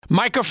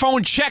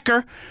Microphone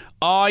checker.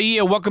 Oh,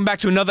 yeah. Welcome back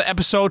to another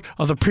episode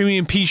of the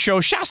Premium Pete Show.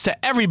 Shouts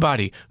to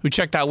everybody who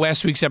checked out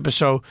last week's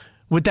episode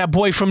with that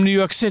boy from New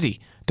York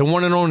City, the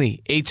one and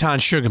only Eitan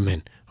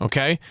Sugarman,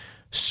 okay?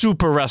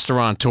 Super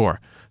restaurateur,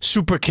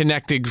 super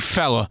connected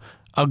fella,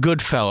 a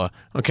good fella,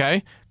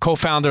 okay?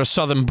 Co-founder of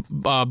Southern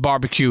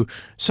Barbecue.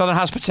 Southern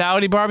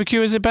Hospitality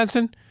Barbecue, is it,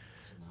 Benson?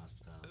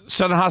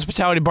 Southern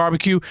Hospitality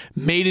Barbecue,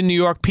 Made in New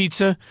York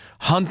Pizza,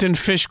 Hunting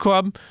Fish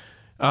Club.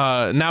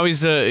 Now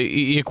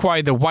he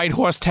acquired the White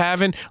Horse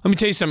Tavern. Let me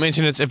tell you something,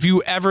 internets. If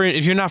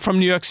you're not from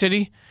New York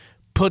City,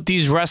 put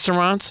these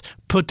restaurants,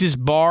 put this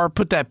bar,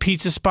 put that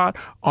pizza spot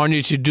on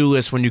your to-do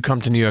list when you come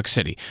to New York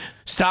City.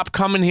 Stop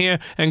coming here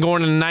and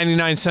going to the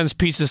 99-cent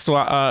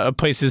pizza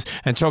places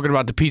and talking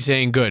about the pizza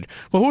ain't good.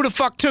 Well, who the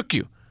fuck took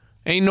you?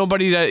 Ain't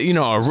nobody that,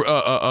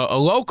 a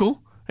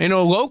local. Ain't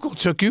no local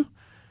took you.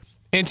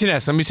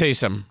 Internets, let me tell you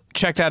something.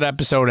 Check that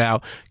episode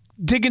out.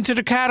 Dig into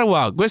the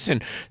catalog.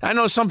 Listen, I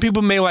know some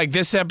people may like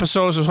this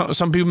episode, so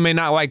some people may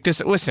not like this.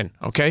 Listen,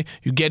 okay?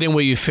 You get in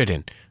where you fit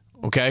in,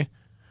 okay?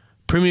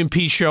 Premium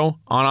Pete Show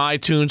on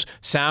iTunes,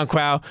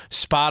 SoundCloud,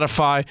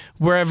 Spotify,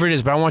 wherever it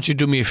is. But I want you to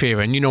do me a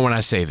favor, and you know when I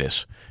say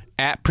this.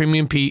 At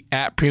Premium Pete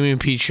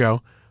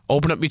Show.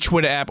 Open up your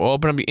Twitter app or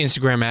open up your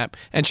Instagram app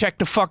and check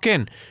the fuck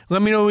in.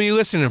 Let me know where you're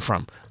listening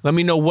from. Let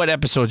me know what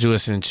episodes you're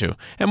listening to.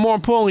 And more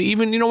importantly,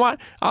 even, you know what?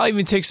 I'll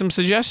even take some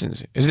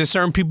suggestions. Is there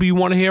certain people you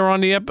want to hear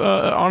on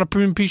a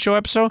Premium Pete Show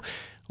episode?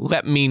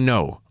 Let me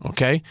know,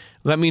 okay?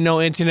 Let me know,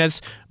 internets.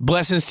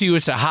 Blessings to you.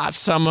 It's a hot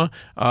summer.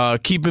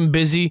 Keeping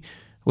busy.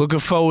 Looking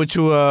forward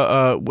to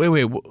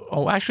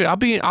actually, I'll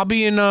be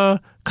in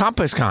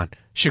ComplexCon,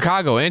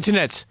 Chicago.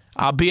 Internets.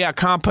 I'll be at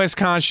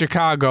ComplexCon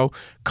Chicago.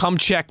 Come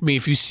check me.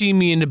 If you see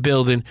me in the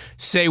building,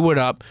 say what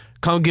up.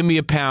 Come give me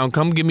a pound.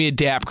 Come give me a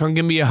dap. Come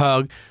give me a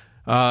hug.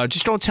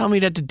 Just don't tell me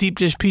that the deep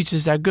dish pizza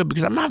is that good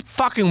because I'm not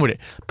fucking with it.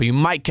 But you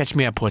might catch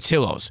me at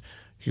Portillo's.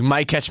 You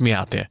might catch me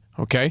out there,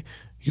 okay?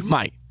 You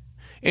might.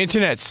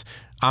 Internets,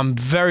 I'm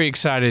very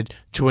excited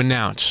to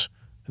announce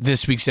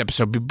this week's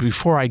episode. But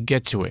before I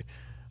get to it,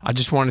 I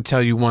just want to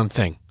tell you one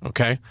thing,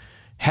 okay?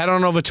 Head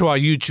on over to our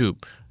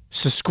YouTube.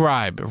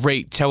 Subscribe,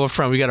 rate, tell a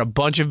friend. We got a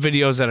bunch of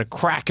videos that are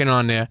cracking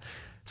on there.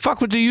 Fuck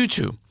with the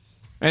YouTube.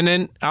 And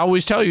then I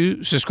always tell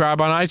you,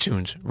 subscribe on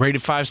iTunes. Rate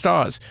it 5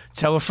 stars.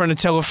 Tell a friend to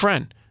tell a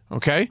friend.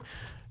 Okay?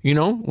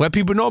 Let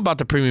people know about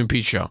the Premium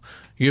Pete Show.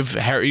 You've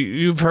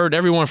heard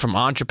everyone from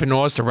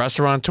entrepreneurs to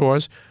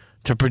restaurateurs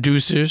to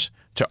producers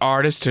to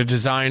artists to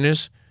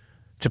designers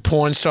to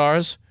porn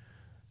stars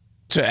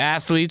to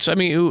athletes. I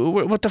mean,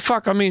 what the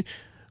fuck? I mean,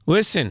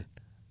 listen.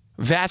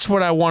 That's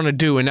what I want to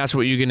do, and that's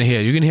what you're going to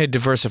hear. You're going to hear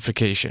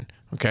diversification,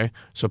 okay?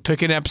 So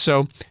pick an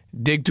episode,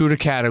 dig through the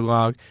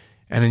catalog,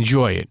 and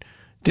enjoy it.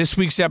 This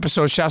week's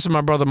episode, shouts to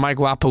my brother Mike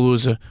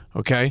LaPalooza,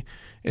 okay,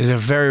 is a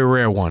very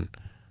rare one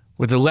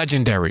with a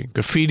legendary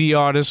graffiti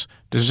artist,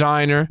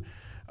 designer,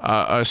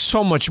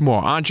 so much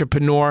more,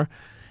 entrepreneur,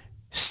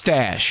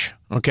 Stash,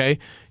 okay?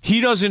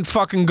 He doesn't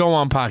fucking go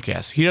on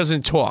podcasts. He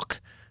doesn't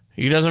talk.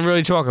 He doesn't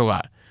really talk a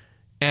lot.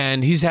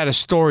 And he's had a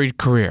storied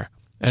career,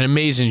 an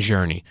amazing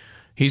journey.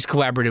 He's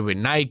collaborated with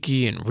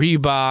Nike and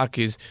Reebok.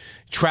 He's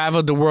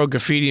traveled the world,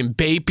 Graffiti and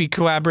Bape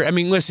collaborate. I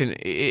mean, listen,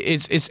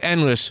 it's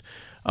endless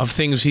of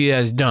things he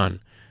has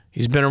done.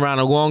 He's been around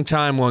a long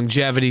time,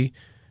 longevity.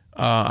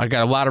 I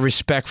got a lot of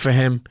respect for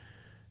him.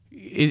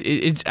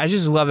 I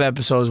just love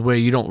episodes where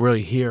you don't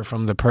really hear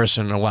from the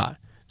person a lot.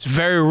 It's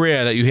very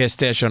rare that you hear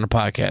Stash on the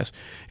podcast.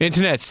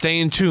 Internet, stay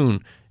in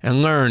tune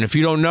and learn. If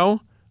you don't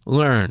know,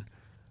 learn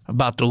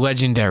about the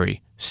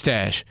legendary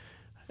Stash.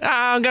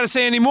 I don't got to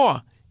say any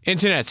more.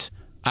 Internets.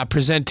 I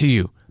present to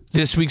you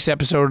this week's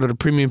episode of the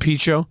Premium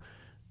Pete Show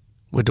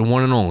with the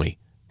one and only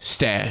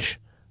Stash.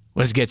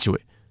 Let's get to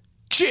it.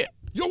 CHEA!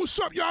 Yo, what's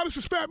up, y'all? This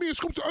is Fat Man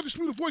Scoop, the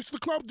undisputed voice of the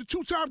club, the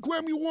 2-time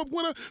Grammy Award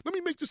winner. Let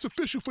me make this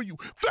official for you.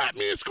 Fat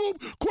Man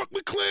Scoop,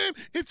 Crooklyn Clan,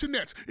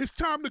 internets. It's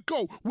time to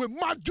go with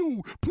my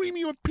dude,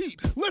 Premium Pete.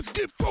 Let's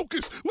get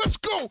focused. Let's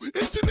go,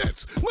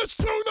 internets. Let's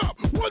turn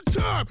up. One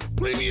time,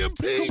 Premium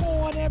Pete. Come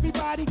on,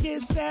 everybody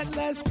get set.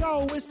 Let's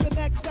go. It's the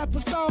next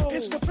episode.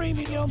 It's the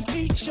Premium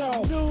Pete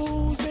Show.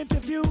 News,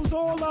 interviews,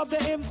 all of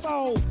the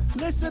info.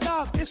 Listen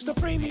up. It's the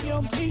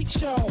Premium Pete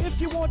Show. If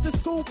you want the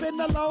scoop in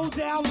the low,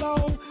 down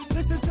low,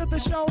 listen to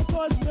the show,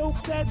 cause Milk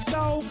said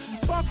so.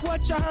 Fuck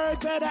what you heard,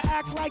 better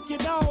act like you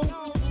know.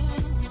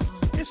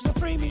 It's the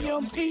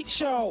Premium Pete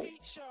Show.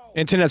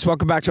 Internets,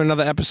 welcome back to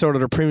another episode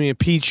of the Premium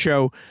Pete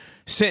Show.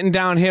 Sitting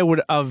down here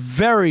with a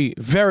very,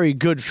 very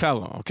good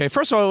fellow. Okay,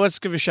 first of all, let's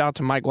give a shout out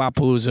to Mike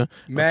LaPalooza.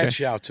 Mad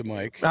shout to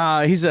Mike.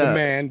 He's the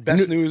man.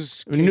 Best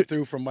news came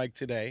through from Mike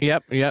today.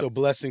 Yep. So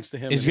blessings to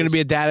him. He's going to be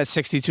a dad at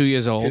 62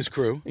 years old. His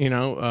crew.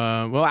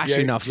 Well,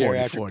 actually, not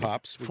 40. 40.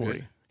 Pops.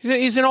 40.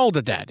 He's an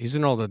older dad.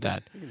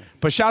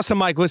 But shouts to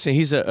Mike. Listen,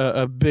 he's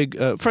a big,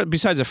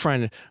 besides a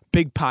friend,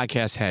 big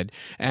podcast head.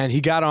 And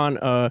he got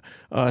on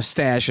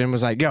Stash and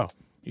was like, yo,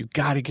 you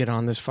got to get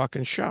on this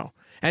fucking show.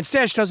 And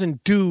Stash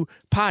doesn't do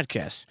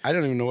podcasts. I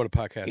don't even know what a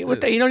podcast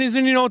is. He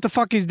doesn't even know what the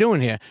fuck he's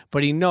doing here.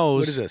 But he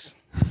knows. What is this?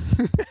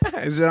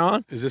 Is it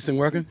on? Is this thing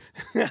working?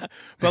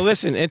 But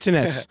listen,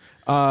 internets.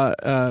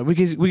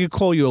 We could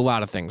call you a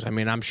lot of things. I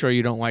mean, I'm sure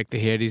you don't like to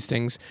hear these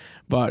things,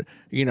 but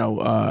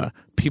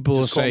people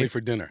will Just call say me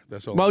for dinner.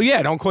 That's all. Well,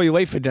 yeah, don't call you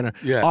late for dinner.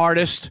 Yeah.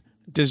 Artist,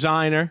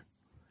 designer,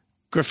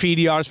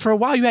 graffiti artist. For a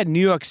while, you had New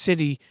York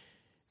City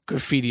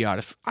graffiti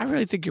artist. I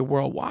really think you're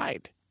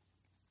worldwide.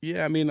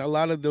 Yeah, I mean, a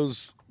lot of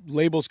those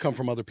labels come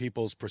from other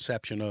people's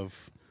perception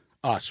of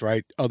us,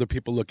 right? Other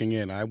people looking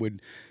in. I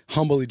would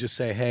humbly just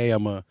say, hey,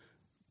 I'm a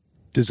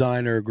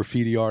designer,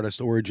 graffiti artist,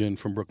 origin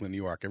from Brooklyn, New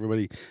York.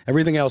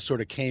 Everything else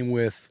sort of came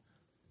with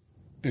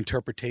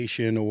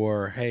interpretation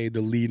or, hey,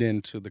 the lead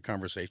into the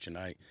conversation.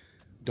 I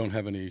don't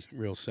have any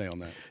real say on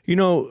that.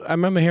 I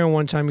remember hearing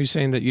one time you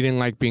saying that you didn't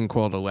like being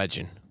called a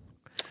legend.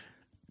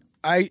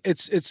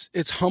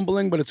 It's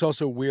humbling, but it's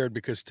also weird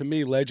because to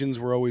me, legends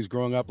were always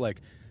growing up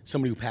like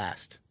somebody who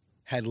passed,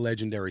 had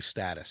legendary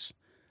status.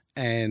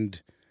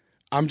 And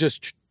I'm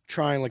just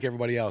trying like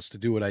everybody else to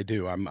do what I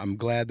do. I'm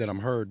glad that I'm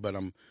heard, but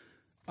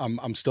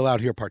I'm still out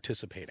here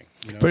participating.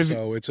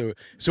 So it's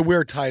a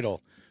weird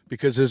title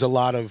because there's a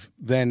lot of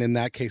then in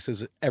that case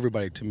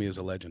everybody to me is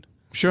a legend.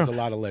 Sure. There's a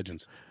lot of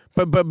legends.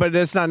 But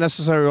that's not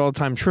necessarily all the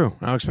time true.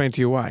 I'll explain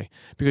to you why.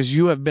 Because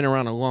you have been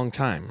around a long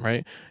time,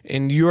 right?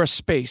 In your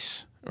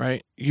space,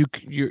 right?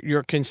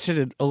 You're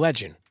considered a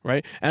legend,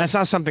 right? And that's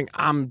not something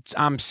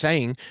I'm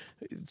saying.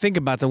 Think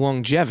about the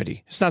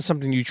longevity. It's not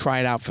something you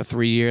tried out for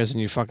 3 years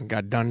and you fucking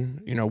got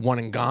done, one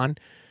and gone.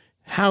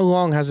 How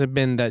long has it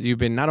been that you've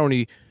been not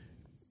only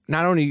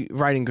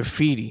writing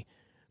graffiti,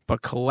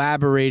 but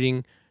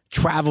collaborating,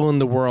 traveling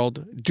the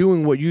world,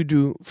 doing what you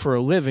do for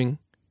a living,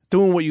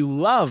 doing what you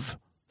love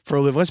for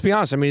a living? Let's be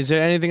honest. I mean, is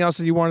there anything else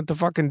that you wanted to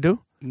fucking do?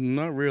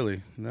 Not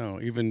really.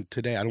 No. Even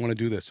today, I don't want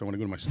to do this. I want to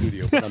go to my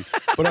studio.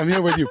 But I'm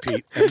here with you,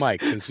 Pete and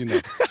Mike, because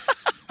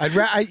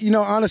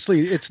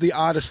honestly, it's the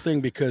oddest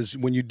thing because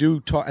when you do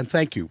talk, and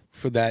thank you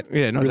for that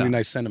really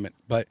nice sentiment.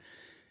 But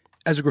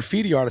as a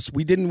graffiti artist,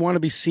 we didn't want to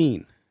be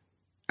seen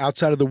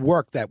outside of the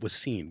work that was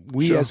seen.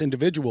 We as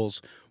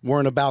individuals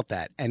weren't about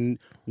that. And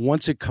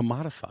once it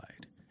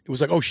commodified, it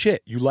was like, oh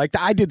shit, you like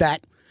that? I did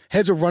that.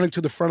 Heads are running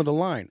to the front of the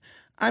line.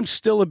 I'm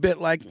still a bit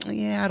like,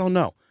 I don't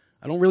know.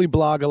 I don't really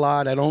blog a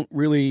lot. I don't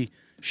really,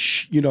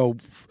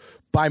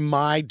 by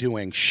my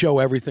doing, show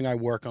everything I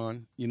work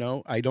on.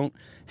 I don't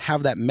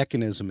have that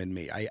mechanism in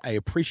me. I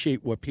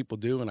appreciate what people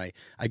do, and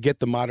I get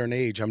the modern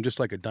age. I'm just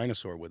like a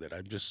dinosaur with it.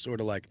 I'm just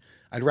sort of like,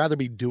 I'd rather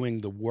be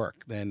doing the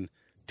work than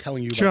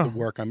telling you about the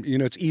work.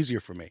 It's easier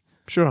for me.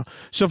 Sure.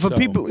 So for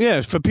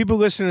people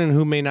listening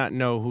who may not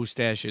know who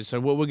Stash is, so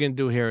what we're gonna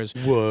do here is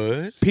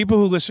people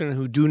who listen and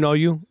who do know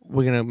you,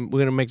 we're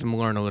gonna make them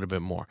learn a little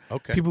bit more.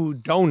 Okay. People who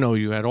don't know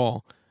you at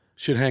all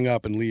should hang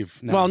up and leave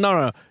now. Well,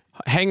 no.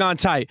 Hang on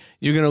tight.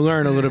 You're going to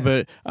learn a little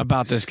bit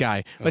about this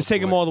guy. Let's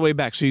take him all the way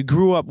back. So you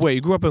grew up where?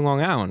 You grew up in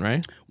Long Island,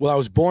 right? Well, I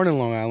was born in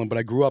Long Island, but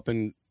I grew up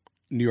in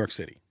New York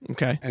City.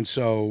 Okay. And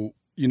so,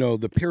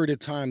 the period of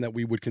time that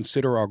we would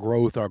consider our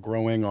growth, our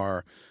growing,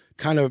 our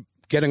kind of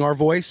getting our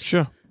voice.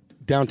 Sure.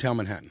 Downtown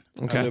Manhattan.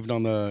 Okay. I lived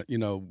on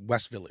the,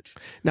 West Village.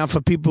 Now,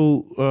 for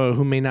people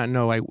who may not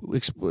know,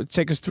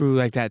 take us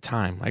through that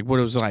time, what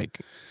it was like.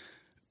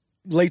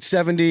 Late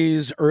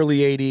 70s, early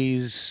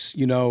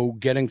 80s,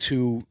 getting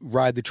to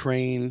ride the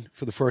train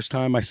for the first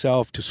time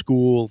myself to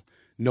school,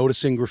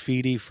 noticing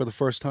graffiti for the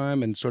first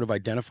time and sort of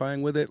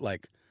identifying with it.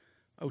 Like,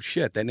 oh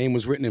shit, that name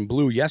was written in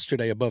blue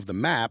yesterday above the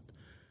map.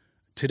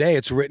 Today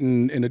it's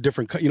written in a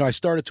different, I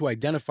started to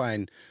identify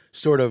and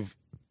sort of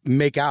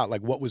make out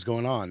what was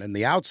going on. And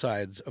the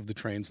outsides of the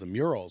trains, the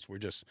murals, were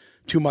just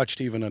too much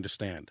to even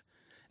understand.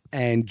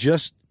 And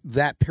just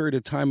that period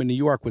of time in New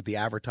York with the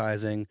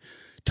advertising,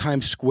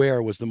 Times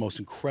Square was the most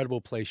incredible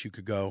place you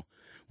could go.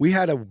 We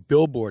had a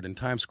billboard in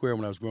Times Square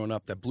when I was growing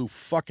up that blew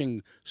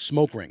fucking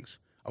smoke rings.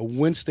 A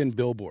Winston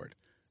billboard,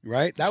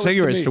 right? That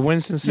cigarettes, was the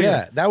Winston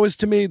cigarette. Yeah, that was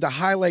to me the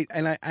highlight.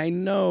 And I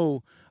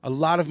know a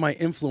lot of my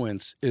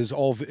influence is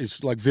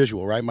like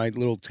visual, right? My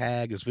little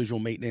tag is visual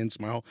maintenance.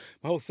 My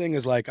whole thing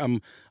is like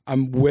I'm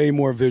way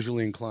more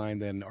visually inclined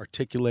than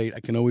articulate. I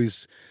can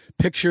always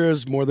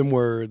pictures more than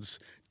words,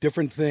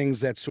 different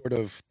things that sort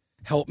of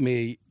help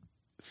me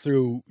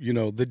through,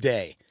 the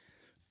day.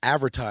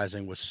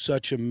 Advertising was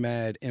such a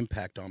mad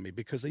impact on me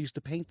because they used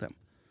to paint them.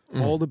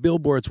 All the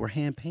billboards were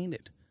hand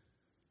painted.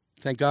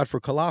 Thank God for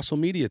colossal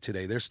media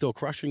today. They're still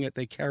crushing it.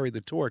 They carry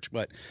the torch.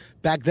 But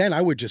back then,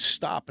 I would just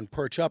stop and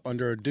perch up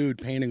under a dude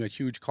painting a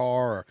huge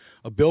car or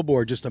a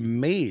billboard, just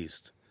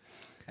amazed.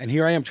 And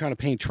here I am trying to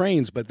paint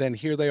trains, but then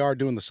here they are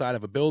doing the side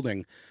of a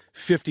building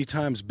 50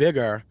 times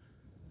bigger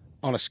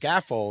on a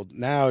scaffold.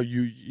 Now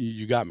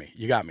you got me.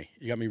 You got me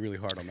really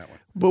hard on that one.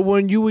 But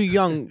when you were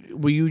young,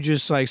 were you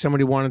just like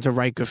somebody wanted to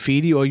write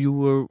graffiti, or you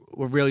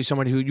were really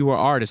somebody you were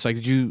artist? Were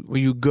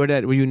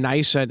you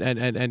nice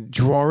at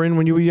drawing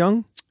when you were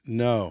young?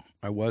 No,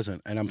 I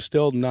wasn't. And I'm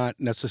still not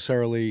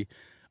necessarily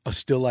a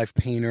still life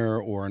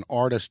painter or an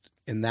artist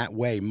in that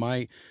way.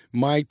 My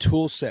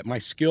tool set, my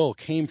skill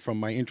came from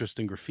my interest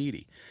in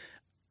graffiti.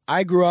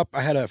 I grew up,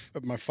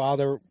 my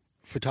father,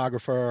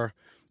 photographer,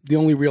 the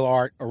only real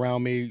art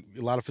around me.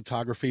 A lot of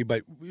photography,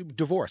 but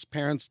divorced.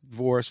 Parents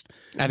divorced.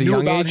 At a Knew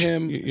young about age?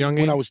 him Young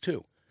when age? I was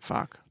 2.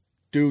 Fuck.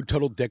 Dude,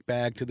 total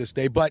dickbag to this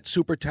day, but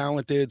super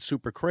talented,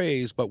 super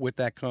crazed. But with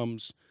that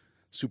comes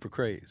super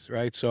craze,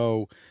 right?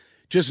 So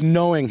just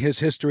knowing his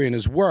history and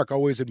his work,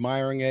 always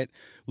admiring it,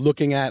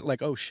 looking at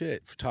like, oh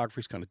shit,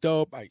 photography's kind of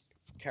dope. I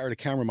carried a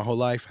camera my whole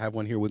life. I have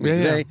one here with me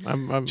today.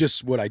 I'm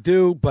Just what I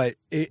do, but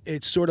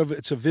it's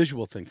a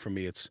visual thing for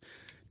me. It's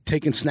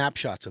taking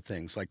snapshots of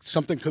things. Like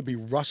something could be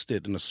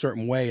rusted in a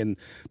certain way, and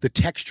the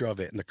texture of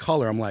it and the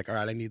color, I'm like, all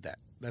right, I need that.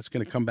 That's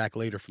going to come back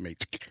later for me.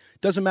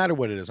 Doesn't matter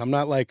what it is. I'm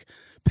not like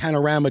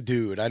panorama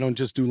dude. I don't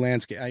just do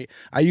landscape.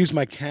 I use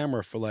my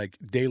camera for like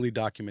daily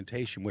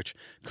documentation, which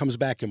comes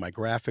back in my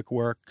graphic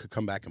work, could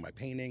come back in my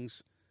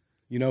paintings,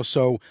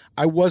 so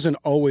I wasn't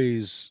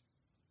always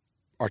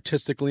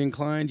artistically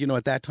inclined,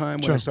 at that time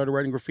when I started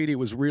writing graffiti. It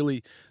was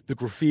really the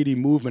graffiti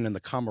movement and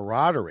the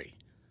camaraderie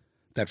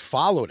that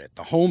followed it,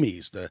 the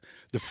homies,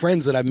 the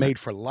friends that I made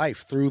for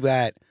life through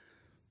that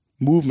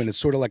movement. It's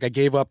sort of like I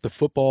gave up the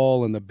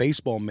football and the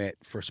baseball mitt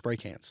for spray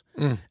cans.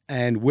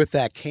 And with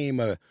that came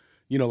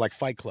like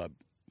Fight Club,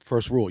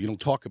 first rule, you don't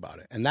talk about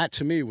it. And that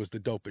to me was the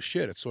dopest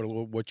shit. It's sort of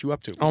what you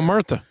up to. Oh,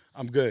 Murtha.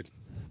 I'm good.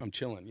 I'm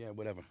chilling. Yeah,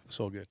 whatever. It's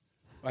all good.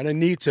 I didn't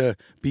need to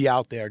be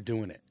out there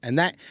doing it. And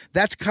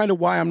that's kind of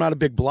why I'm not a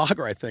big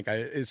blogger, I think.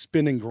 It's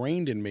been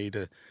ingrained in me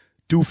to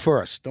do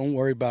first. Don't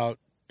worry about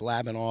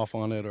blabbing off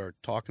on it or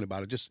talking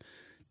about it. Just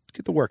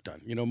get the work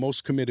done.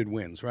 Most committed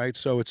wins, right?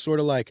 So it's sort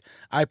of like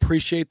I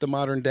appreciate the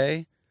modern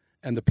day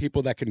and the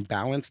people that can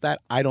balance that.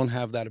 I don't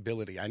have that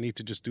ability. I need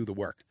to just do the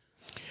work.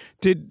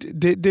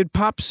 Did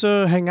Pops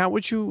hang out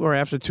with you, or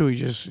after 2 he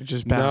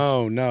just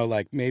bounced? No.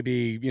 Like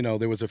maybe,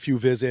 there was a few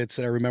visits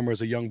that I remember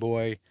as a young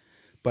boy,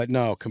 but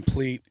no,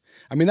 complete.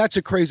 I mean, that's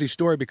a crazy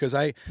story because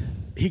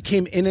he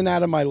came in and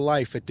out of my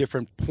life at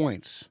different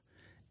points,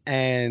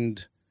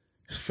 and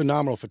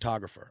phenomenal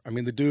photographer. I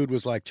mean, the dude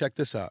was like, check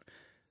this out,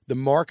 the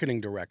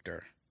marketing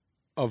director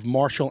of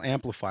Marshall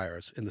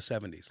amplifiers in the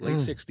 70s, late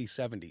 60s,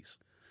 70s.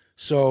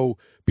 So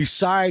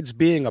besides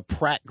being a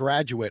Pratt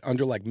graduate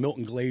under like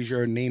Milton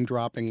Glaser, name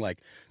dropping like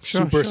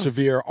super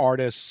severe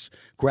artists,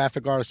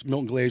 graphic artists,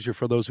 Milton Glaser,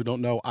 for those who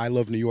don't know, I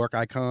Love New York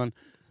icon,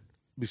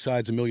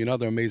 besides a million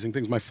other amazing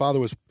things. My father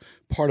was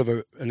part of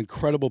an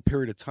incredible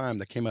period of time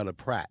that came out of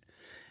Pratt,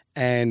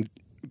 and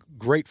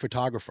great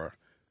photographer,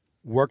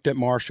 worked at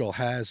Marshall,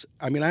 I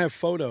have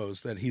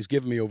photos that he's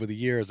given me over the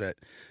years at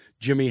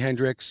Jimi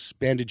Hendrix,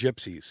 Band of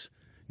Gypsies,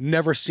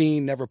 never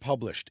seen, never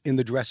published, in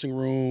the dressing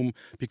room,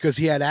 because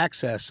he had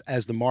access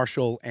as the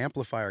Marshall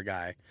amplifier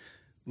guy.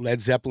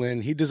 Led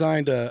Zeppelin, he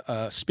designed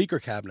a speaker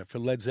cabinet for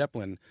Led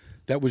Zeppelin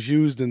that was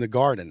used in the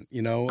garden,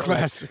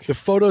 Classic. The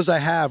photos I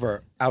have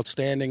are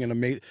outstanding and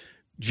amazing.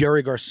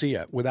 Jerry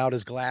Garcia without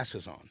his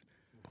glasses on.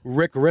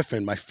 Rick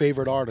Griffin, my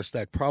favorite artist,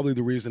 that probably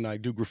the reason I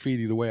do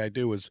graffiti the way I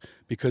do is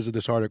because of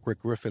this artist, Rick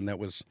Griffin, that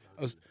was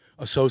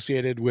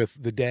associated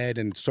with the Dead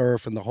and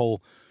surf and the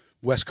whole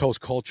West Coast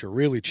culture,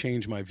 really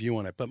changed my view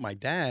on it. But my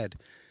dad,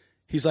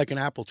 he's like an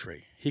apple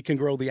tree. He can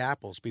grow the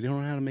apples, but he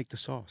don't know how to make the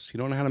sauce. He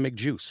don't know how to make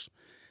juice.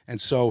 And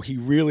so he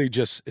really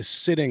just is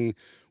sitting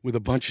with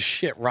a bunch of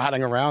shit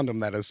rotting around him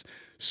that is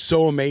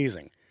so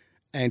amazing.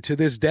 And to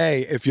this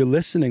day, if you're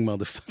listening,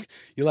 motherfucker,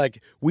 you're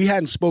like, we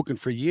hadn't spoken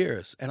for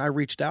years. And I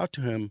reached out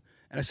to him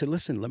and I said,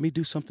 listen, let me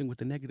do something with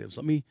the negatives.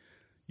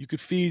 You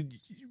could feed,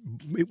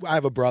 I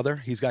have a brother,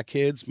 he's got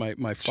kids.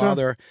 My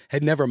father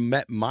had never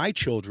met my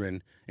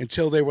children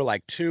until they were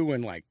like 2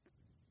 and like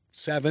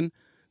 7.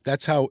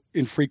 That's how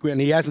infrequent,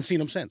 and he hasn't seen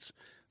them since.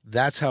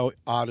 That's how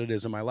odd it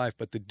is in my life.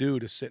 But the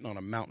dude is sitting on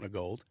a mountain of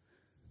gold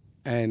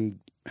and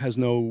has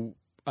no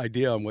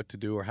idea on what to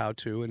do or how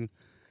to, and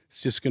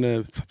it's just going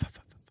to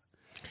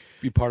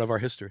be part of our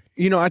history.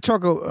 I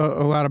talk a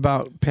lot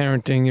about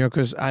parenting,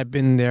 because I've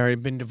been there.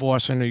 I've been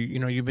divorced. I know,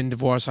 you've been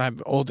divorced. I have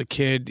an older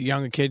kid,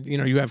 younger kid.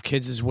 You have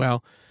kids as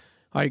well.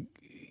 Like,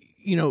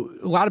 a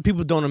lot of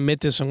people don't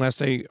admit this unless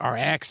they are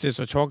asked this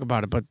or talk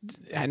about it, but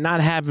not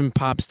having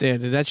Pops there,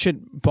 did that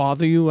shit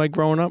bother you, like,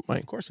 growing up?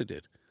 Like, of course it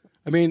did.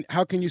 I mean,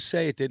 how can you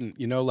say it didn't?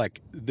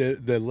 Like,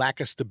 the lack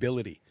of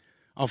stability.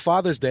 On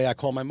Father's Day, I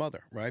call my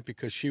mother, right?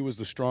 Because she was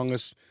the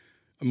strongest,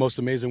 most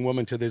amazing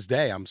woman to this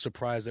day. I'm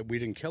surprised that we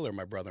didn't kill her,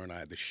 my brother and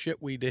I. The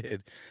shit we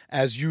did,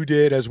 as you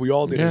did, as we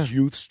all did as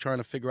youths, trying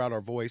to figure out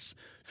our voice,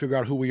 figure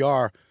out who we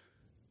are,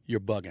 you're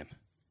bugging.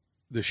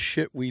 The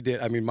shit we did.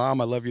 I mean,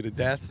 Mom, I love you to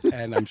death.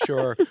 And I'm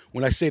sure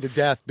when I say to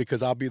death,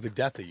 because I'll be the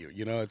death of you.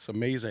 It's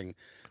amazing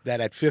that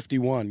at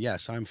 51,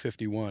 yes, I'm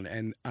 51,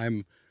 and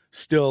I'm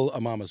still a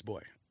mama's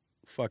boy.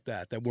 Fuck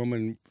that. That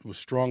woman was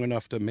strong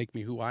enough to make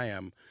me who I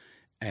am,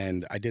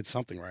 and I did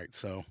something right.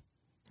 So,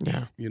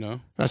 yeah,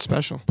 that's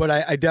special. But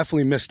I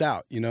definitely missed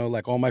out.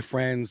 Like all my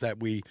friends that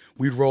we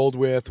rolled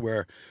with,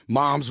 where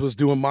Moms was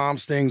doing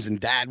Mom's things and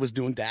Dad was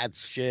doing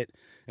Dad's shit.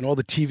 And all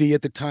the TV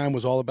at the time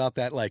was all about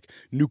that, like,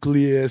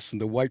 nucleus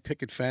and the white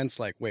picket fence.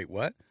 Like, wait,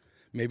 what?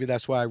 Maybe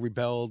that's why I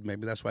rebelled.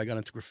 Maybe that's why I got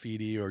into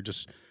graffiti, or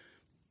just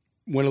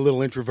went a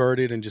little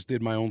introverted and just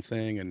did my own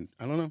thing. And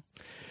I don't know.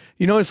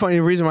 You know, it's funny.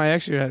 The reason why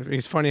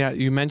it's funny how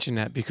you mentioned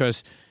that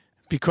because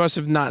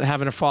of not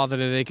having a father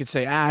that they could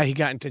say, he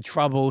got into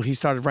trouble, he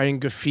started writing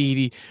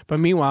graffiti. But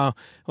meanwhile,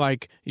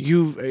 like I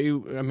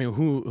mean,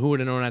 who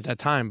would have known at that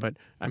time? But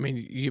I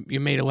mean, you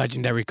made a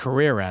legendary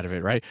career out of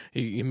it, right?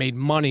 You made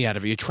money out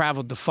of it. You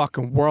traveled the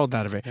fucking world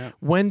out of it. Yeah.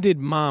 When did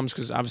moms,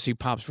 because obviously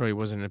Pops really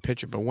wasn't in the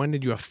picture, but when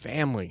did you have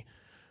family?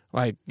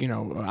 Like, you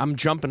know, I'm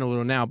jumping a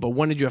little now, but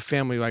when did you have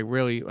family, like,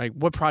 really, like,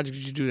 what project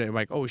did you do that,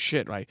 like, oh,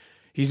 shit, like,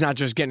 he's not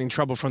just getting in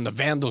trouble from the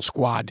Vandal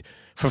Squad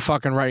for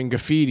fucking writing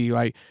graffiti.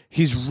 Like,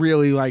 he's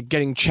really, like,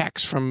 getting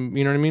checks from,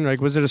 you know what I mean?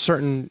 Like, was it a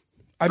certain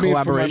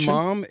collaboration? For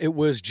my mom, it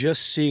was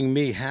just seeing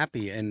me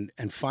happy and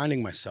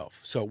finding myself.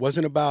 So it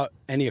wasn't about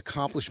any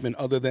accomplishment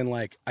other than,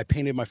 like, I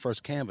painted my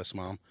first canvas,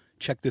 Mom.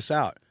 Check this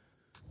out.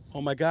 Oh,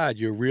 my God,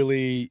 you're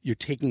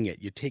taking it.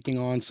 You're taking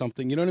on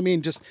something. You know what I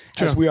mean? Just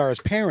as we are as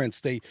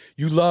parents,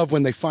 you love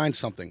when they find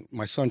something.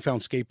 My son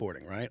found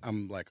skateboarding, right?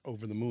 I'm, like,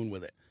 over the moon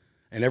with it.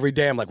 And every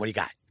day I'm like, what do you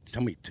got?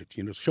 Tell me,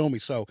 show me.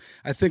 So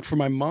I think for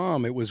my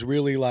mom, it was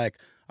really like,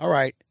 all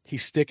right,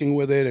 he's sticking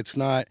with it.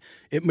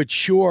 It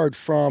matured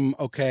from,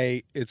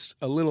 okay, it's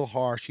a little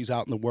harsh. He's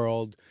out in the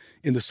world,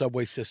 in the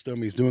subway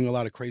system. He's doing a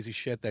lot of crazy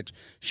shit that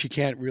she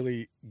can't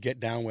really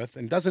get down with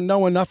and doesn't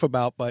know enough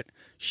about, but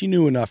she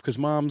knew enough because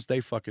moms,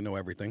 they fucking know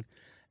everything.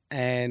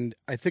 And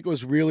I think it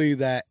was really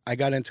that I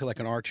got into like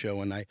an art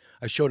show and I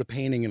showed a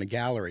painting in a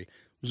gallery.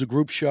 It was a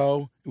group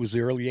show. It was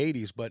the early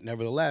 80s, but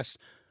nevertheless,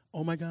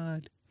 oh my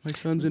God, my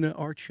son's in an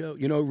art show.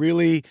 You know,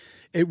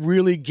 it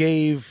really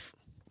gave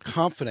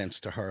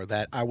confidence to her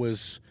that I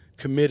was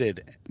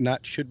committed,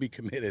 not should be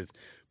committed,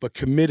 but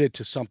committed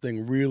to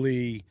something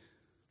really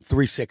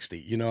 360.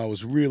 You know, I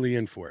was really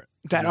in for it.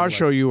 That art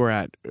show you were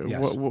at,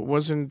 yes.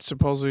 Wasn't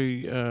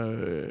supposedly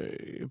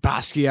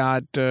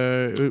Basquiat,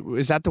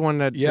 is that the one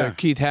that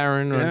Keith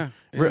Haring?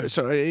 Yeah.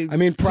 So, I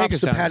mean,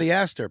 props to Patty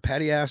Astor.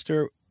 Patty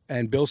Astor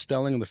and Bill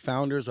Stelling, the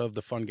founders of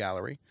the Fun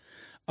Gallery.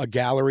 A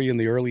gallery in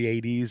the early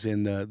 80s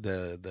in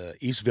the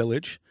East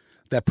Village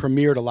that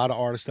premiered a lot of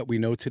artists that we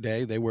know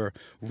today. They were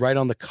right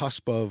on the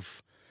cusp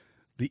of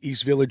the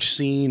East Village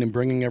scene and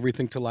bringing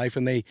everything to life,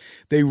 and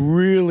they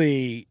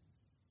really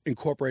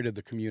incorporated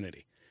the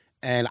community.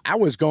 And I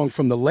was going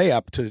from the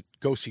layup to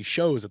go see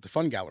shows at the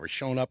Fun Gallery,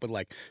 showing up with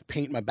like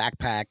paint in my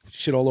backpack,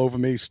 shit all over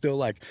me, still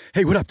like,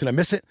 hey, what up? Did I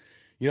miss it?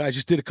 You know, I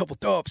just did a couple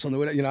throw-ups on the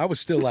way. You know, I was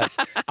still like,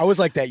 I was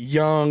like that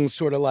young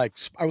sort of like,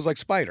 I was like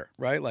Spider,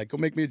 right? Like, go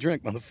make me a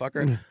drink,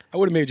 motherfucker. I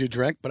would have made you a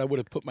drink, but I would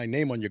have put my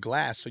name on your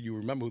glass so you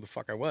remember who the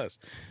fuck I was.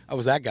 I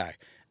was that guy.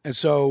 And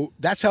so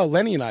that's how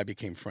Lenny and I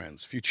became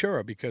friends,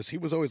 Futura, because he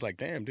was always like,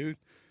 damn, dude,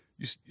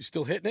 you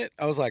still hitting it?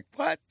 I was like,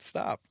 what?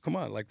 Stop. Come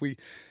on. Like,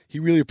 he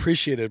really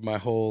appreciated my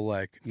whole,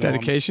 like.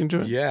 Dedication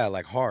to it? Yeah,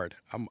 like hard.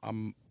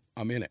 I'm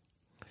in it.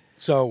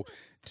 So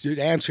to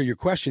answer your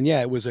question, yeah,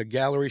 it was a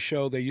gallery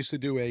show. They used to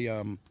do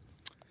a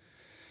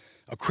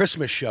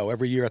Christmas show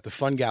every year at the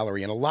Fun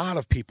Gallery, and a lot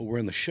of people were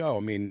in the show. I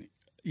mean,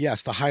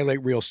 yes, the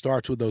highlight reel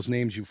starts with those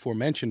names you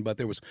aforementioned, but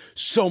there was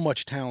so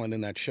much talent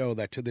in that show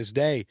that to this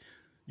day,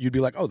 you'd be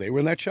like, oh, they were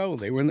in that show.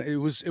 They were in. It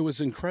was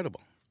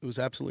incredible. It was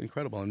absolutely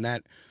incredible, and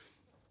that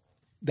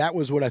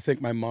was what I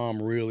think my mom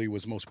really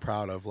was most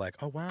proud of. Like,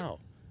 oh wow,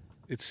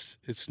 it's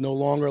no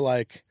longer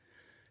like,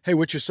 hey,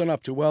 what's your son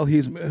up to? Well,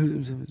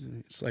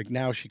 it's like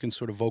now she can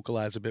sort of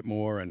vocalize a bit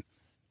more. And,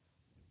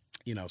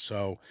 you know,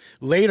 so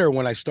later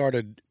when I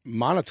started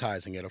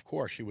monetizing it, of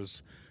course, she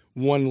was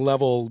one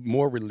level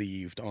more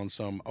relieved on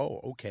some,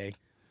 oh, okay.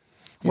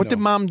 What did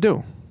Mom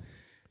do?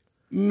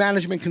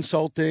 Management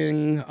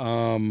consulting.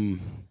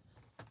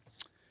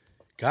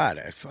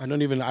 God,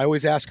 I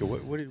always ask her,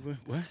 what?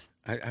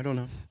 I don't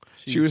know.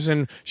 She was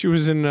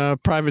in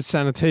private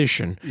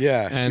sanitation.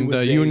 Yeah, and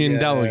union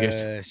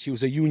delegate. She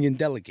was a union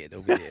delegate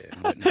over there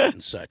and whatnot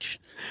and such.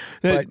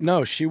 But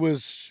no, she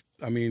was.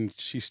 I mean,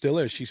 she still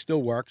is. She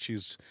still works.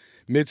 She's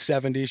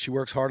mid-70s. She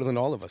works harder than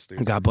all of us,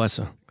 dude. God bless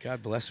her.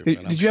 God bless her.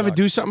 Man. Did you ever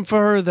do something for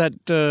her that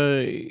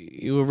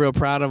you were real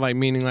proud of? Like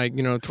meaning, like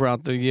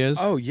throughout the years.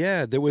 Oh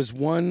yeah, there was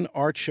one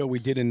art show we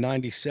did in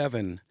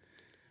 '97.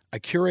 I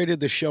curated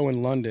the show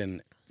in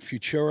London.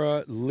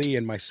 Futura, Lee,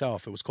 and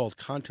myself. It was called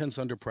Contents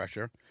Under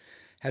Pressure.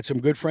 Had some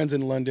good friends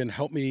in London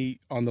help me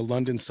on the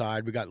London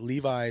side. We got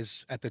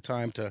Levi's at the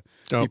time to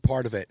be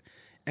part of it.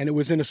 And it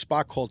was in a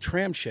spot called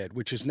Tram Shed,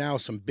 which is now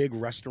some big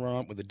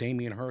restaurant with a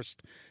Damien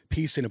Hirst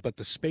piece in it. But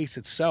the space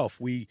itself,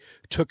 we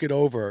took it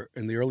over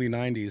in the early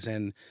 90s,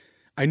 and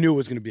I knew it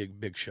was going to be a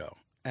big show.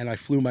 And I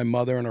flew my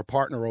mother and her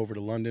partner over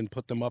to London,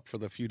 put them up for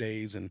the few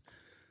days. And,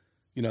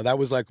 that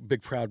was like a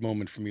big proud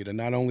moment for me to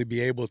not only be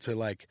able to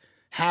like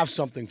have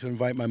something to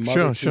invite my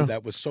mother to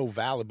that was so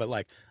valid, but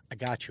like, I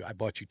got you. I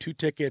bought you 2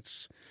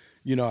 tickets.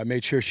 I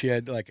made sure she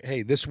had like,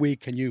 hey, this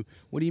week,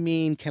 what do you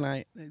mean? Can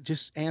I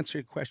just answer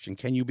a question?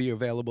 Can you be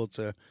available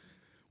to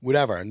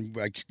whatever? And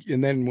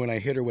then when I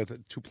hit her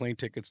with 2 plane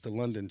tickets to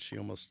London, she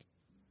almost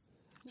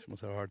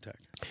had a heart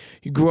attack.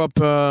 You grew up,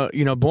 born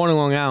in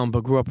Long Island,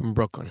 but grew up in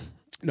Brooklyn.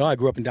 No, I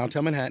grew up in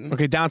downtown Manhattan.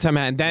 Okay, downtown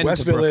Manhattan, then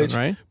West Village,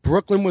 Brooklyn, right?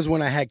 Brooklyn was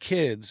when I had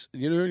kids.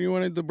 You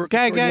wanted the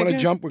Brooklyn story? You want to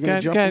jump? We're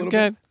going to jump a little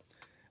bit.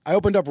 I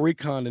opened up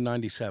Recon in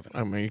 '97.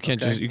 I mean, you can't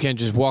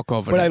just walk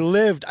over. But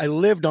that. I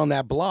lived on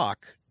that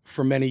block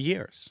for many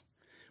years.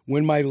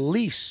 When my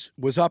lease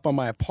was up on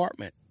my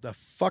apartment, the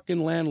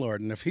fucking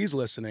landlord, and if he's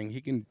listening,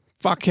 he can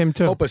Fuck him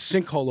too. hope a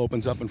sinkhole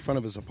opens up in front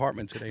of his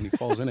apartment today and he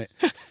falls in it.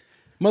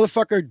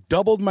 Motherfucker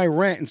doubled my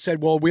rent and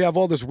said, well, we have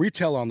all this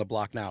retail on the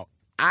block now.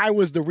 I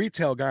was the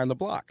retail guy on the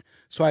block.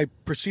 So I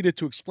proceeded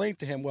to explain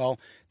to him, well,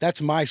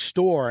 that's my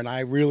store, and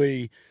I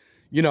really,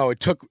 it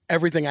took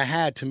everything I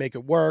had to make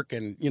it work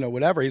and,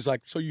 whatever. He's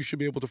like, so you should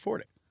be able to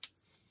afford it.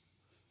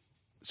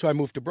 So I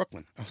moved to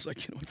Brooklyn. I was like,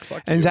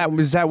 fuck And you.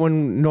 was that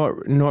when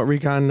North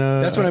Recon?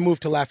 That's when I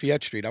moved to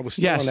Lafayette Street. I was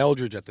still on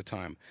Eldridge at the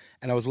time,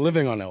 and I was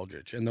living on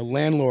Eldridge, and the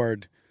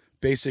landlord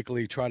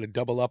basically tried to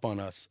double up on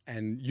us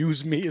and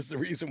use me as the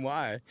reason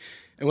why.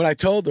 And when I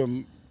told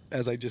him,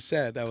 as I just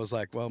said, I was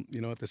like, well,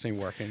 you know what, this ain't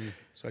working.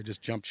 So I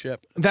just jumped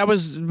ship. But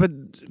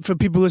for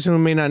people listening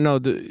who may not know,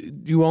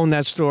 you own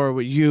that store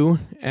with you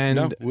and...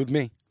 No, with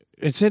me.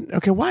 It's it?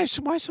 Okay, why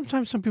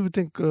sometimes some people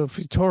think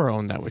Futura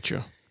owned that with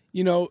you?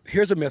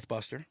 Here's a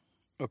Mythbuster,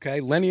 okay?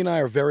 Lenny and I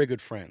are very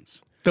good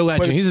friends. The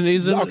legend.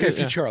 Okay,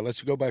 Futura.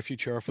 Let's go by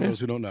Futura for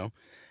those who don't know.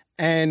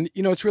 And,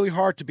 it's really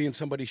hard to be in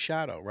somebody's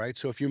shadow, right?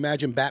 So if you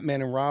imagine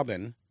Batman and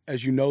Robin,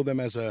 as you know them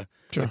as a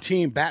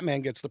team,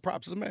 Batman gets the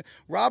props.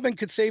 Robin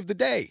could save the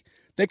day.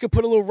 They could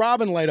put a little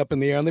Robin light up in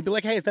the air and they'd be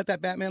like, hey, is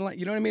that Batman light?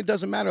 You know what I mean? It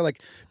doesn't matter.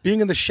 Like,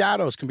 being in the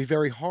shadows can be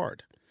very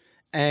hard.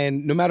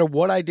 And no matter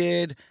what I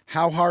did,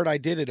 how hard I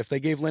did it, if they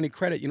gave Lenny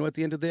credit, at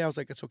the end of the day, I was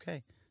like, it's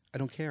okay. I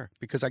don't care,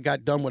 because I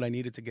got done what I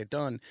needed to get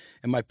done.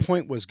 And my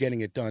point was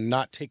getting it done,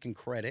 not taking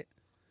credit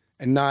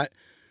and not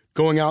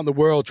going out in the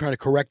world trying to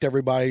correct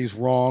everybody who's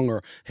wrong,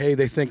 or, hey,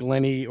 they think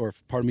Lenny, or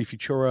pardon me,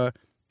 Futura.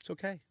 It's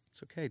okay.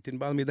 It's okay. It didn't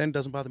bother me then. It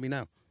doesn't bother me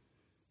now.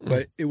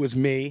 But it was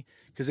me,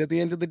 because at the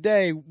end of the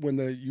day, when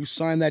you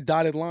sign that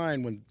dotted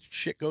line, when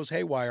shit goes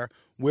haywire,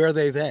 where are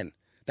they then?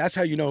 That's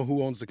how you know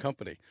who owns the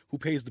company, who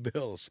pays the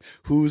bills,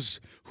 who's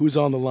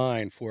on the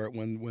line for it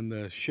when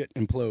the shit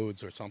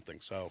implodes or something.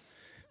 So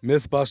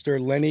Mythbuster,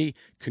 Lenny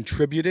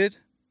contributed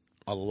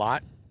a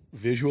lot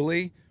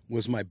visually,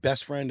 was my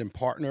best friend and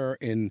partner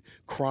in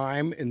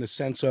crime, in the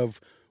sense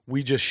of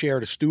we just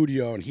shared a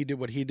studio and he did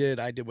what he did,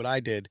 I did what I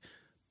did.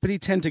 But he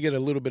tended to get a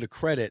little bit of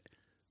credit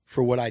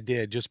for what I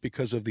did just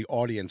because of the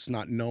audience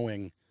not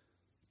knowing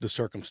the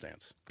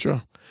circumstance.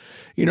 Sure.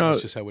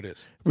 That's just how it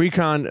is.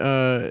 Recon,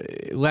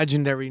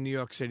 legendary New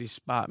York City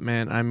spot,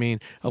 man. I mean,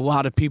 a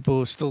lot of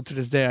people still to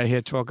this day I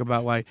hear talk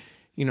about why,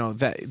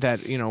 that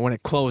when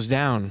it closed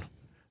down,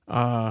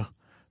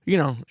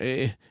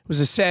 it was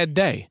a sad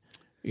day.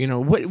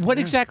 What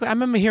exactly? I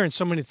remember hearing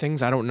so many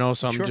things. I don't know,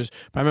 so but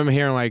I remember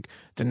hearing like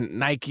the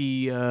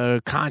Nike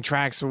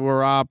contracts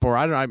were up, or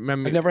I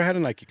remember. I never had a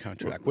Nike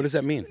contract. What does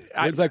that mean?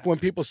 It's like when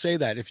people say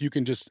that, if you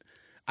can just,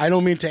 I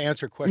don't mean to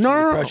answer question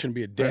your question and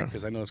be a dick,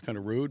 because I know it's kind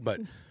of rude, but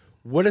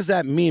what does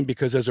that mean?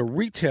 Because as a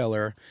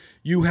retailer,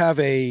 you have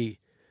an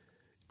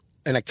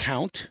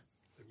account.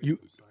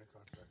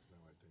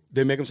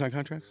 They make them sign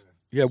contracts?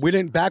 Yeah, we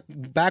didn't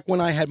back when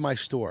I had my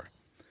store.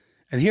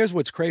 And here's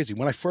what's crazy.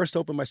 When I first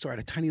opened my store, I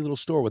had a tiny little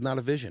store with not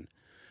a vision.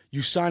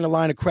 You sign a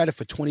line of credit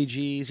for 20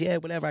 G's. Yeah,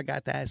 whatever, I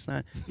got that. It's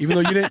not, even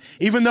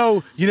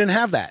though you didn't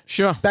have that.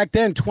 Sure. Back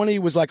then, 20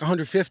 was like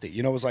 150.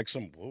 It was like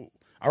whoa,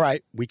 all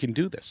right, we can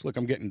do this. Look,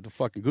 I'm getting the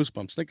fucking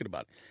goosebumps thinking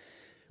about it.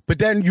 But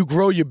then you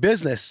grow your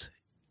business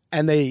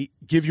and they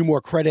give you more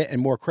credit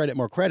and more credit,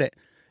 more credit.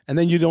 And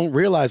then you don't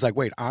realize, like,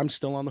 wait, I'm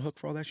still on the hook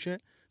for all that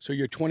shit? So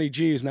your 20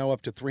 G is now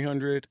up to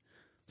 300,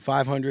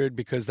 500,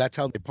 because that's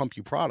how they pump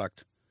you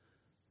product.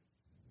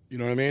 You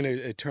know what I mean?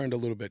 It turned a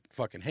little bit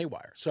fucking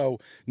haywire. So,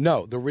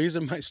 no, the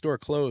reason my store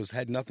closed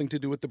had nothing to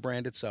do with the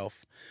brand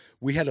itself.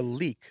 We had a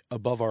leak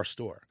above our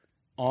store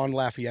on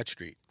Lafayette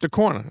Street. The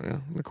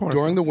corner.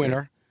 During the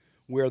winter,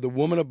 where the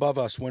woman above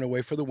us went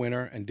away for the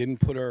winter and didn't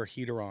put her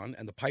heater on,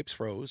 and the pipes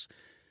froze.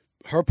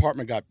 Her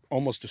apartment got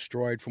almost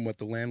destroyed from what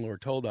the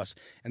landlord told us.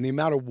 And the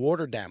amount of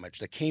water damage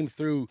that came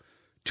through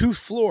 2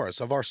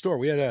 floors of our store.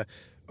 We had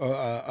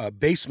a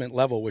basement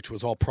level, which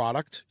was all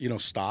product,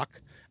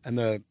 stock. And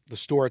the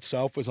store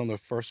itself was on the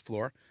first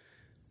floor.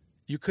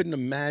 You couldn't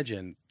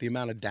imagine the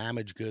amount of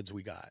damaged goods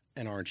we got.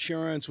 And our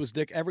insurance was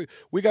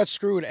we got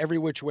screwed every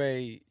which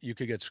way you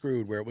could get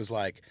screwed, where it was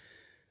like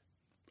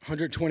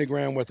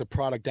 $120,000 worth of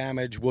product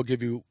damage, we'll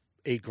give you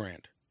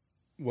 $8,000.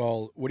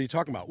 Well, what are you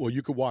talking about? Well,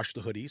 you could wash the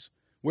hoodies.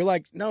 We're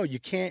like, no, you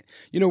can't.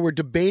 We're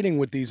debating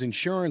with these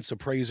insurance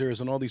appraisers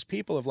and all these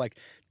people of like,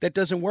 that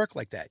doesn't work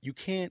like that. You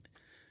can't,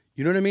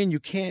 you know what I mean? You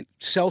can't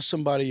sell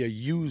somebody a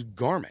used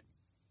garment.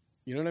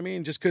 You know what I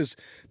mean? Just because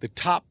the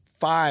top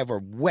 5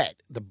 are wet,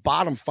 the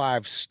bottom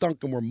 5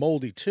 stunk and were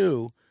moldy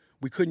too,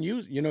 we couldn't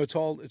use.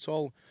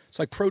 It's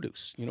like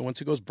produce. Once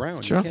it goes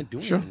brown, you can't do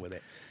anything with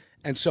it.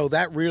 And so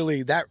that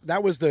really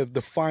that was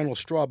the final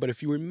straw. But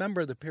if you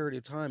remember the period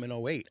of time in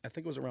 08, I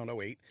think it was around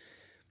 08.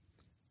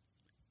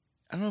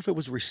 I don't know if it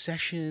was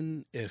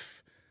recession,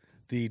 if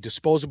the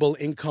disposable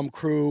income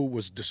crew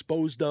was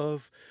disposed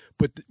of,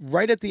 but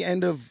right at the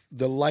end of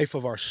the life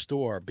of our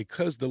store,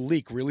 because the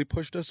leak really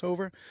pushed us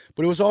over,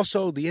 but it was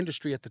also the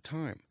industry at the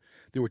time.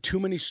 There were too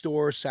many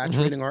stores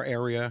saturating our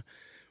area.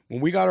 When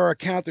we got our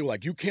account, they were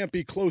like, you can't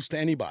be close to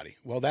anybody.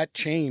 Well, that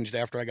changed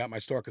after I got my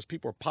store because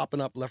people were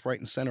popping up left, right,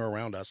 and center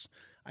around us.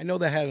 I know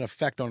that had an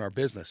effect on our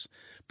business.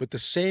 But the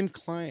same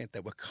client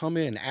that would come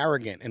in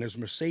arrogant in his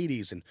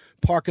Mercedes and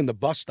park in the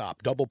bus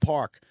stop, double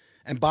park,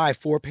 and buy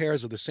 4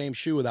 pairs of the same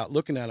shoe without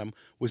looking at them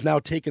was now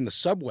taking the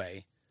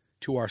subway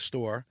to our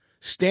store,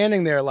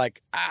 standing there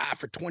like,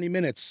 for 20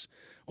 minutes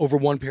over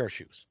 1 pair of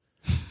shoes.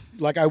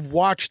 Like I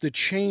watched the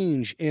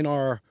change in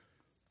our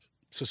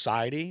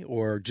society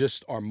or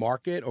just our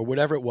market or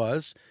whatever it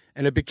was,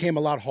 and it became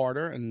a lot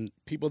harder, and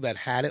people that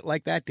had it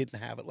like that didn't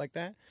have it like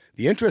that.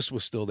 The interest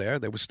was still there.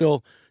 They were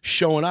still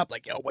showing up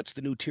like, yo, what's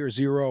the new tier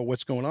 0?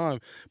 What's going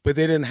on? But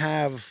they didn't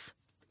have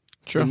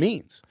the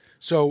means.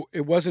 So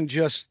it wasn't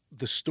just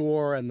the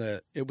store and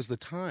it was the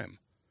time,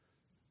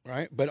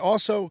 right? But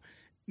also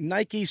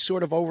Nike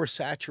sort of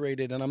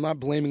oversaturated, and I'm not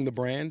blaming the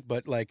brand,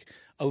 but like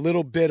a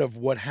little bit of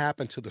what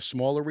happened to the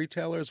smaller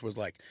retailers was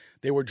like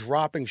they were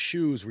dropping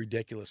shoes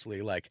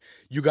ridiculously. Like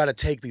you got to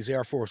take these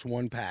Air Force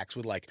One packs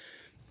with like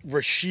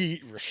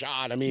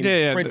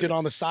Rashad, printed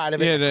on the side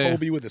of it,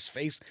 Kobe with his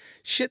face.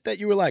 Shit that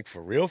you were like,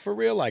 for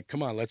real? Like,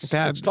 come on, let's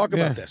talk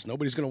about this.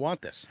 Nobody's going to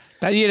want this.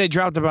 That year they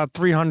dropped about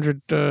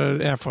 300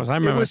 Air Force. I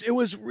remember. It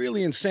was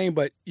really insane,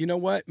 but you know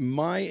what?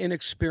 My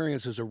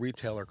inexperience as a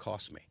retailer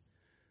cost me.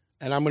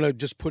 And I'm going to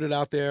just put it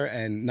out there,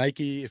 and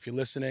Nike, if you're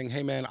listening,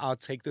 hey, man, I'll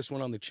take this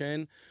one on the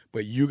chin,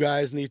 but you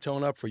guys need to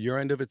own up for your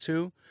end of it,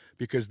 too,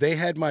 because they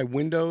had my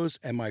windows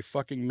and my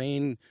fucking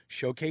main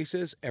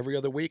showcases every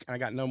other week, and I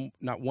got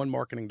not one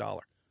marketing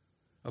dollar,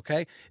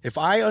 okay? If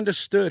I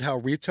understood how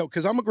retail,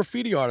 because I'm a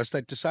graffiti artist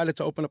that decided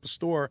to open up a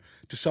store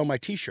to sell my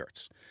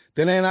T-shirts.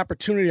 Then I had an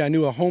opportunity. I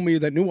knew a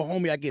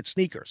homie, I'd get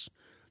sneakers.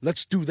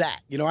 Let's do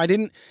that. You know, I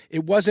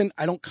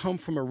don't come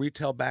from a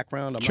retail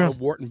background. I'm not a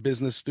Wharton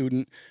business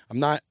student.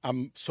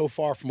 I'm so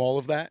far from all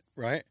of that,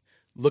 right?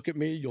 Look at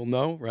me, you'll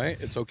know, right?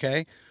 It's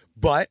okay.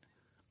 But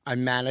I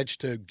managed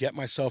to get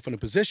myself in a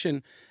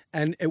position,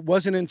 and it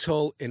wasn't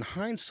until in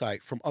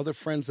hindsight from other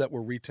friends that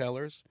were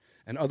retailers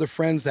and other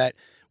friends that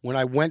when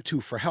I went to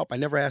for help, I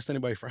never asked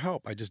anybody for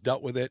help. I just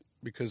dealt with it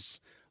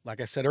because, like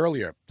I said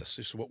earlier, this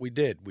is what we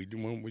did. We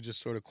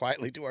just sort of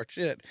quietly do our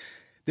shit.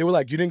 They were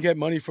like, you didn't get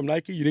money from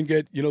Nike? You didn't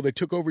get, they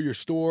took over your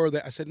store?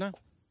 I said, no,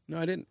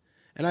 I didn't.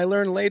 And I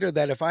learned later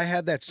that if I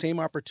had that same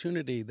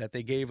opportunity that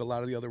they gave a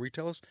lot of the other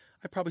retailers,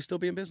 I'd probably still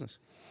be in business.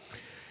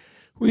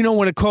 Well,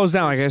 when it closed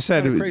down, like I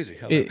said, it's crazy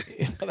how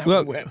that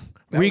look, went.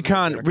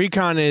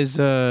 Recon is,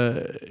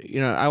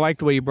 I like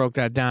the way you broke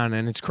that down,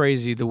 and it's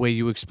crazy the way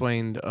you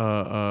explained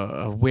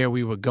where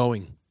we were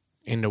going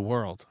in the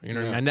world. You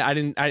know, and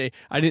I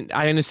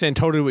understand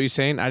totally what you're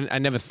saying. I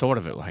never thought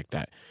of it like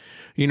that.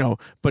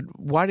 But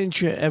why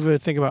didn't you ever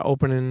think about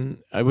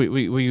opening?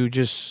 Were you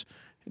just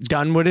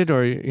done with it,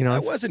 or I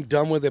wasn't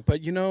done with it,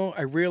 but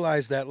I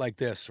realized that like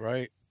this,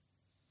 right?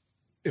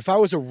 If I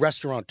was a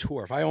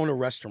restaurateur, if I own a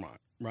restaurant,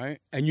 right,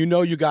 and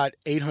you got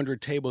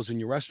 800 tables in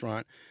your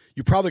restaurant,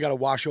 you probably got to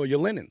wash all your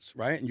linens,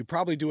 right? And you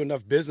probably do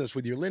enough business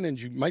with your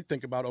linens, you might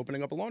think about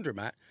opening up a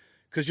laundromat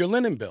because your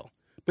linen bill.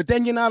 But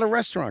then you're not a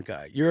restaurant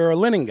guy; you're a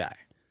linen guy,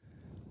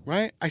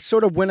 right? I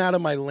sort of went out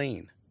of my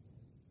lane.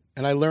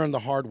 And I learned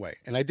the hard way.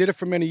 And I did it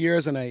for many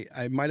years, and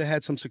I might have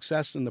had some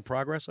success in the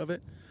progress of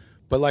it.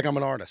 But like I'm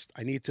an artist.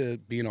 I need to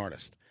be an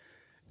artist.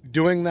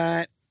 Doing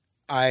that,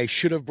 I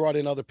should have brought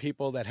in other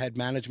people that had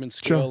management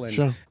skill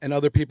and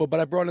other people.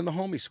 But I brought in the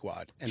homie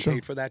squad and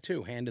paid for that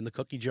too. Hand in the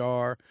cookie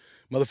jar.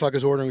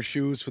 Motherfuckers ordering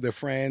shoes for their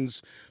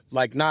friends.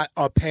 Like not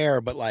a pair,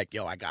 but like,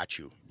 yo, I got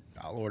you.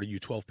 I'll order you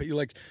 12 pairs. You're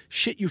like,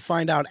 shit you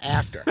find out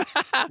after.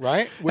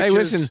 Right?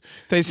 Listen,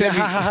 they said...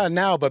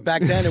 now, but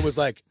back then it was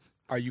like,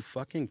 are you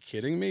fucking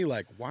kidding me?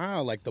 Like,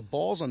 wow, like the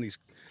balls on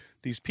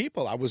these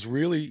people. I was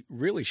really,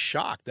 really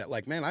shocked that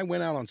like, man, I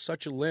went out on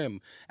such a limb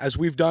as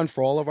we've done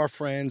for all of our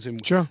friends, and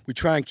we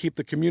try and keep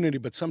the community,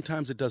 but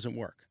sometimes it doesn't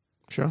work.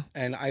 Sure.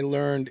 And I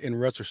learned in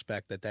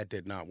retrospect that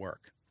did not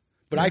work.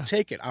 But I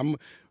take it. I'm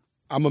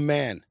a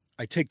man.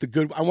 I take the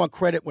good. I want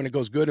credit when it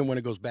goes good and when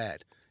it goes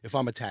bad, if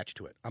I'm attached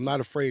to it. I'm not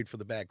afraid for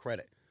the bad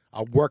credit.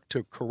 I'll work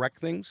to correct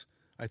things.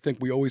 I think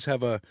we always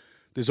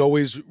there's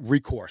always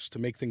recourse to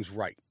make things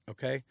right,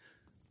 okay?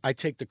 I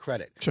take the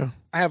credit. Sure.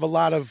 I have a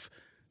lot of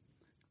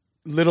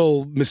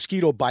little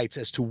mosquito bites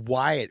as to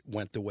why it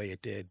went the way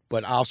it did,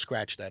 but I'll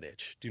scratch that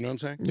itch. Do you know what I'm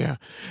saying? Yeah.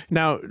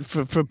 Now,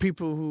 for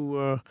people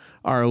who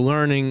are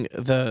learning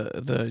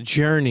the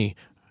journey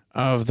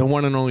of the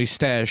one and only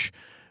Stash,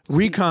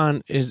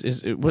 Recon is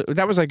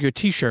that was like your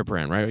T-shirt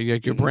brand, right?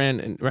 Like your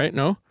brand, right?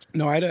 No,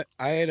 I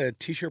had a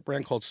T-shirt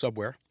brand called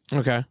Subwear.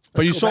 Okay,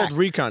 but you sold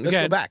Recon.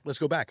 Let's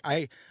go back.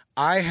 I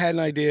had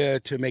an idea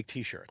to make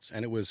T-shirts,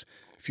 and it was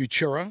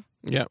Futura.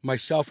 Yeah,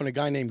 myself and a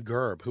guy named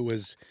Gerb, who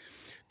was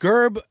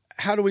Gerb.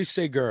 How do we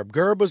say Gerb?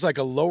 Gerb was like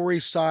a Lower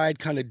East Side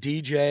kind of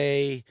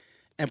DJ,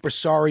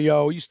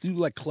 impresario. He used to do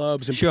like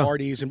clubs and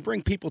parties and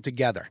bring people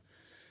together.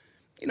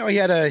 He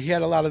had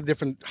a lot of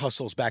different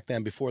hustles back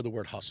then before the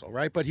word hustle,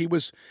 right? But he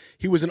was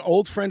an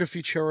old friend of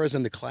Futura's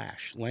and the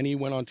Clash. Lenny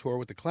went on tour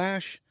with the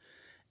Clash,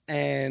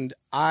 And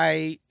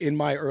I, in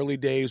my early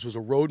days, was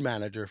a road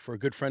manager for a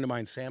good friend of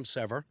mine, Sam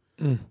Sever.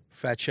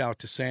 Fat shout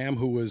to Sam,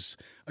 who was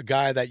a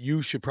guy that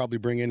you should probably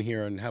bring in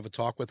here and have a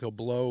talk with. He'll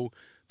blow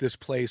this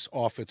place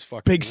off its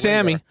fucking Big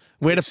Sammy. radar.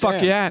 Where the Big fuck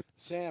Sam. you at?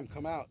 Sam,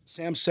 come out.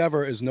 Sam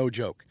Sever is no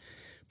joke.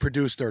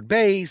 Produced Third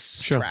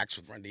Base, Sure. tracks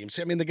with Run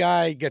DMC. I mean, the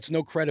guy gets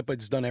no credit,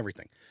 but he's done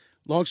everything.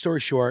 Long story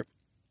short,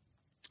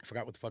 I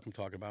forgot what the fuck I'm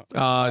talking about.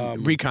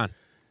 Recon.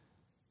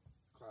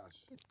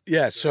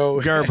 Yeah,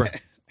 so Gerber.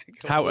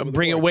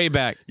 Bring it way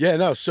back. Yeah,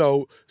 no.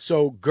 So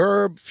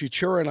Gerb,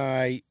 Futura, and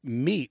I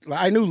meet.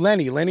 I knew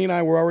Lenny. Lenny and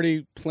I were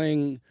already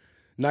playing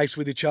nice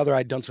with each other.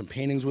 I'd done some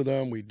paintings with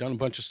him. We'd done a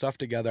bunch of stuff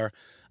together.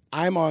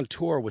 I'm on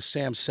tour with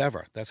Sam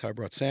Sever. That's how I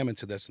brought Sam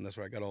into this, and that's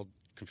where I got all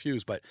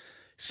confused. But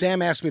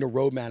Sam asked me to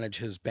road manage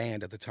his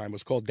band at the time. It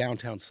was called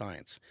Downtown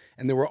Science,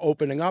 and they were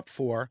opening up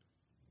for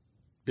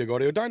Big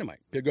Audio Dynamite.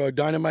 Big Audio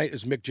Dynamite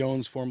is Mick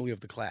Jones, formerly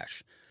of The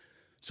Clash.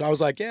 So I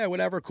was like, yeah,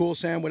 whatever, cool,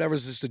 Sam, whatever,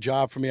 is just a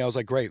job for me. I was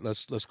like, great,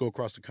 let's go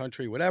across the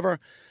country, whatever.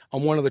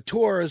 On one of the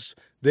tours,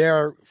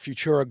 there,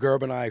 Futura,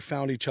 Gerb, and I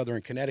found each other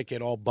in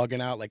Connecticut, all bugging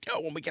out, like,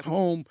 yo, when we get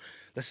home,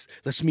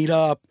 let's meet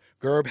up.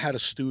 Gerb had a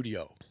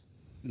studio,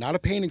 not a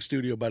painting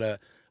studio, but a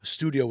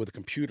studio with a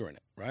computer in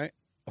it, right?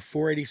 A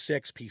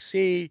 486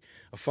 PC,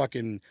 a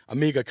fucking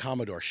Amiga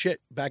Commodore. Shit,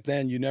 back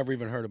then you never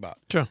even heard about.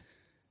 Sure.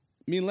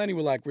 Me and Lenny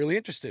were like really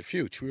interested.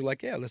 Future. We were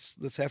like, yeah,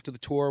 let's after the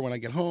tour when I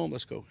get home,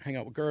 let's go hang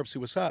out with Gerb, see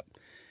what's up.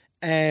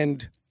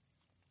 And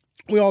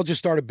we all just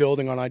started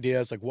building on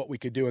ideas like what we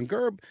could do. And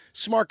Gerb,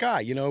 smart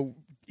guy, you know,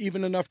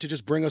 even enough to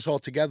just bring us all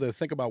together to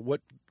think about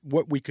what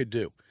we could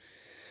do.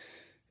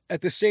 At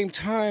the same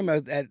time,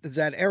 at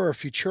that era,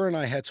 Futura and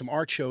I had some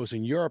art shows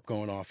in Europe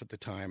going off at the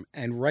time.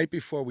 And right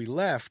before we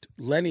left,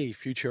 Lenny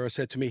Futura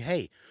said to me,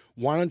 hey,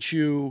 why don't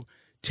you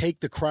take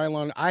the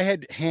Krylon? I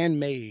had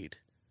handmade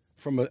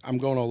I'm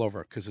going all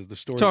over because the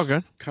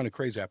story's kind of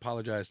crazy. I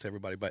apologize to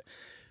everybody. But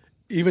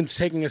even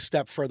taking a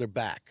step further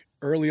back,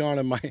 early on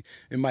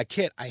in my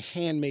kit, I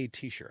handmade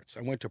T-shirts.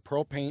 I went to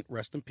Pearl Paint,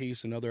 rest in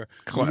peace, another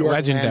New York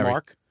legendary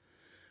landmark.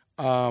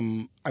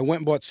 I went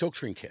and bought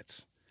silkscreen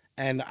kits.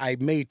 And I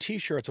made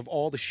T-shirts of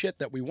all the shit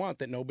that we want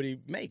that nobody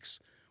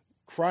makes.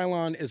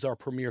 Krylon is our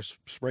premier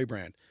spray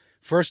brand.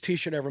 First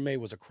T-shirt I ever made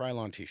was a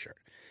Krylon T-shirt.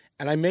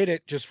 And I made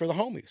it just for the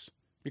homies.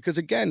 Because,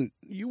 again,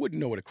 you wouldn't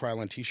know what a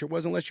Krylon T-shirt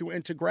was unless you were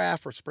into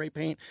graph or spray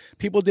paint.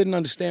 People didn't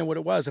understand what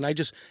it was. And I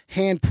just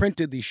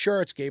hand-printed these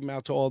shirts, gave them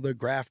out to all the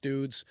graph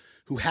dudes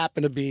who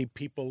happened to be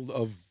people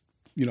of,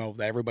 you know,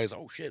 that everybody's,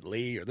 oh, shit,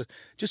 Lee, or this.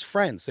 Just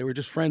friends. They were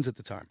just friends at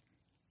the time.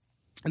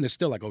 And they're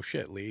still like, oh,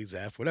 shit, Lee,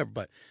 Zeph, whatever.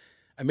 But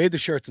I made the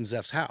shirts in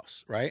Zeph's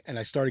house, right? And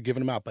I started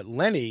giving them out. But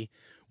Lenny,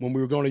 when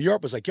we were going to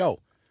Europe, was like, yo,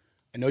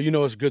 I know you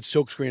know it's a good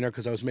silk screener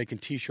because I was making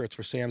T-shirts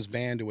for Sam's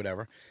band or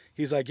whatever.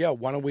 He's like, yo,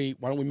 why don't we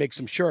make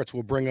some shirts?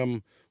 We'll bring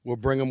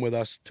them with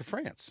us to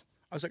France.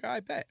 I was like, I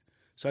bet.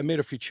 So I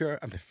made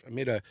I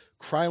made a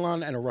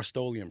Krylon and a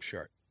Rust-Oleum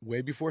shirt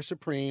way before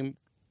Supreme.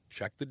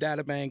 Check the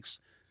data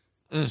banks.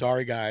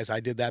 Sorry, guys, I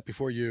did that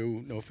before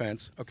you. No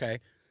offense. Okay.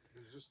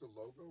 Is this the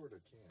logo or the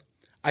can?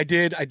 I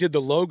did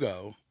the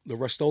logo, the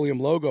Rust-Oleum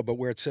logo, but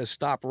where it says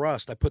Stop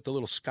Rust, I put the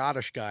little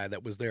Scottish guy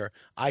that was their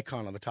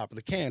icon on the top of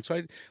the can. So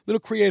I little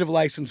creative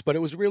license, but it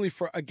was really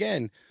for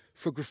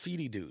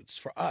graffiti dudes,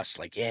 for us.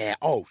 Like, yeah,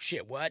 oh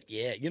shit, what?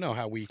 Yeah, you know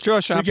how we get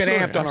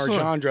amped on our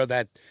genre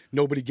that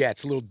nobody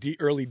gets, a little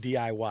early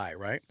DIY,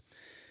 right?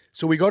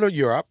 So we go to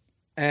Europe,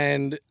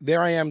 and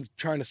there I am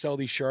trying to sell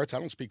these shirts. I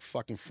don't speak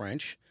fucking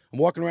French. I'm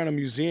walking around a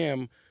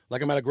museum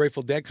like I'm at a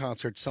Grateful Dead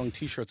concert selling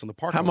T-shirts in the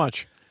parking lot. How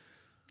much?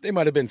 They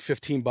might have been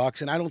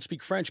 $15, and I don't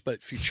speak French,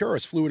 but Futura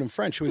is fluent in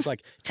French. So he's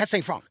like,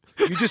 "Qu'est-ce franc?"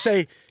 You just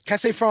say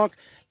 "Qu'est-ce franc,"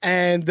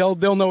 and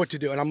they'll know what to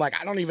do. And I'm like,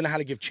 I don't even know how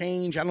to give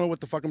change. I don't know what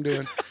the fuck I'm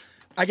doing.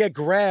 I get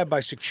grabbed by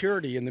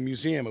security in the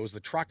museum. It was the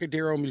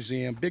Trocadero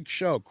Museum, big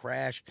show,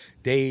 Crash,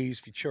 Days,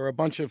 Futura, a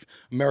bunch of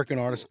American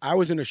artists. I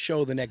was in a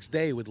show the next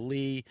day with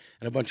Lee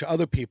and a bunch of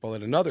other people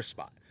at another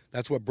spot.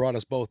 That's what brought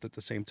us both at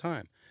the same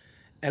time.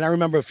 And I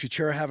remember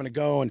Futura having to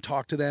go and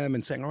talk to them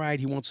and saying, all right,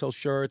 he won't sell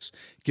shirts,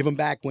 give him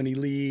back when he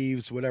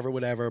leaves,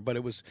 whatever. But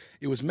it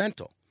was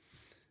mental.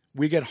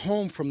 We get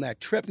home from that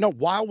trip. No,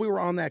 while we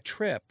were on that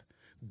trip,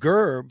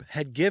 Gerb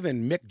had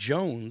given Mick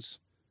Jones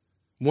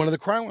one of the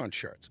Krylon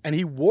shirts. And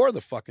he wore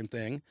the fucking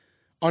thing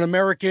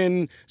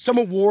on some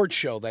award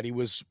show that he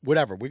was,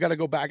 whatever. We got to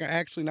go back.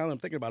 Actually, now that I'm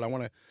thinking about it, I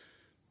want to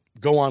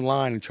go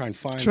online and try and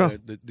find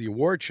the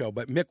award show.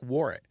 But Mick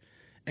wore it.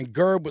 And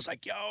Gerb was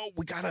like, yo,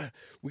 we gotta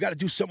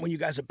do something when you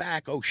guys are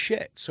back. Oh,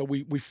 shit. So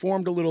we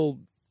formed a little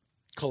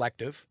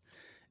collective.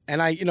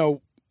 And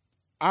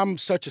I'm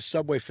such a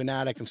Subway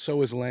fanatic, and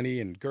so is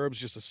Lenny, and Gerb's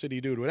just a city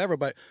dude, whatever.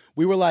 But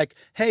we were like,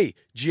 hey,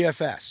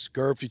 GFS,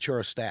 Gerb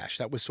Futura Stash.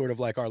 That was sort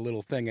of like our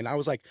little thing. And I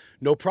was like,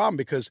 no problem,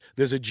 because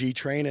there's a G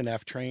train, an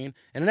F train,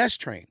 and an S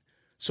train.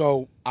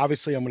 So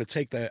obviously I'm going to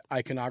take the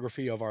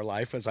iconography of our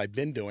life, as I've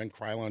been doing,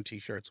 Krylon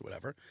T-shirts,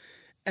 whatever.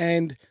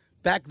 And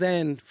back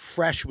then,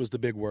 fresh was the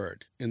big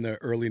word in the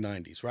early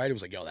 90s, right? It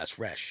was like, yo, that's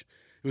fresh.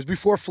 It was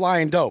before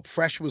Flying Dope.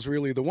 Fresh was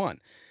really the one.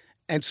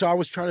 And so I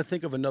was trying to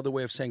think of another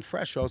way of saying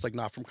fresh. So I was like,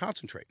 not from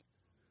concentrate.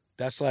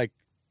 That's like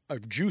a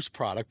juice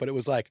product, but it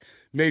was like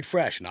made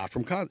fresh, not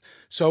from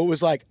So it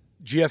was like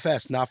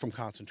GFS, not from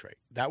concentrate.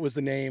 That was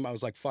the name. I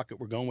was like, fuck it,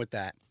 we're going with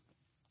that.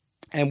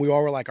 And we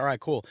all were like, all right,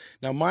 cool.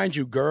 Now, mind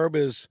you, Gerb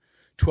is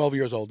 12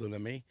 years older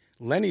than me.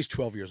 Lenny's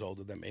 12 years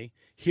older than me.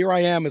 Here I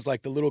am as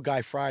like the little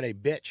Guy Friday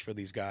bitch for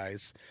these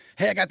guys.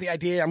 Hey, I got the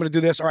idea. I'm going to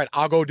do this. All right,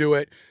 I'll go do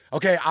it.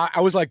 Okay,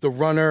 I was like the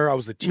runner. I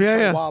was the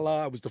t-shirt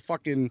walla. I was the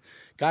fucking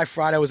Guy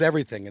Friday. I was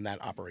everything in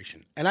that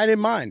operation. And I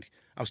didn't mind.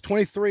 I was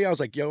 23. I was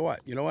like, You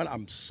know what?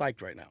 I'm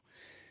psyched right now.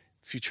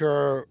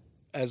 Futura,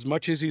 as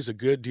much as he's a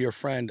good, dear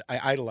friend, I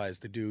idolize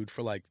the dude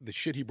for like the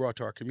shit he brought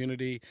to our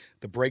community,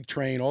 the break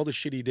train, all the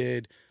shit he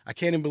did. I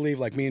can't even believe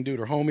like me and dude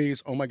are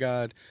homies. Oh my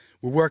God,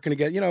 we're working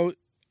together. You know,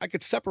 I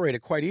could separate it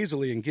quite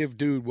easily and give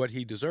dude what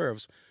he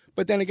deserves.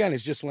 But then again,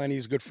 it's just Lenny.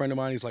 He's a good friend of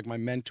mine. He's like my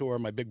mentor,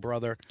 my big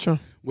brother,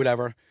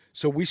 whatever.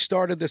 So we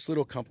started this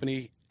little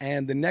company,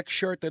 and the next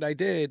shirt that I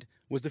did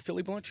was the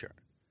Philly Blunt shirt.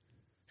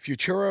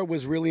 Futura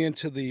was really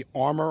into the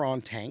armor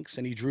on tanks,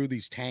 and he drew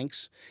these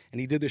tanks, and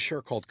he did this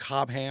shirt called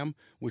Cobham,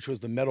 which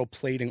was the metal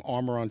plating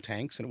armor on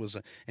tanks, and it was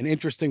an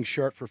interesting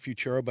shirt for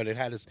Futura, but it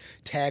had his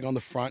tag on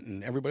the front,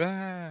 and everybody,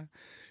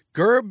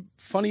 Gerb,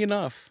 funny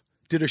enough,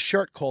 did a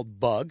shirt called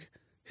Bug.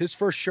 His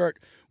first shirt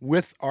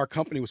with our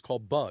company was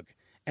called Bug,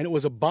 and it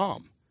was a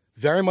bomb,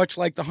 very much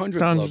like the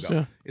 100th logo.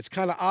 Yeah. It's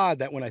kind of odd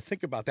that when I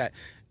think about that,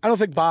 I don't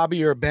think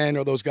Bobby or Ben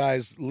or those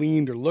guys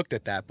leaned or looked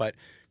at that, but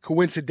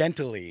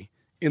coincidentally,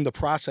 in the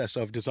process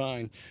of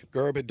design,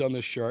 Gerb had done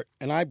this shirt,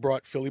 and I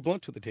brought Philly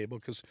Blunt to the table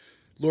because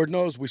Lord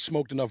knows we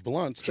smoked enough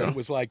blunts that it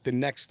was like the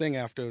next thing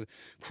after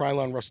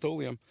Krylon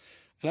Rust-Oleum.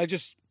 And I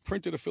just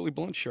printed a Philly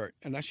Blunt shirt,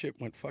 and that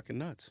shit went fucking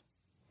nuts.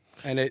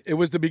 And it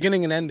was the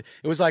beginning and end.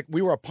 It was like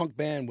we were a punk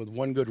band with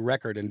one good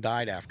record and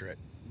died after it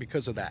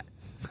because of that.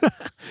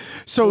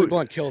 So Philly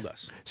Blunt killed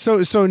us. So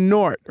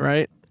Nort,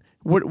 right?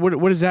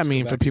 What does that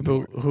mean for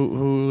people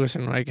who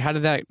listen? Like, how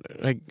did that,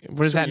 like,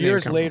 what does that mean?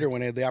 Years later,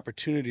 when I had the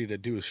opportunity to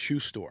do a shoe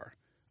store,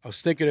 I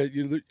was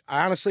thinking,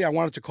 honestly, I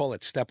wanted to call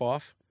it Step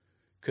Off,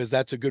 because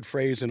that's a good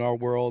phrase in our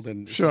world.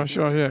 And sure,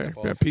 yeah.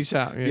 Peace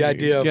out. The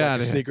idea of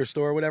like a sneaker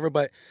store or whatever,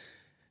 but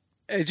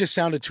it just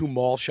sounded too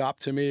mall shop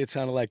to me. It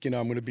sounded like, I'm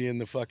going to be in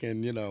the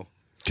fucking,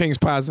 King's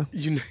Plaza.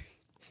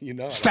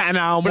 Staten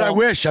Island. But I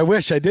wish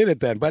I did it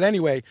then. But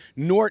anyway,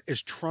 Nort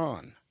is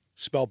Tron,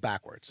 spelled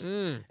backwards.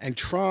 And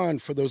Tron,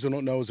 for those who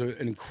don't know, is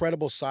an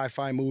incredible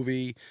sci-fi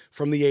movie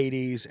from the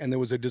 80s. And there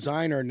was a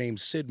designer named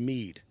Sid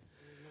Mead,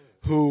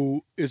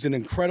 who is an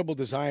incredible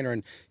designer.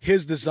 And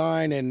his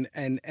design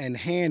and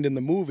hand in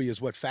the movie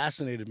is what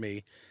fascinated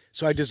me.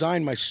 So I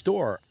designed my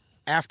store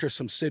after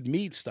some Sid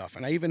Mead stuff.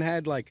 And I even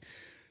had like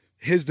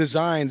his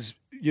designs,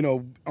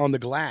 on the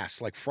glass,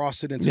 like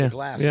frosted into the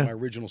glass in my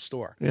original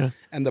store. Yeah.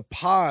 And the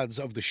pods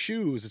of the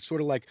shoes, it's sort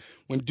of like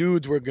when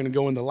dudes were going to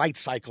go in the light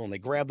cycle and they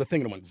grabbed the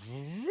thing and it went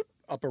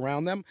up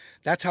around them.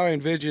 That's how I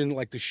envisioned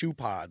like the shoe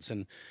pods.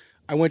 And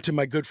I went to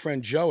my good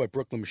friend Joe at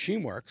Brooklyn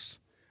Machine Works.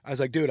 I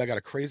was like, dude, I got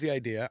a crazy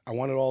idea. I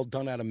want it all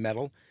done out of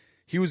metal.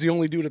 He was the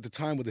only dude at the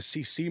time with a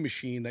CC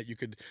machine that you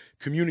could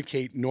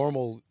communicate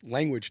normal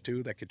language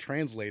to, that could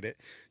translate it.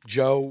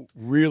 Joe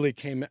really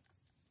came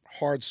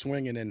hard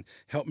swinging and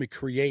helped me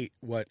create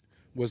what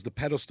was the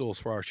pedestals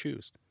for our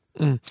shoes.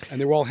 And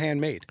they were all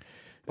handmade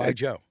by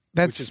Joe,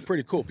 which is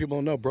pretty cool. People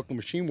don't know Brooklyn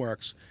Machine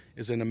Works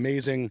is an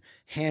amazing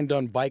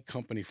hand-done bike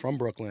company from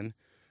Brooklyn.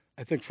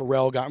 I think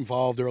Pharrell got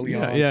involved early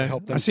on to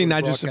help them. I seen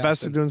Nigel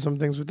Sylvester doing some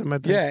things with them, I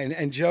think. Yeah,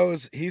 and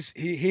Joe's,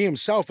 he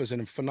himself is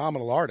a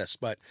phenomenal artist,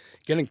 but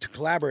getting to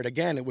collaborate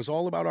again, it was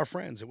all about our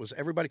friends. It was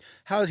everybody.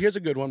 Here's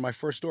a good one. My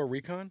first store,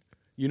 Recon.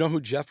 You know who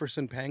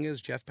Jefferson Pang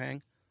is? Jeff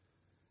Pang?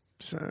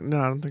 No,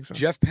 I don't think so.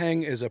 Jeff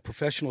Pang is a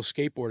professional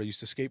skateboarder. He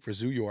used to skate for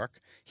Zoo York.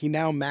 He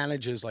now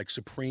manages like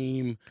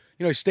Supreme.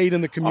 He stayed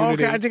in the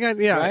community. Okay, I think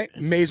right?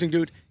 Amazing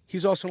dude.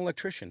 He's also an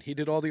electrician. He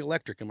did all the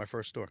electric in my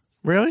first store.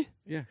 Really?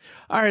 Yeah.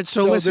 All right,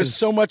 so listen. There's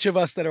so much of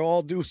us that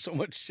all do so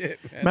much shit,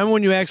 man. Remember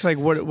when you asked like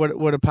what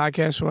a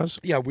podcast was?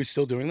 Yeah, are we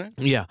still doing that?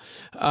 Yeah.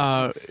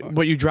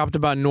 What you dropped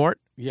about Nort?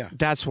 Yeah.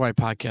 That's why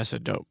podcasts are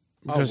dope.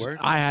 Because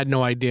I had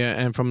no idea,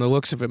 and from the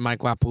looks of it, Mike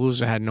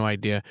LaPalooza had no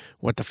idea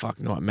what the fuck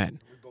Nort meant.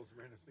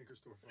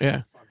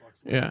 Yeah,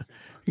 yeah.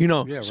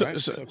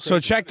 So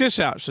check this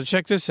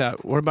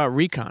out. What about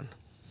Recon?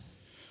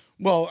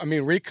 Well, I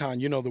mean, Recon,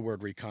 the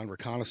word recon,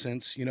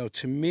 reconnaissance.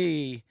 To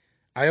me,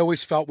 I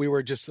always felt we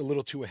were just a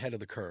little too ahead of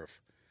the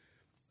curve,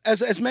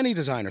 as many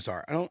designers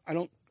are. I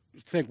don't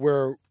think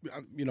we're,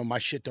 my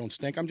shit don't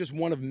stink. I'm just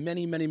one of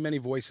many, many, many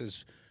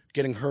voices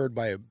getting heard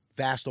by a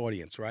vast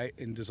audience, right,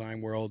 in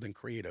design world and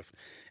creative.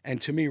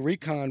 And to me,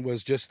 Recon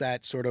was just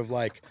that sort of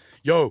like,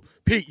 yo,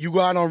 Pete, you go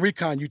out on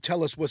Recon, you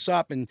tell us what's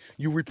up, and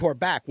you report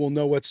back. We'll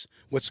know what's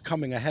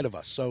coming ahead of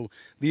us. So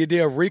the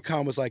idea of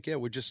Recon was like, yeah,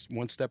 we're just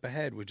one step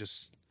ahead. We're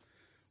just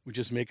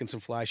making some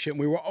fly shit. And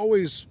we were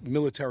always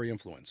military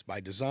influenced by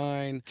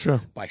design,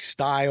 by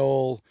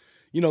style.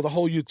 the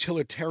whole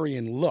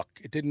utilitarian look.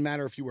 It didn't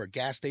matter if you were a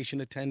gas station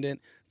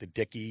attendant, the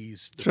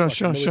Dickies,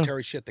 the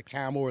military shit, the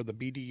Camel or the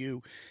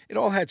BDU. It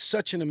all had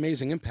such an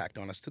amazing impact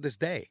on us to this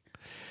day.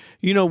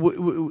 You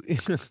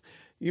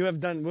have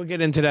done, we'll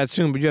get into that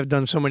soon, but you have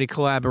done so many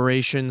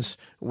collaborations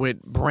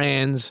with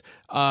brands.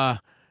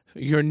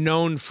 You're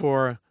known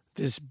for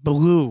this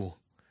blue.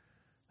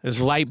 There's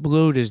light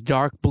blue, there's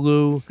dark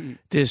blue,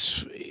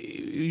 this,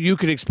 you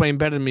could explain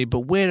better than me,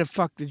 but where the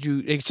fuck did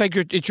you, it's like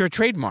it's your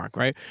trademark,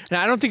 right?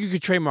 Now, I don't think you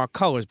could trademark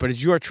colors, but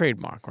it's your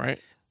trademark, right?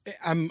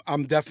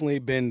 I'm definitely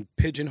been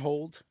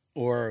pigeonholed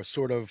or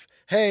sort of,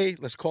 hey,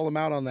 let's call them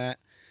out on that.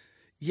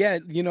 Yeah,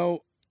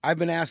 I've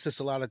been asked this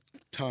a lot of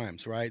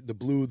times, right? The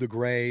blue, the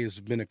gray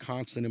has been a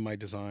constant in my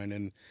design.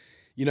 And,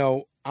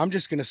 I'm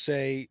just going to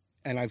say,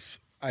 and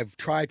I've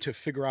tried to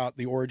figure out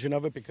the origin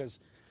of it because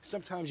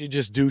sometimes you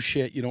just do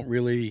shit you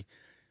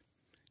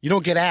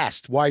don't get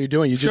asked why you're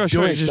doing. You're just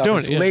doing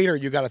stuff. Later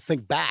you got to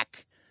think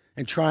back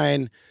and try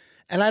and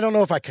I don't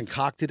know if I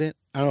concocted it.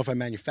 I don't know if I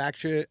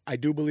manufactured it. I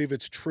do believe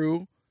it's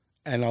true,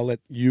 and I'll let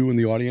you and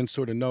the audience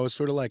sort of know. It's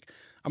sort of like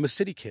I'm a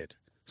city kid,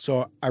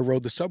 so I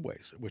rode the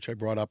subways, which I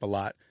brought up a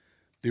lot.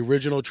 The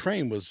original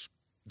train was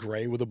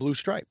gray with a blue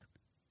stripe.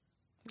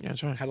 Yeah,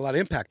 that's right. Had a lot of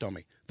impact on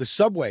me. The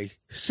subway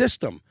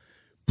system,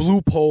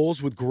 blue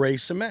poles with gray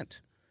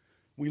cement.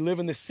 We live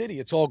in the city.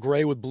 It's all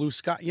gray with blue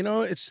sky.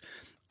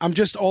 I'm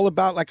just all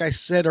about, like I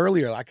said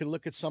earlier, I could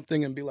look at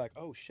something and be like,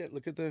 oh shit,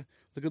 look at the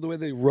way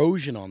the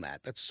erosion on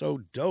that. That's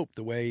so dope.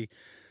 The way,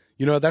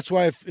 that's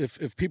why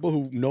if people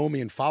who know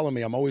me and follow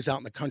me, I'm always out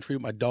in the country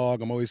with my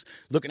dog. I'm always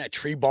looking at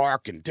tree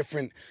bark and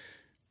different,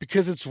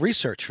 because it's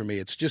research for me.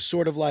 It's just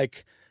sort of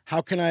like,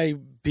 how can I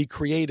be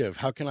creative?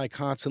 How can I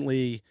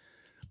constantly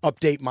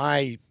update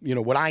my,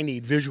 what I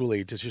need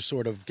visually to just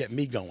sort of get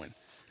me going?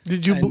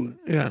 Did you?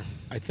 Yeah.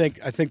 I think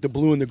the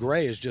blue and the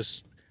gray is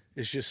just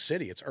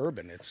city. It's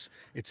urban.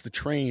 It's the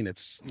train.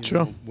 It's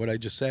what I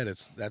just said.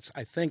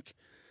 I think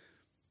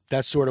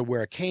that's sort of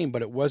where it came.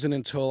 But it wasn't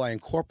until I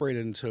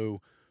incorporated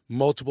into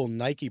multiple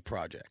Nike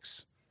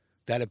projects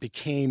that it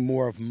became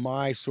more of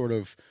my sort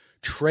of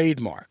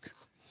trademark.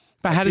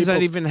 But how does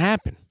that even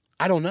happen?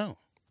 I don't know.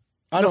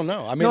 I don't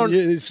know. I mean,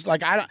 it's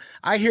like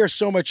I hear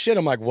so much shit.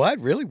 I'm like, what?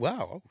 Really?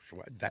 Wow.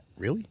 Oh, that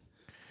really?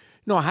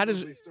 No. How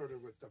does They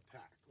started with the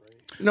pack,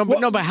 right? No,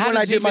 but how when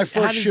does I did my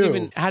first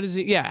shoe? How does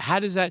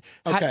that?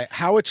 Okay,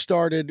 how it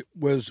started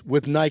was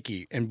with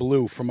Nike and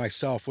blue for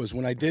myself was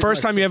when I did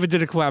First time you ever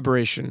did a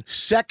collaboration.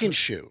 Second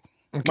shoe.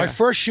 Okay. My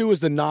first shoe was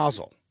the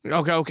nozzle.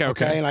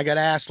 Okay. And I got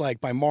asked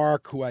by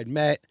Mark, who I'd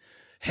met,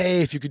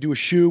 hey, if you could do a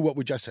shoe, what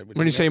would you say?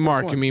 When you say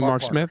Mark, you mean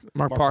Mark Smith?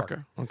 Mark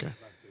Parker. Okay.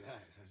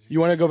 You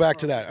want to go back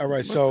to that? All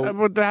right. So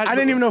I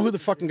didn't even know who the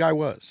fucking guy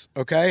was.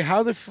 Okay.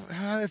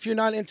 If you're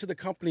not into the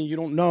company, you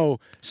don't know.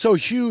 So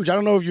huge. I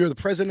don't know if you're the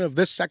president of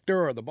this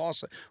sector or the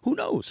boss. Who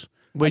knows?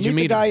 Where'd you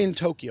meet the guy in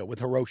Tokyo with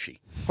Hiroshi.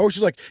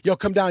 Hiroshi's like, yo,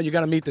 come down. You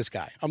got to meet this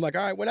guy. I'm like,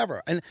 all right,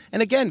 whatever. And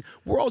again,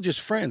 we're all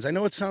just friends. I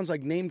know it sounds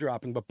like name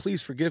dropping, but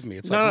please forgive me.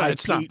 It's like Mike,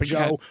 it's Pete, not.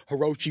 Joe,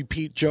 Hiroshi,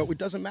 Pete, Joe. It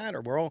doesn't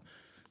matter.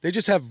 They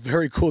just have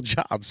very cool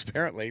jobs,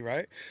 apparently,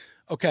 right?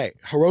 Okay.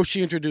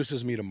 Hiroshi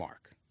introduces me to Mark.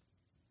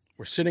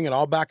 We're sitting at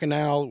Al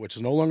Bacchanal, which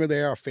is no longer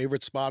there, our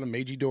favorite spot in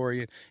Meiji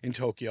Dori in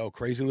Tokyo,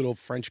 crazy little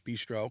French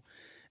bistro.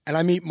 And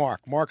I meet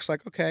Mark. Mark's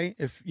like, okay,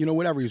 if,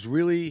 whatever.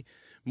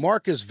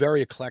 Mark is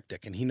very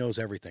eclectic and he knows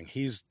everything.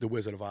 He's the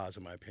Wizard of Oz,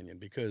 in my opinion,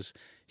 because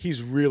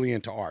he's really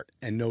into art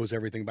and knows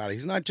everything about it.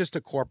 He's not just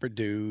a corporate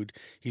dude.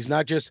 He's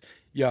not just,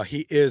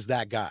 he is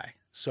that guy.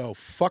 So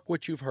fuck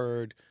what you've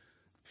heard.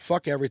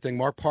 Fuck everything.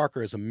 Mark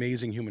Parker is an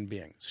amazing human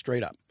being,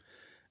 straight up.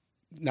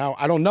 Now,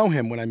 I don't know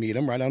him when I meet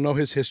him, right? I don't know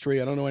his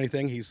history. I don't know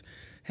anything. He's,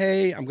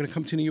 hey, I'm going to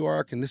come to New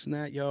York and this and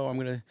that. Yo, I'm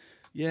going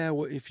to,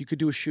 well, if you could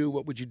do a shoe,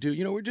 what would you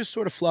do? We're just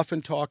sort of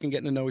fluffing, talking,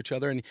 getting to know each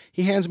other. And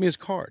he hands me his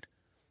card.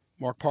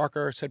 Mark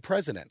Parker said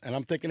president. And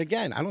I'm thinking,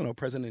 again, I don't know,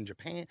 president in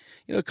Japan.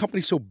 The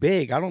company's so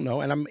big, I don't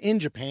know. And I'm in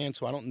Japan,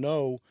 so I don't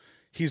know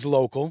he's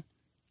local.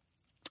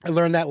 I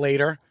learned that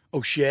later.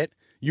 Oh, shit.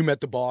 You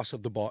met the boss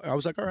of the boss. I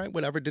was like, all right,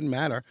 whatever, didn't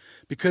matter.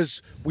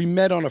 Because we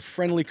met on a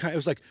friendly kind. It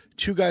was like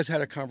two guys had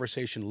a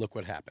conversation. Look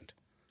what happened.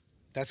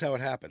 That's how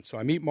it happened. So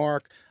I meet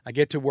Mark. I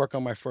get to work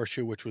on my first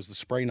shoe, which was the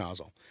spray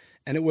nozzle.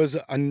 And it was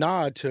a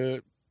nod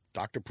to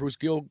Dr. Bruce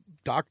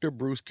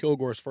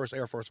Kilgore's first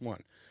Air Force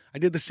One. I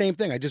did the same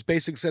thing. I just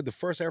basically said the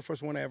first Air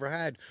Force One I ever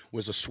had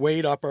was a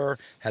suede upper,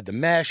 had the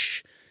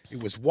mesh.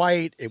 It was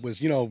white. It was,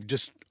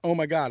 just, oh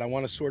my God, I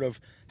want to sort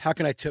of, how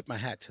can I tip my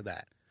hat to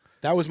that?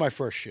 That was my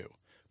first shoe.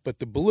 But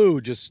the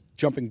blue, just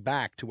jumping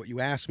back to what you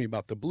asked me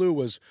about the blue,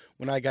 was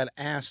when I got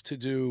asked to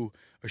do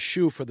a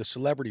shoe for the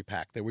celebrity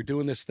pack. They were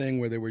doing this thing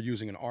where they were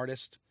using an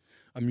artist,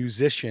 a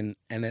musician,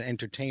 and an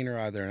entertainer,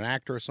 either an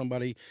actor or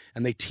somebody,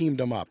 and they teamed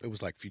them up. It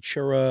was like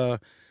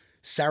Futura,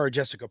 Sarah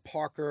Jessica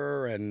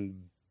Parker,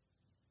 and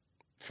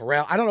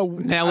Pharrell. I don't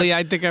know. Nelly,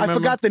 I think I remember. I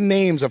forgot the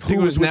names of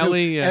who was with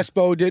Nelly. Who.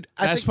 Espo did.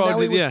 I think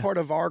Nelly was was part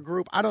of our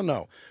group. I don't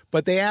know.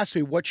 But they asked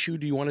me, what shoe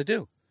do you want to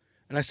do?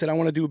 And I said, I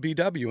want to do a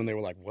BW. And they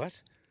were like,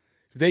 what?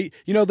 They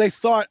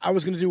thought I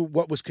was going to do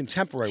what was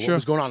contemporary, what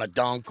was going on, a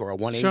Dunk or a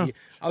 180.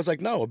 I was like,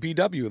 no, a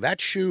BW.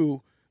 That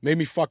shoe made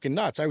me fucking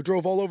nuts. I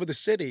drove all over the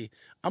city.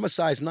 I'm a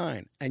size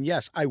 9. And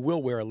yes, I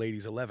will wear a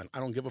ladies 11. I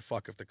don't give a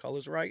fuck if the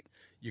color's right.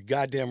 You're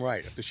goddamn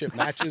right. If the shit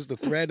matches the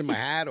thread in my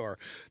hat or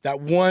that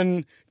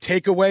one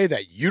takeaway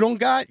that you don't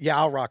got, yeah,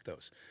 I'll rock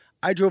those.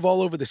 I drove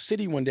all over the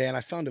city one day and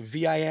I found a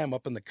VIM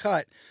up in the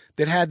cut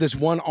that had this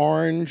one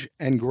orange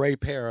and gray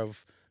pair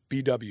of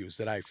BWs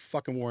that I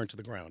fucking wore into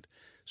the ground.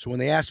 So when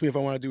they asked me if I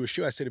want to do a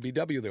shoe, I said a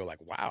BW. They were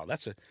like, wow,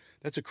 that's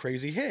a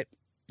crazy hit.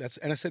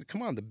 And I said,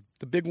 come on,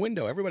 the big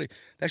window, everybody,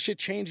 that shit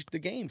changed the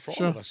game for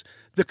all of us.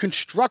 The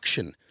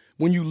construction,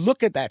 when you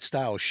look at that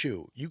style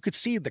shoe, you could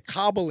see the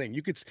cobbling.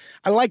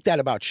 I like that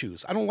about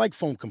shoes. I don't like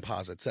foam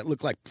composites that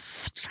look like,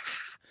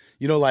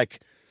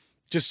 like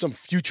just some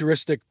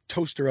futuristic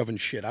toaster oven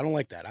shit. I don't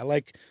like that.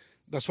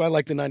 That's why I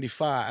like the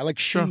 95. I like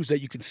shoes that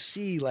you can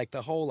see like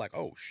the whole, like,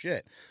 oh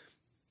shit.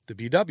 The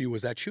BW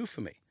was that shoe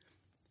for me.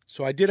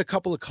 So I did a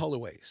couple of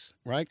colorways,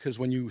 right? Because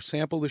when you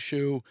sample the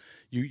shoe,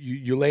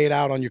 you lay it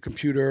out on your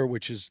computer,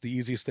 which is the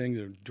easiest thing,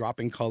 to drop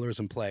in colors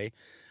and play.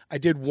 I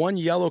did one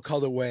yellow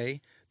colorway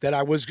that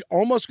I was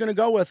almost going to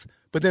go with,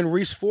 but then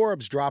Reese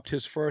Forbes dropped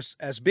his first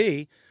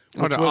SB,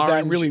 which was orange,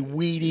 that really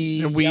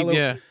weedy yellow.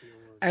 Yeah.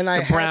 And I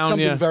had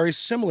something very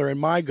similar in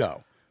my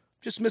go,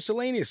 just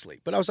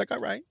miscellaneously. But I was like, all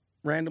right,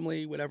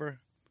 randomly, whatever.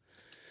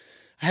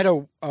 I had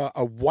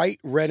a white,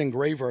 red, and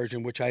gray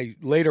version, which I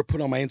later put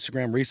on my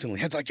Instagram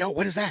recently. It's like, yo,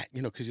 what is that?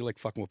 Because you like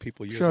fucking with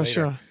people years later.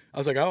 Sure. I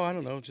was like, oh, I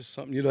don't know, just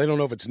something. They don't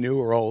know if it's new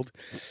or old.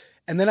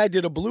 And then I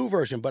did a blue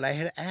version, but I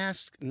had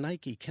asked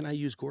Nike, can I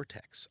use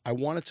Gore-Tex? I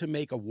wanted to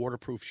make a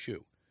waterproof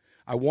shoe.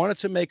 I wanted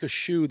to make a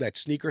shoe that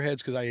sneakerheads,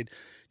 because I had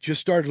just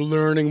started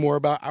learning more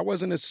about. I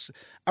was a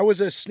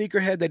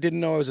sneakerhead that didn't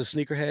know I was a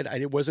sneakerhead.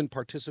 I wasn't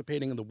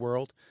participating in the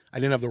world. I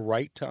didn't have the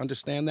right to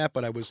understand that,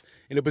 but I was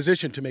in a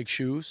position to make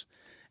shoes.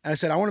 And I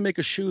said, I want to make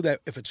a shoe that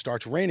if it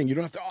starts raining, you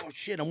don't have to, oh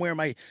shit, I'm wearing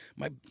my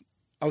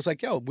I was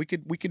like, yo, we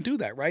can do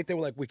that, right? They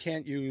were like, we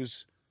can't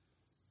use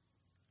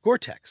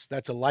Gore-Tex.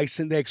 That's a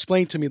license. They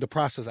explained to me the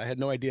process. I had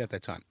no idea at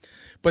that time.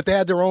 But they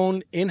had their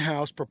own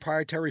in-house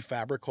proprietary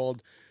fabric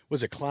called,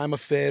 was it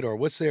ClimaFit or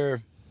what's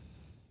their...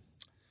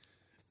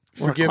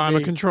 Or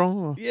climate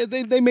control? Yeah,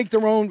 they make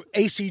their own.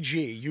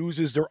 ACG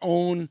uses their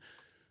own,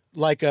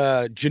 like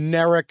a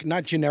generic,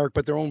 not generic,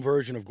 but their own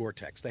version of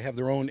Gore-Tex. They have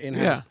their own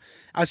in-house. Yeah.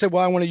 I said,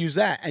 well, I want to use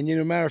that. And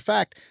matter of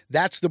fact,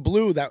 that's the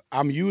blue that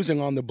I'm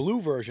using on the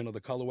blue version of the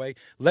colorway.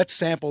 Let's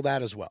sample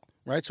that as well,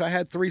 right? So I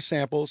had 3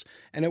 samples,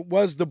 and it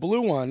was the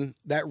blue one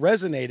that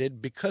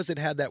resonated because it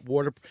had that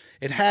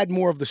it had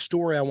more of the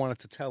story I wanted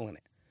to tell in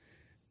it.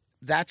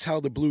 That's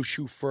how the blue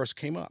shoe first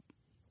came up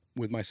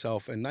with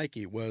myself and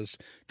Nike, was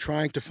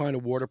trying to find a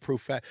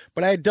waterproof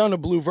but I had done a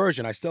blue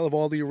version. I still have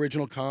all the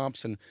original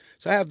comps, and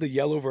so I have the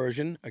yellow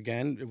version.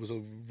 Again, it was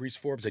a Reese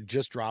Forbes. I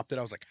just dropped it.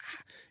 I was like,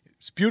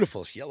 it's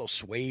beautiful. It's yellow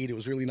suede. It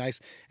was really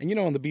nice. And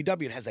on the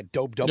BW, it has that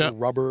dope double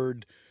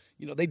rubbered.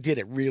 They did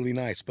it really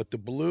nice. But the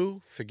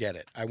blue, forget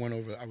it. I went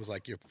over. I was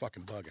like, you're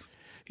fucking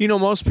bugging.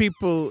 Most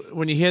people,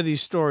 when you hear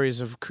these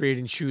stories of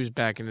creating shoes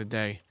back in the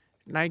day,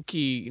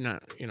 Nike,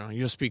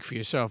 you'll speak for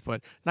yourself,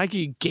 but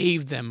Nike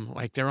gave them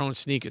like their own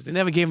sneakers. They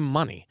never gave them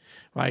money.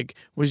 Like,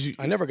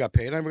 I never got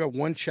paid. I never got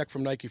one check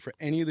from Nike for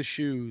any of the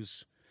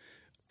shoes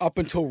up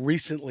until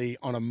recently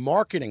on a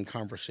marketing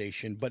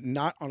conversation, but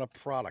not on a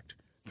product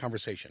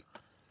conversation.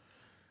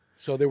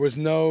 So there was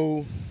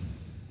no,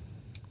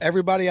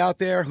 everybody out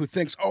there who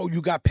thinks, oh,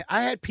 you got paid.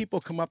 I had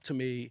people come up to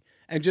me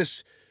and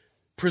just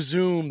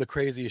presume the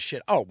craziest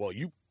shit. Oh, well,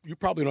 you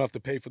probably don't have to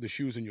pay for the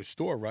shoes in your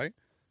store, right?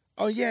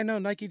 Oh, yeah, no,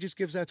 Nike just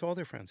gives that to all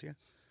their friends, yeah.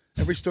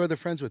 Every store they're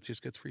friends with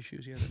just gets free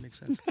shoes. Yeah, that makes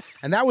sense.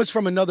 And that was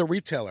from another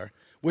retailer,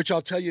 which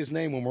I'll tell you his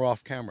name when we're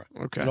off camera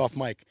and off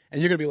mic.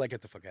 And you're going to be like,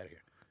 get the fuck out of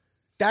here.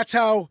 That's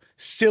how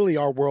silly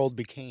our world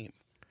became.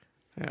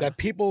 Yeah. That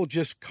people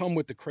just come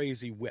with the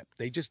crazy whip.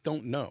 They just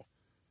don't know.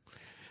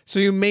 So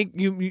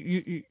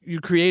you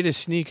create a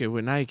sneaker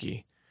with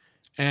Nike,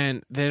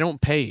 and they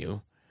don't pay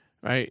you,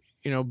 right?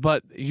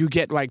 But you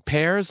get like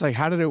pairs. Like,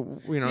 how did it?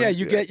 Yeah,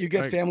 you get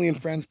like, family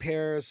and friends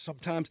pairs.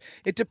 Sometimes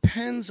it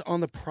depends on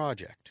the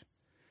project.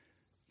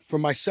 For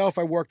myself,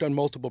 I worked on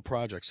multiple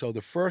projects. So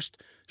the first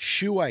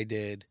shoe I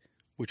did,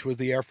 which was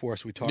the Air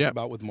Force we talked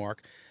about with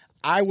Mark,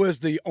 I was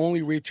the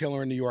only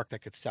retailer in New York that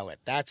could sell it.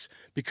 That's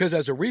because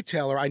as a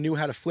retailer, I knew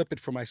how to flip it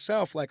for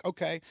myself. Like,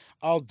 okay,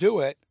 I'll do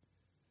it,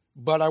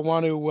 but I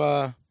want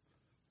to.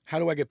 How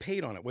do I get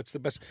paid on it? What's the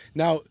best?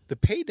 Now, the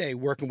payday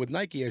working with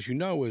Nike, as you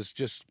know, is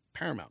just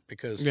paramount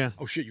because,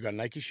 oh, shit, you got a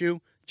Nike shoe?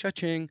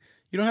 Cha-ching.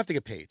 You don't have to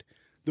get paid.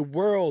 The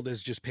world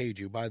has just paid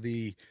you by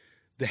the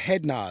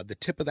head nod, the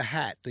tip of the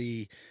hat,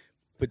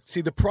 But see,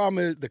 the problem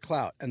is the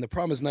clout, and the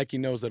problem is Nike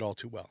knows that all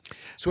too well.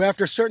 So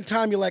after a certain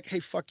time, you're like, hey,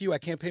 fuck you. I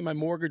can't pay my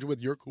mortgage with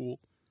you're cool.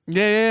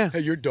 Yeah. Hey,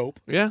 you're dope.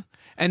 Yeah.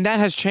 And that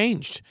has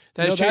changed.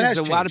 That has changed. There's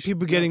a lot of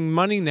people getting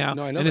money now,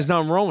 and there's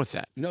nothing wrong with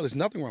that. No, there's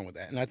nothing wrong with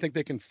that. And I think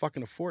they can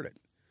fucking afford it.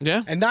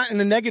 Yeah. And not in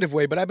a negative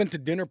way, but I've been to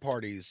dinner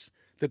parties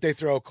that they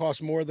throw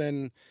cost more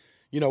than,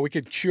 we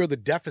could cure the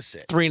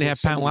deficit.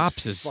 3.5 pound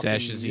lobsters fucking,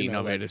 Stash is eating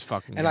over this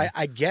fucking. And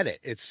I get it.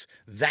 It's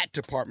that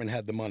department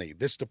had the money.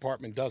 This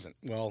department doesn't.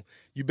 Well,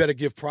 you better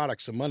give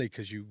products some money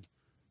because you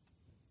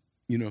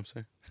know what I'm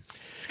saying?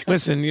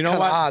 Listen, you know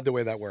what? Odd the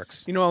way that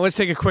works. You know what? Let's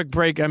take a quick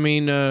break. I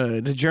mean,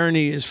 the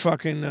journey is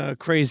fucking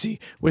crazy.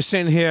 We're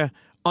sitting here,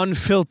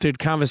 unfiltered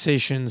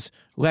conversations,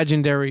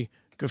 legendary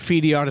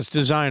graffiti artist,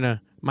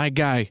 designer, my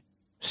guy,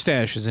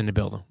 Stash is in the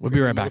building. We'll be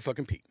right back.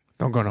 Motherfucking Pete.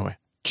 Don't go nowhere.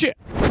 Cheer.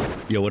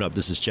 Yo, what up?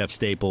 This is Jeff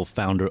Staple,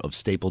 founder of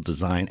Staple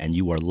Design, and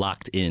you are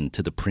locked in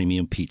to the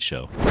Premium Pete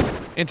Show.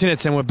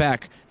 Internets, and we're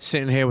back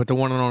sitting here with the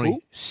one and only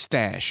Who?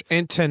 Stash.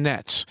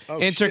 Internets. Oh,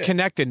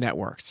 Interconnected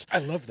networks. I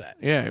love that.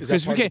 Yeah, Is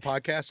because that we part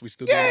of the podcast? We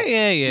still Yeah, doing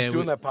yeah, yeah. We still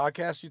doing that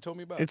podcast you told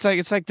me about? It's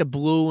like the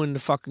blue and the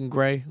fucking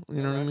gray.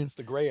 You know what I mean? It's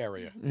the gray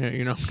area. Yeah,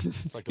 you know.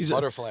 It's like the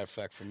butterfly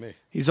effect for me.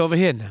 He's over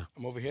here now.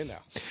 I'm over here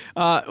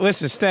now.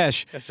 Listen,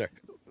 Stash. Yes, sir.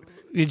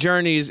 Your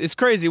journey it's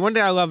crazy. One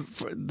thing I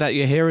love that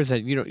you're here is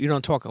that you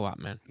don't talk a lot,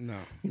 man. No.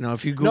 You know,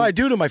 if you go. No, I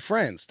do to my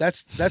friends.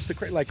 That's the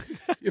crazy. Like,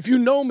 if you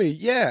know me,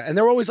 yeah, and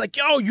they're always like,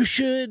 "Yo, you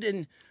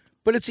should."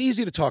 But it's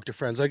easy to talk to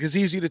friends. Like, it's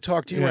easy to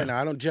talk to you right now.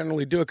 I don't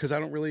generally do it because I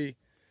don't really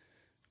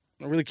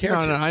care.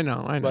 No, I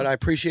know. But I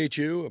appreciate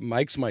you.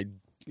 Mike's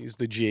he's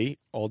the G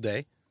all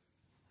day.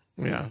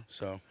 Yeah.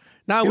 So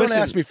now you listen.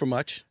 don't ask me for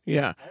much.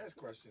 Yeah. I ask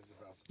questions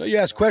about No, you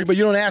ask questions, but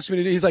you don't ask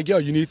me to. He's like, "Yo,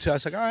 you need to." I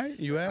was like, "All right,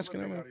 you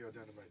asking him." audio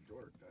down to my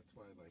dork. That's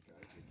why I get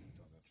geeked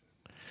on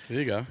that shit. There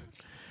you go. I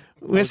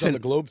was on Listen. the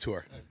Globe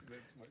tour.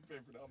 That's my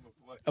favorite album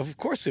of life. Of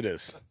course it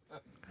is.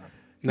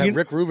 And that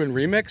Rick Rubin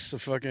remix,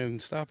 fucking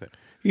stop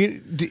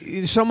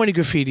it. So many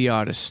graffiti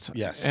artists.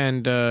 Yes.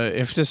 And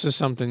if this is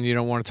something you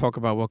don't want to talk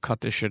about, we'll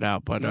cut this shit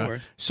out. But No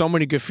worries. so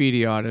many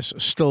graffiti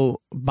artists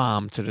still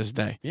bomb to this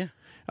day. Yeah.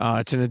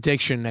 It's an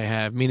addiction they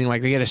have, meaning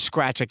like they get a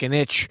scratch, like an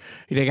itch.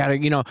 They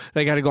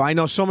gotta go. I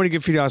know so many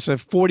graffiti artists,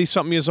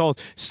 40-something years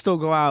old, still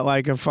go out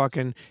like a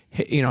fucking,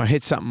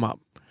 hit something up.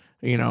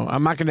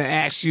 I'm not going to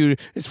ask you.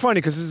 It's funny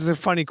because this is a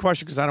funny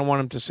question because I don't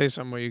want him to say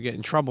something where you get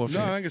in trouble. No,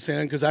 I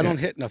understand because I don't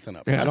hit nothing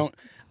up. Yeah.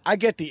 I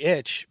get the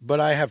itch, but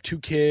I have 2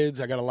 kids.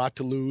 I got a lot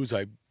to lose.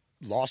 I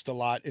lost a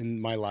lot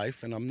in my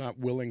life, and I'm not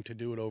willing to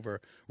do it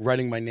over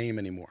writing my name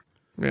anymore.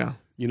 Yeah.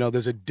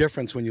 There's a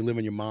difference when you live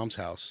in your mom's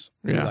house.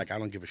 You're Yeah. like, I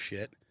don't give a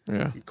shit.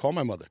 Yeah. Call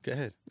my mother. Go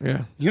ahead.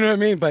 Yeah. You know what I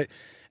mean? But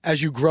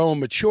as you grow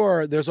and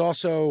mature, there's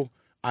also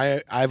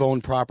I've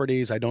owned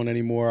properties. I don't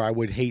anymore. I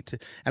would hate to.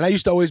 And I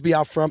used to always be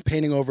out front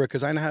painting over it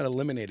because I know how to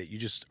eliminate it. You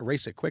just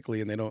erase it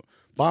quickly and they don't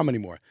bomb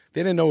anymore.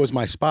 They didn't know it was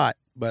my spot,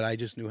 but I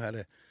just knew how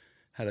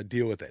to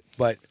deal with it.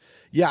 But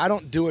yeah, I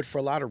don't do it for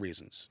a lot of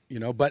reasons,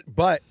 but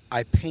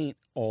I paint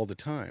all the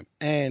time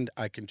and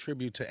I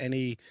contribute to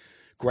any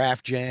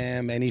graph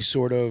jam, any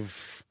sort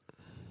of,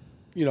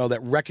 that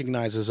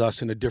recognizes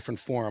us in a different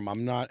form.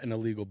 I'm not an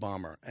illegal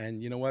bomber.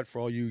 And you know what? For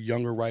all you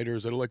younger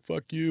writers that are like,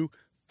 fuck you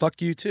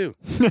too.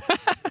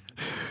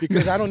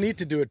 Because I don't need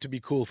to do it to be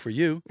cool for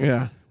you.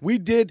 Yeah. We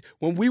did,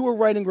 when we were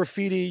writing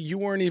graffiti, you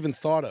weren't even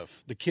thought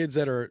of. The kids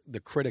that are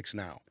the critics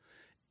now.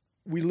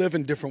 We live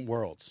in different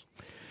worlds.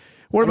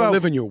 What about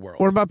live in your world?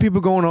 What about people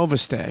going over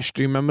Stash?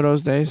 Do you remember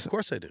those days? Of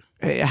course I do.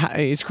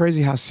 It's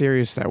crazy how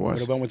serious that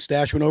was. What about when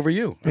Stash went over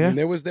you? I Yeah. mean,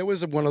 there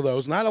was one of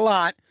those. Not a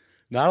lot.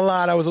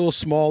 I was a little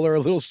smaller, a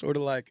little sort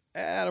of like,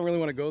 I don't really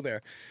want to go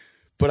there.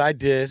 But I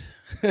did.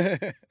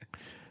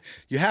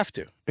 You have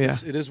to. Yeah.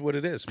 It is what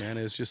it is, man.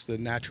 It's just the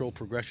natural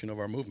progression of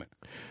our movement.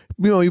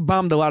 You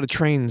bombed a lot of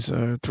trains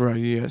throughout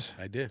years.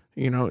 I did.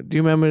 Do you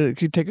remember?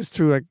 Can you take us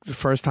through like the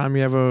first time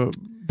you ever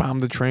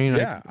bombed a train?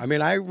 Yeah. I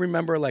mean, I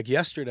remember like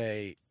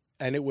yesterday,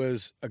 and it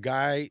was a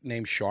guy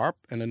named Sharp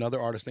and another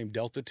artist named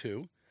Delta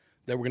 2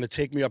 that were going to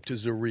take me up to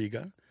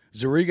Zariga.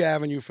 Zariga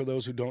Avenue, for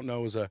those who don't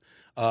know, is a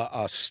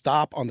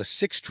stop on the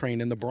 6 train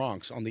in the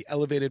Bronx on the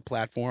elevated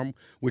platform,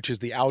 which is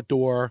the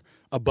outdoor,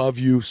 above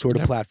you sort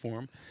of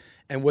platform.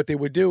 And what they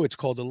would do, it's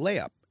called a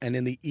layup. And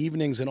in the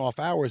evenings and off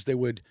hours, they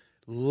would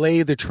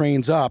lay the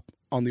trains up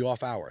on the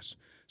off hours.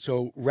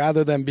 So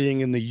rather than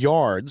being in the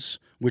yards,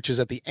 which is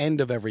at the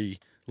end of every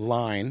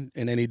line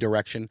in any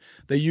direction,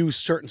 they used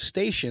certain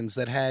stations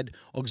that had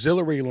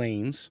auxiliary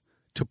lanes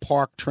to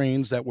park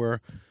trains that were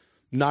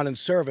not in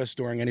service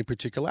during any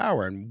particular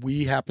hour. And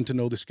we happen to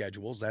know the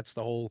schedules. That's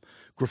the whole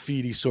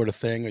graffiti sort of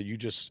thing. You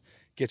just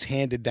gets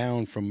handed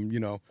down from,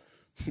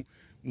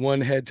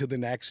 one head to the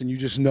next, and you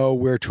just know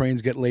where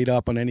trains get laid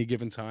up on any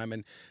given time.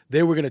 And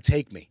they were going to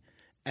take me.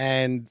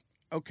 And,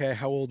 okay,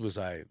 how old was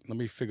I? Let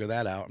me figure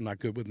that out. I'm not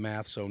good with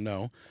math, so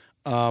no.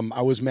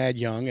 I was mad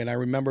young, and I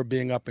remember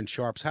being up in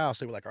Sharp's house.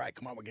 They were like, all right,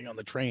 come on, we're getting on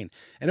the train.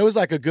 And it was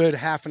like a good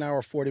half an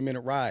hour,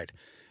 40-minute ride.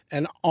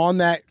 And on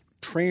that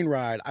train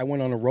ride, I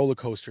went on a roller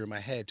coaster in my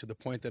head to the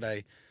point that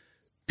I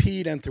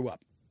peed and threw up.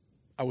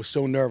 I was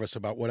so nervous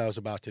about what I was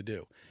about to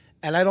do.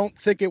 And I don't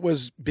think it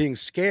was being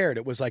scared.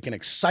 It was like an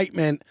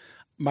excitement.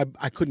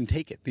 I couldn't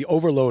take it. The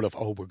overload of,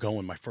 we're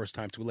going, my first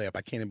time to a layup.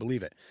 I can't even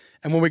believe it.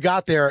 And when we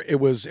got there, it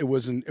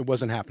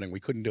wasn't happening. We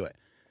couldn't do it.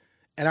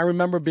 And I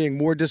remember being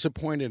more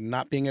disappointed and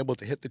not being able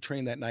to hit the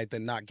train that night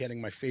than not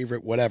getting my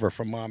favorite whatever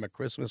from mom at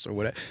Christmas or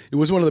whatever. It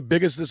was one of the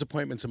biggest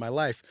disappointments in my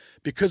life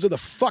because of the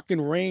fucking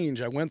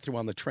range I went through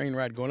on the train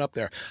ride going up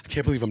there. I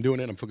can't believe I'm doing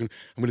it. I'm going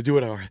to do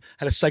it. I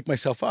had to psych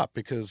myself up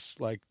because,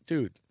 like,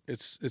 dude,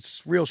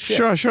 it's real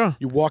shit. Sure.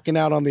 You're walking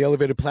out on the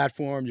elevated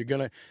platform.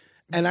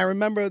 And I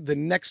remember the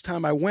next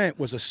time I went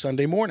was a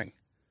Sunday morning.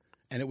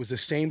 And it was the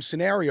same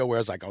scenario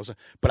where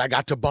but I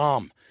got to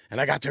bomb and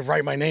I got to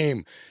write my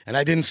name and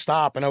I didn't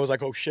stop. And I was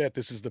like, oh shit,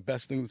 this is the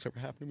best thing that's ever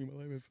happened to me in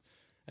my life.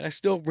 And I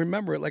still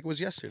remember it like it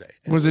was yesterday.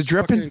 And was it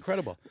dripping? Fucking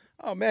incredible.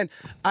 Oh man.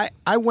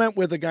 I went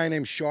with a guy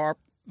named Sharp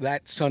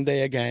that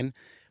Sunday again,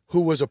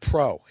 who was a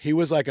pro. He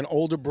was like an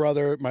older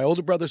brother, my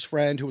older brother's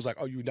friend who was like,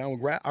 oh, you down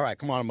with rap? All right,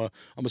 come on, I'm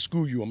gonna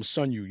school you, I'm gonna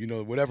son you,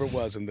 whatever it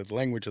was in the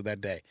language of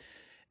that day.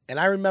 And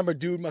I remember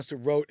dude must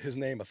have wrote his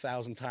name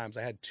 1,000 times.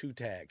 I had 2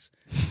 tags,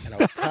 and I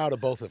was proud of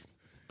both of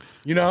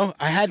them.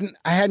 I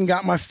hadn't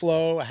got my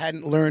flow. I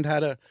hadn't learned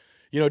how to,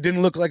 it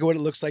didn't look like what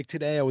it looks like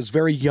today. I was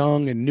very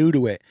young and new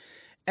to it.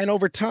 And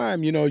over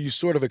time, you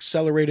sort of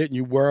accelerate it and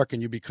you work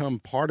and you become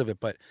part of it.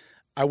 But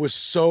I was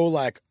so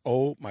like,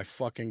 oh my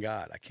fucking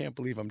God, I can't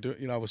believe I'm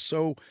doing, I was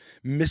so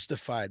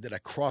mystified that I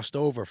crossed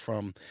over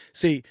from,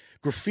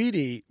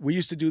 graffiti, we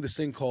used to do this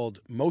thing called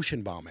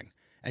motion bombing.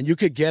 And you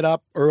could get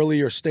up early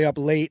or stay up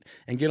late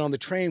and get on the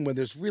train when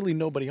there's really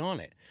nobody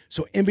on it.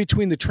 So in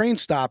between the train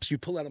stops, you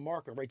pull out a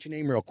marker, write your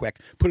name real quick,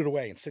 put it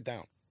away, and sit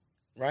down.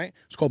 Right?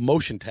 It's called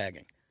motion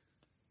tagging.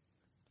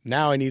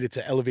 Now I needed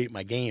to elevate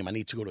my game. I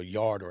need to go to a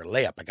yard or a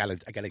layup. I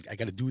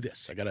gotta do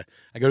this. I gotta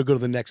go to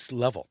the next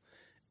level.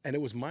 And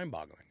it was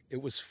mind-boggling.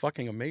 It was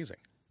fucking amazing.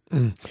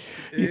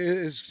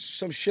 It's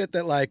some shit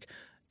that, like,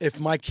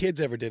 if my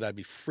kids ever did, I'd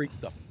be freaked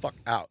the fuck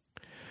out.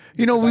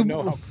 I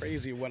know how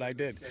crazy what I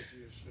did.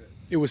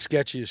 It was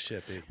sketchy as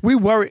shit, B. We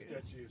worry.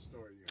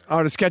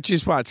 Oh, the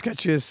sketchiest what?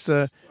 Sketchiest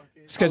a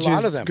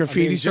lot of them.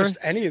 Graffiti story? Just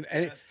any.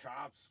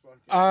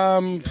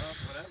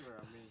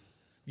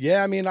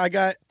 Yeah, I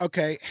got,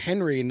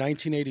 Henry in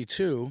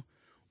 1982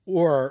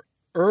 or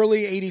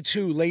early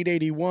 82, late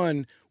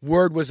 81,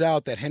 word was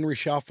out that Henry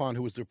Chalfant,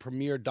 who was the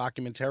premier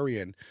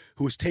documentarian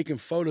who was taking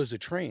photos of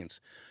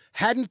trains,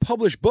 hadn't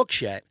published books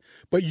yet,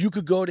 but you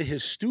could go to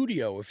his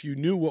studio if you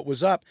knew what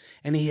was up,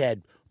 and he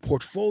had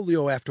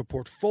portfolio after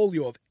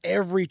portfolio of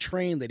every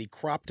train that he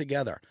cropped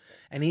together.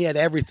 And he had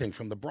everything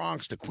from the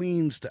Bronx to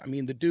Queens to,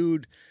 the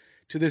dude,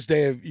 to this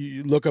day,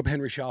 you look up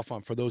Henry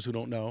Chalfant, for those who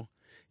don't know.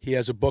 He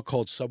has a book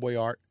called Subway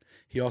Art.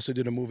 He also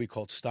did a movie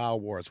called Style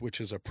Wars,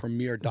 which is a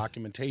premier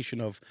documentation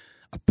of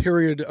a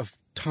period of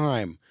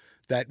time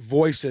that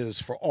voices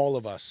for all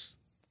of us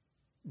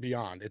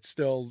beyond. It's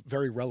still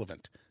very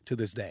relevant to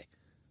this day.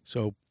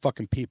 So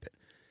fucking peep it.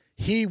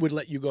 He would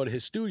let you go to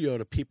his studio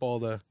to peep all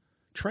the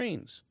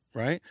trains.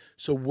 Right?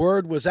 So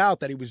word was out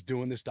that he was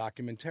doing this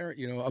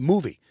documentary, a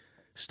movie.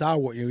 Star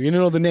Wars, you don't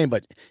know the name,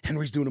 but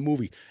Henry's doing a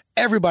movie.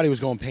 Everybody was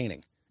going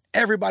painting.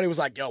 Everybody was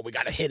like, yo, we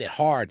got to hit it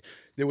hard.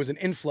 There was an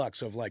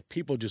influx of, like,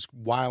 people just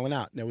wiling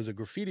out. And there was a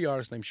graffiti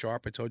artist named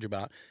Sharp, I told you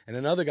about, and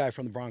another guy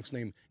from the Bronx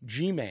named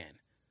G-Man.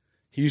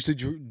 He used to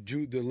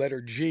do the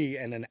letter G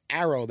and an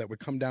arrow that would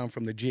come down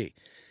from the G.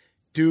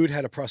 Dude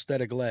had a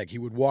prosthetic leg. He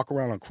would walk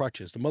around on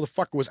crutches. The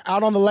motherfucker was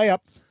out on the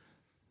layup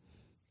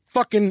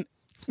fucking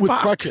with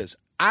crutches.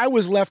 I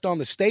was left on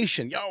the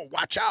station. Yo,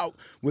 watch out.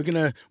 We're going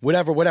to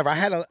whatever.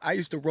 I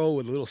used to roll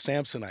with a little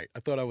Samsonite. I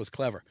thought I was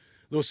clever.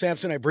 Little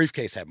Samsonite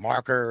briefcase had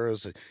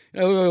markers,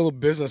 a little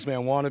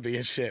businessman wannabe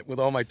and shit with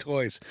all my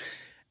toys.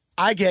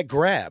 I get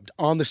grabbed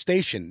on the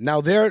station.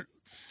 Now they're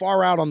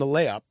far out on the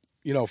layup,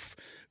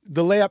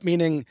 the layup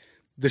meaning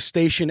the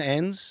station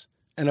ends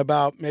and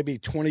about maybe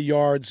 20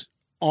 yards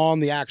on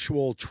the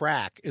actual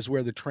track is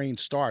where the train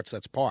starts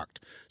that's parked.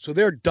 So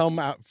they're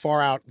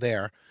far out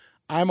there.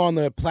 I'm on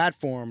the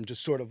platform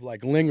just sort of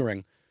like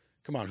lingering.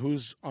 Come on,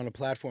 who's on a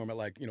platform at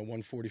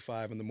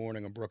 1:45 in the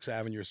morning on Brooks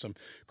Avenue or some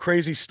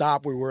crazy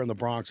stop we were in the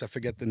Bronx, I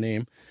forget the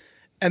name.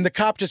 And the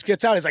cop just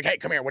gets out. He's like, hey,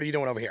 come here, what are you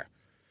doing over here?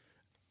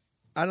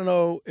 I don't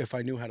know if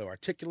I knew how to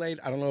articulate.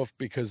 I don't know if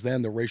because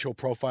then the racial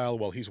profile,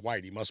 well, he's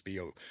white, he must be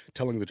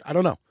telling the truth. I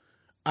don't know.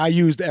 I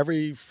used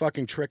every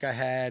fucking trick I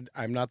had.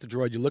 I'm not the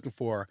droid you're looking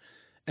for.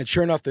 And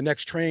sure enough, the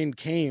next train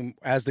came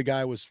as the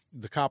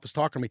cop was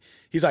talking to me.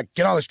 He's like,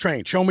 get on this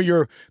train. Show me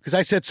because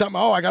I said something.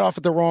 Oh, I got off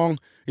at the wrong.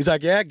 He's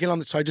like, yeah, get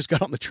on so I just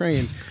got on the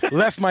train,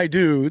 left my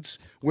dudes,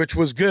 which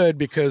was good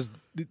because,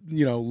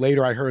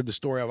 later I heard the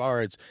story of, all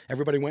right,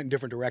 everybody went in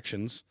different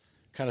directions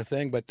kind of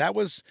thing. But that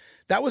was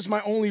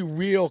my only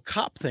real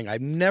cop thing.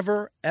 I've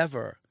never,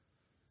 ever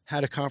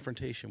had a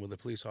confrontation with a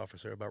police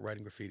officer about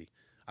writing graffiti.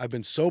 I've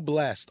been so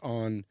blessed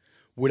on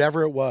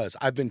whatever it was.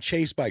 I've been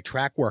chased by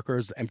track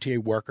workers, MTA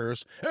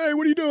workers. Hey,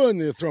 what are you doing?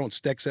 They're throwing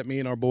sticks at me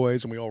and our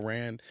boys, and we all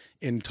ran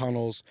in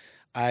tunnels.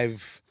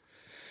 I've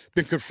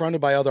been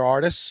confronted by other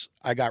artists.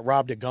 I got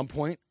robbed at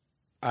gunpoint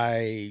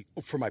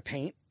for my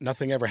paint,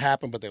 nothing ever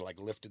happened, but they like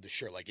lifted the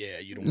shirt, like, yeah,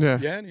 you don't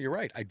want, yeah, you're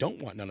right. I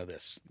don't want none of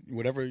this.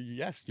 Whatever,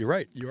 yes, you're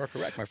right. You are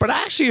correct, my friend. But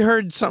I actually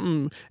heard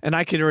something, and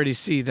I could already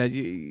see that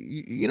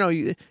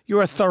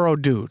you're a thorough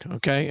dude,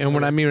 okay? And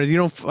what I mean is you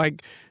don't,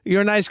 like,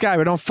 you're a nice guy,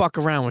 but don't fuck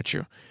around with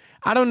you.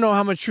 I don't know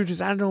how much truth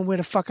is. I don't know where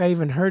the fuck I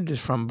even heard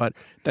this from, but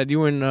that you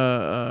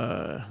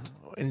were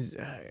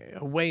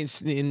away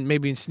in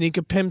maybe in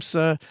sneaker pimps,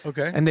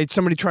 okay, and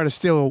somebody tried to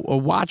steal a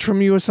watch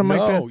from you or something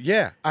like that. No,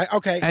 yeah,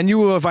 okay. And you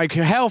were like,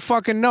 hell,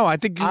 fucking no. I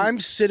think I'm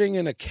sitting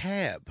in a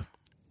cab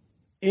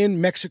in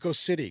Mexico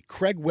City.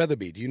 Craig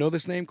Weatherby, do you know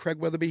this name? Craig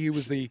Weatherby. He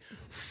was the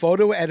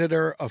photo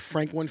editor of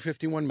Frank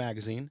 151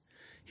 magazine.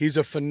 He's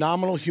a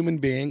phenomenal human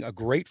being, a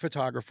great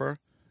photographer.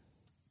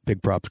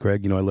 Big props,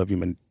 Craig. You know I love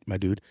you, my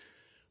dude.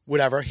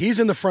 Whatever. He's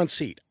in the front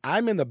seat.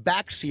 I'm in the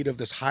back seat of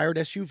this hired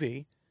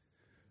SUV,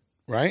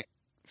 right?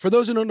 For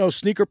those who don't know,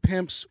 Sneaker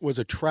Pimps was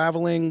a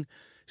traveling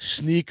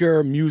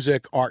sneaker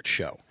music art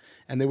show.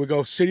 And they would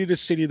go city to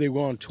city. They would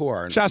go on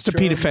tour. Shouts to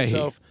Peter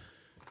Fahey.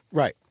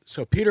 Right.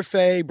 So Peter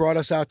Fahey brought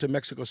us out to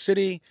Mexico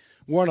City.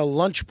 We're on a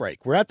lunch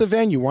break. We're at the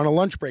venue. We're on a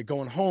lunch break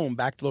going home,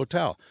 back to the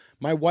hotel.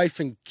 My wife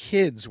and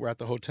kids were at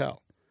the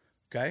hotel.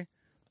 Okay?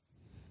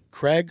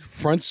 Craig,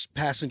 front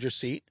passenger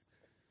seat.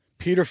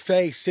 Peter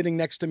Fahey sitting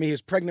next to me.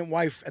 His pregnant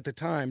wife at the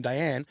time,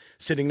 Diane,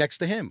 sitting next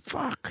to him.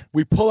 Fuck.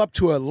 We pull up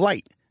to a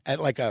light at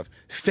like a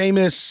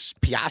famous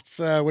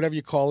piazza, whatever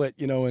you call it,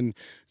 and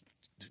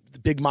the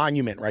big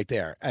monument right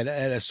there at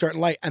a certain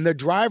light. And the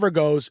driver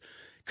goes,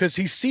 because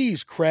he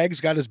sees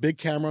Craig's got his big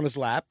camera on his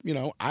lap.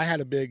 I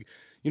had a big,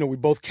 we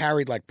both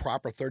carried like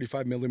proper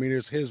 35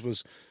 millimeters. His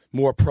was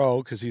more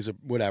pro because he's a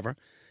whatever.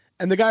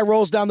 And the guy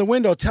rolls down the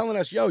window telling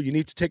us, yo, you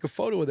need to take a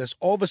photo of this.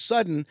 All of a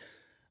sudden,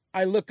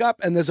 I look up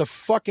and there's a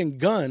fucking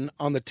gun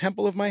on the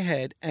temple of my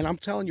head. And I'm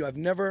telling you, I've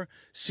never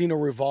seen a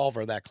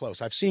revolver that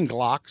close. I've seen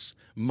Glocks,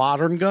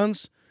 modern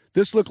guns.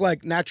 This looked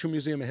like Natural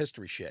Museum of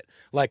History shit.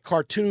 Like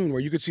cartoon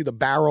where you could see the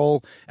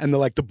barrel and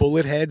the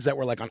bullet heads that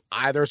were like on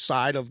either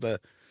side of the,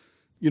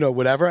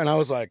 whatever. And I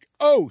was like,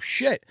 oh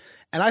shit.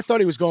 And I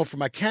thought he was going for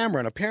my camera.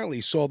 And apparently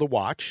he saw the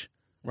watch,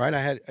 right?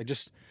 I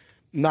just,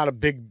 not a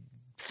big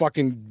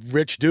fucking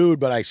rich dude,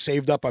 but I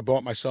saved up. I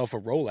bought myself a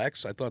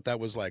Rolex. I thought that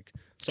was like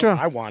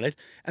something I wanted.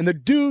 And the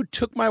dude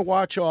took my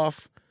watch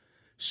off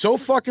so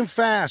fucking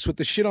fast with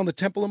the shit on the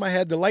temple of my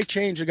head. The light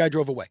changed. The guy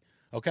drove away.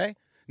 Okay?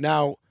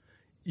 Now,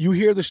 you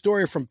hear the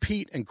story from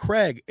Pete and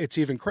Craig. It's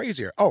even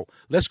crazier. Oh,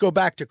 let's go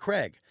back to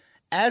Craig.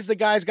 As the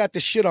guy's got the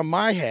shit on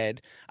my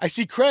head, I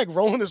see Craig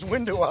rolling his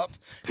window up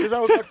because I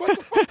was like, what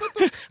the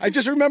fuck? I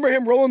just remember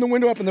him rolling the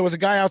window up and there was a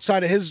guy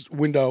outside of his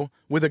window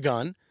with a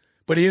gun.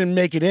 But he didn't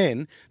make it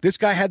in. This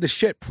guy had the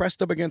shit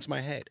pressed up against my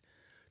head.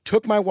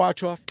 Took my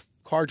watch off.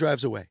 Car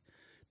drives away.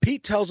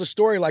 Pete tells a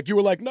story like, you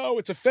were like, no,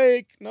 it's a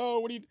fake. No,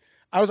 what do you...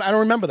 I don't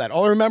remember that.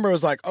 All I remember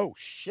was like, oh,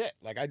 shit.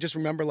 Like, I just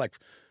remember, like,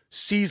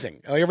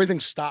 seizing. Like, everything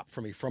stopped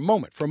for me for a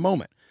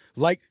moment.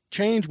 Light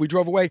changed. We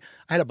drove away.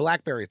 I had a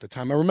BlackBerry at the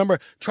time. I remember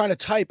trying to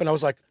type, and I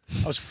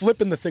was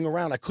flipping the thing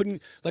around. I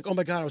couldn't, like, oh,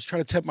 my God, I was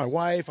trying to tip my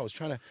wife. I was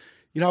trying to,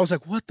 I was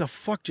like, what the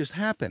fuck just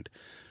happened?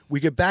 We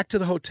get back to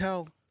the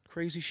hotel.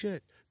 Crazy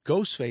shit.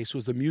 Ghostface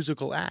was the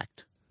musical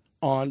act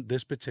on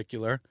this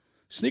particular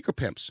Sneaker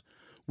Pimps.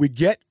 We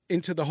get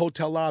into the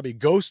hotel lobby.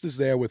 Ghost is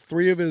there with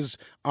 3 of his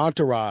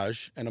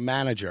entourage and a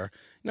manager.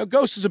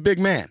 Ghost is a big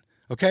man,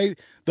 okay?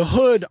 The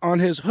hood on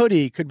his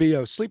hoodie could be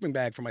a sleeping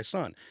bag for my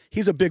son.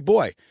 He's a big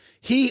boy.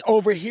 He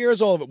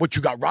overhears all of it. What,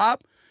 you got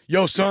robbed?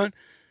 Yo, son.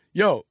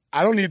 Yo,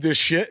 I don't need this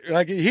shit.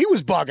 Like, he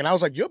was bugging. I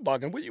was like, you're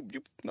bugging. Well,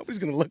 nobody's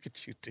going to look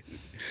at you, dude.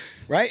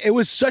 Right? It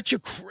was such a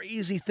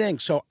crazy thing.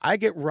 So I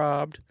get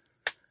robbed.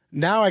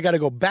 Now I got to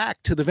go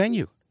back to the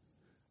venue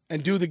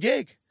and do the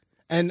gig.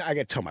 And I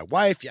got to tell my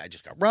wife, yeah, I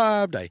just got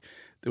robbed. There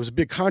was a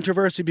big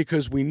controversy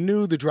because we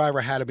knew the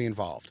driver had to be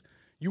involved.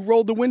 You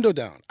rolled the window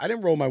down. I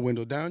didn't roll my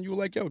window down. You were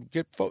like, yo,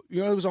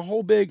 there was a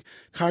whole big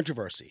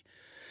controversy.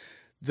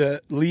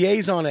 The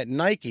liaison at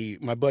Nike,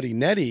 my buddy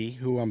Nettie,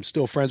 who I'm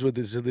still friends with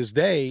to this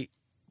day,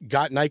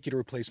 got Nike to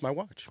replace my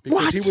watch.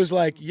 Because he was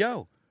like,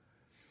 yo,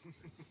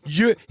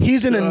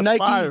 he's in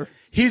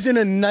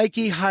a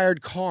Nike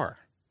hired car.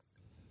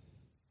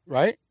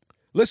 Right?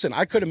 Listen,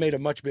 I could have made a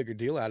much bigger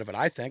deal out of it,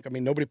 I think. I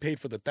mean, nobody paid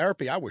for the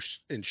therapy. I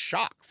was in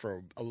shock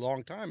for a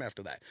long time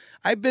after that.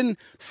 I've been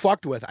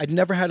fucked with. I'd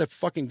never had a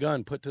fucking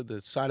gun put to the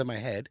side of my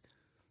head.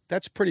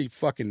 That's pretty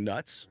fucking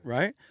nuts,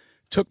 right?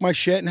 Took my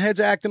shit and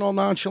head's acting all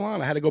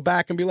nonchalant. I had to go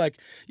back and be like,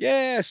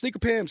 yeah, Sneaker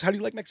Pimps, how do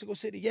you like Mexico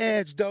City? Yeah,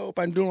 it's dope.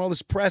 I'm doing all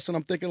this press and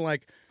I'm thinking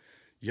like,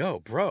 yo,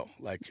 bro,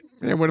 like...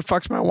 Yeah, where the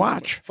fuck's my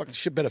watch? Fucking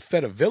shit better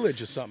fed a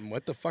village or something.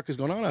 What the fuck is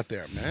going on out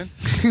there, man?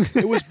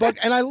 It was bug...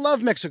 And I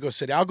love Mexico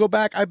City. I'll go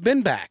back. I've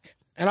been back.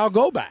 And I'll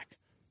go back.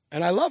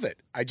 And I love it.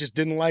 I just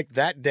didn't like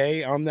that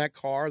day on that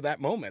car,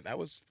 that moment. That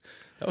was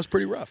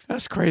pretty rough.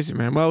 That's crazy,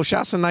 man. Well,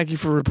 shouts to Nike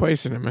for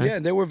replacing it, man. Yeah,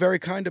 they were very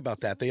kind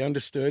about that. They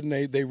understood,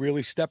 and they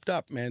really stepped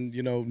up. And,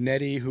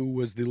 Nettie, who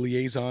was the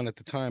liaison at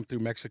the time through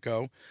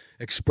Mexico,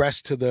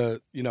 expressed to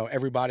the,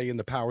 everybody in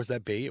the powers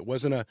that be. It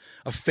wasn't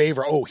a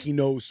favor, he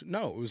knows.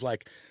 No, it was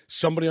like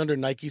somebody under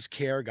Nike's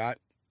care got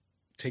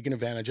taken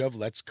advantage of.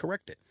 Let's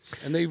correct it.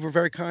 And they were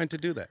very kind to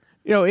do that.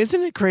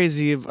 Isn't it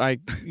crazy if,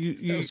 like,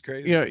 That was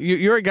crazy.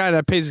 You're a guy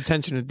that pays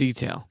attention to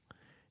detail.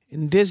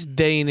 In this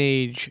day and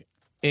age,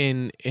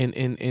 in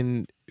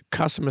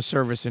customer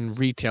service and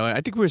retail. I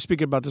think we were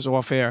speaking about this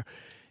off air,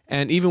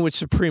 and even with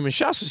Supreme, and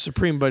shouts to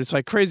Supreme, but it's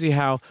like crazy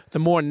how the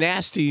more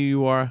nasty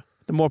you are,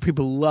 the more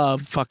people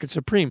love fucking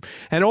Supreme.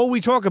 And all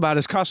we talk about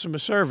is customer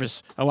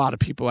service. A lot of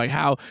people, like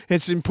how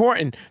it's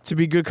important to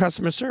be good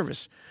customer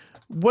service.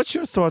 What's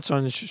your thoughts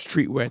on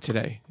streetwear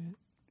today?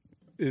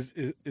 Is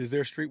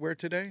there streetwear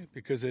today?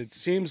 Because it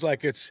seems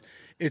like it's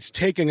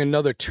taking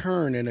another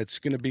turn, and it's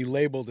going to be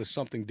labeled as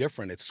something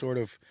different. It's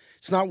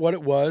not what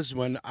it was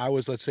when I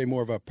was, let's say,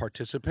 more of a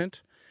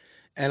participant.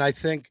 And I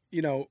think,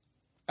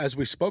 as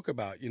we spoke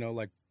about,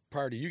 like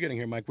prior to you getting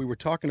here, Mike, we were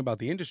talking about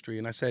the industry,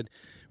 and I said,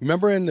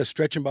 remember in the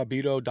Stretch and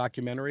Bobbito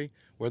documentary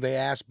where they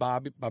asked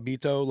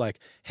Bobbito, like,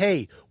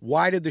 hey,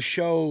 why did the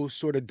show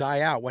sort of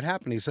die out? What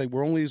happened? He's like,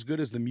 we're only as good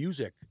as the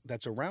music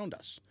that's around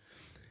us.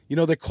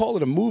 They call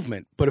it a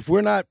movement, but if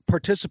we're not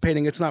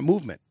participating, it's not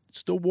movement.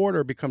 Still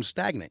water becomes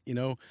stagnant,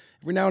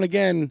 Every now and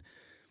again,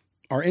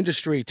 our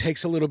industry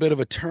takes a little bit of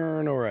a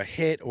turn or a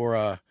hit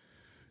or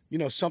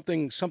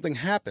something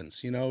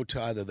happens,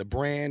 to either the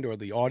brand or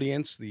the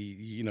audience,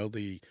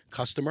 the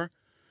customer,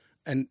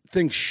 and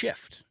things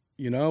shift,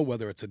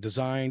 whether it's a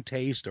design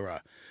taste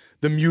or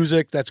the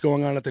music that's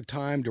going on at the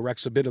time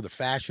directs a bit of the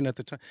fashion at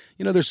the time.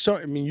 We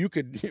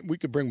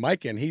could bring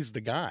Mike in. He's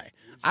the guy.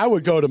 I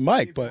would go to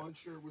Mike, but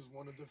shirt was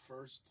one of the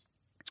first.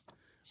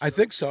 I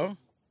think so.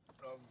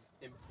 Of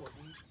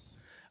importance.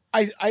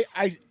 I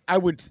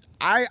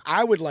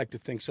would like to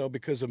think so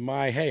because of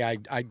my I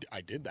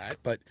did that,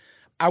 but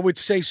I would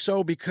say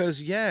so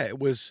because it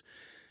was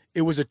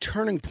a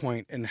turning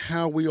point in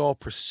how we all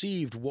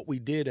perceived what we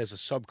did as a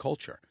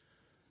subculture.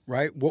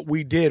 Right? What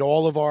we did,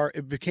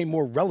 it became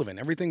more relevant.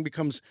 Everything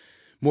becomes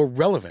more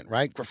relevant,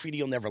 right?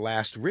 Graffiti will never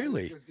last,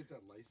 really. You guys get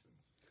that license?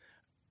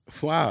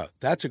 Wow,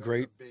 that's an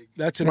amazing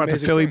the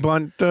Philly thing.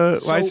 Blunt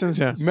license?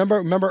 Yeah.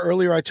 Remember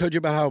earlier I told you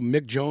about how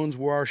Mick Jones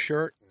wore our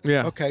shirt?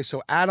 Yeah. Okay,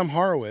 so Adam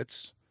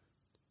Horowitz,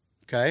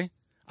 okay?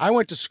 I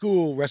went to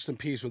school, rest in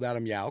peace, with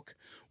Adam Yauk.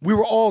 We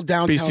were all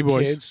downtown Beastie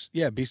Boys. kids.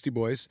 Yeah, Beastie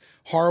Boys.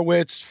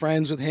 Horowitz,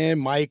 friends with him,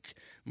 Mike,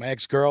 my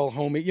ex-girl,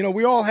 homie.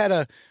 We all had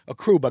a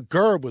crew, but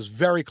Gerb was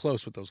very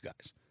close with those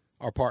guys,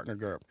 our partner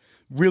Gerb.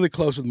 Really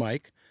close with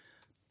Mike.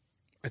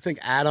 I think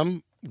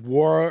Adam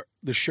wore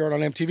the shirt on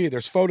MTV.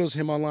 There's photos of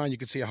him online. You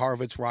can see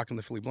Horowitz rocking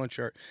the Philly Blunt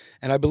shirt.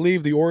 And I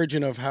believe the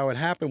origin of how it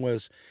happened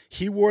was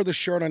he wore the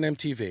shirt on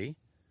MTV.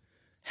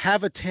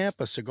 Have a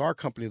Tampa cigar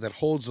company that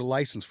holds the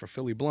license for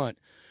Philly Blunt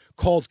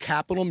called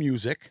Capitol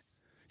Music,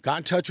 got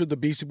in touch with the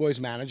Beastie Boys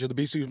manager. The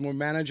Beastie Boys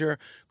manager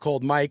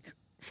called Mike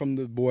from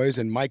the Boys,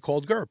 and Mike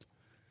called Gerb.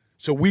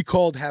 So we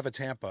called Have a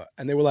Tampa,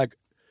 and they were like,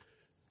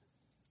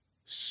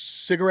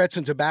 cigarettes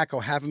and tobacco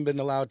haven't been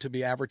allowed to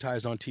be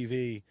advertised on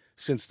TV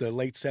since the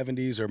late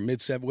 70s or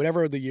mid-70s,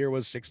 whatever the year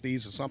was,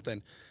 60s or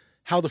something.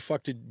 How the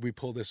fuck did we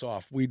pull this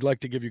off? We'd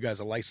like to give you guys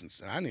a license.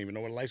 And I didn't even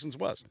know what a license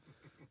was.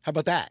 How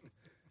about that?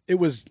 It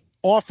was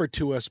offered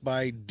to us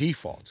by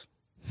default.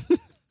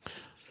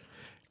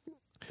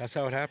 That's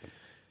how it happened.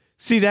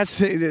 See, that's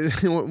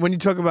when you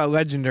talk about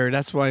legendary,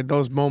 that's why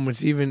those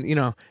moments even,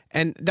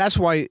 and that's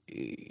why,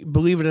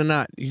 believe it or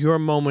not, your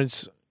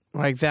moments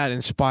like that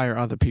inspire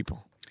other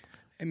people.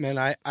 Hey,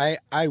 man,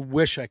 I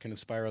wish I can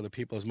inspire other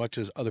people as much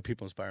as other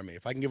people inspire me.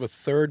 If I can give a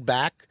third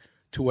back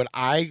to what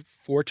I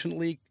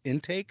fortunately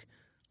intake,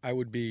 I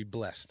would be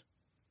blessed.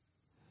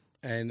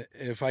 And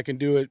if I can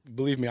do it,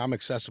 believe me, I'm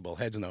accessible.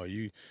 Heads know.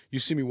 You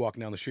see me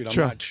walking down the street. I'm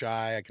Sure. not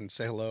shy. I can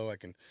say hello. I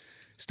can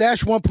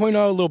Stash 1.0,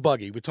 a little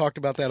buggy. We talked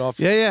about that off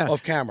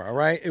camera, all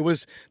right? There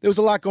was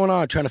a lot going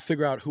on trying to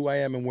figure out who I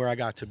am and where I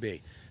got to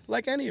be.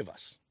 Like any of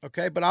us,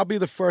 okay? But I'll be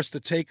the first to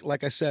take,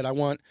 like I said, I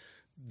want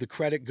the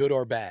credit, good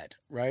or bad,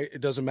 right?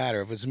 It doesn't matter.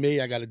 If it's me,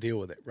 I got to deal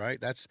with it,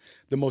 right? That's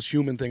the most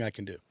human thing I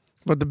can do.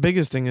 But the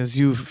biggest thing is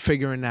you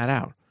figuring that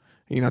out,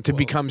 to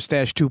become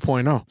Stash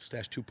 2.0.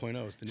 Stash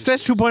 2.0 is the new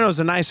Stash 2.0 is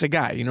a nicer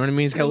guy, you know what I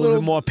mean? He's got a little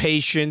bit more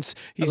patience.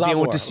 He's dealing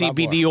with the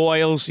CBD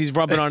oils. He's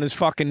rubbing on his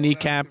fucking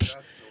kneecaps.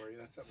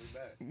 That's how we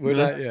met. We're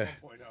not, yeah.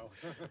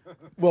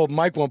 Well,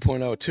 Mike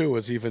 1.0 too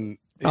was even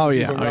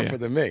rougher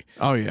than me.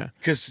 Oh yeah.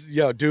 Because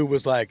dude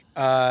was like,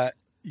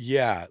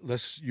 yeah,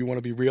 you want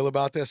to be real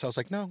about this? I was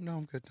like, no,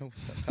 I'm good. No,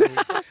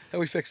 how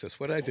we fix this?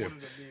 What did I do?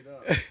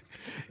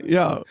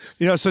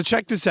 So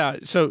check this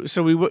out. So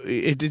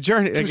the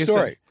journey.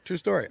 True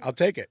story. I'll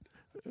take it.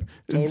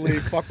 Totally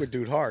fuck with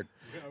dude hard.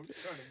 Yeah, I was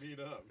trying to meet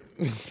up.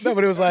 No,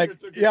 but it was like,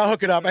 yeah, I'll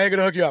hook it up. I ain't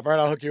gonna hook you up. All right,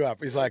 I'll hook you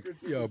up. He's like,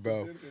 yo,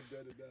 bro.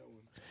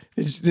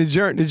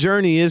 The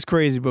journey is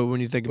crazy, but when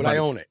you think But about I it.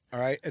 own it, all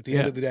right? At the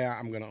end of the day,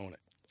 I'm going to own it.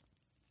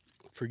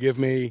 Forgive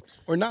me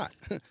or not.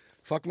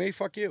 Fuck me,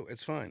 fuck you.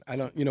 It's fine. I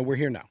don't, we're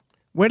here now.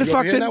 Where the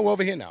fuck did... We're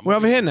over here now. We're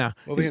over here now.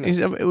 Over here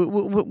now.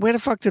 Where the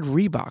fuck did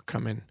Reebok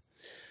come in?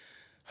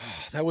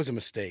 That was a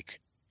mistake.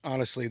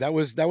 Honestly, that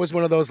was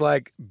one of those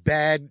like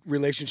bad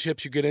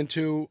relationships you get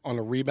into on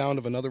a rebound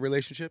of another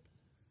relationship.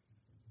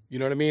 You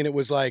know what I mean? It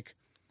was like,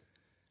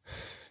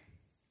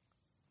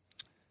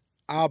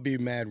 I'll be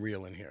mad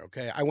real in here,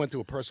 okay? I went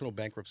through a personal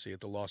bankruptcy at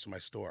the loss of my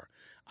store.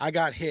 I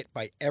got hit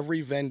by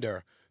every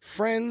vendor.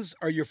 Friends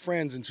are your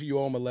friends until you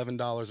owe them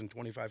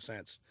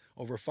 $11.25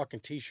 over a fucking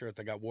T-shirt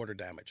that got water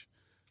damage,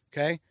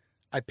 okay?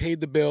 I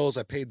paid the bills.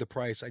 I paid the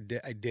price. I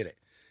did it.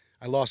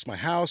 I lost my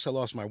house. I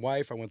lost my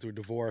wife. I went through a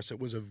divorce. It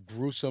was a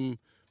gruesome,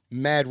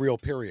 mad real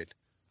period.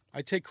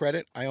 I take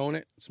credit. I own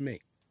it. It's me.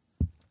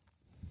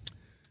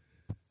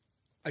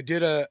 I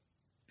did a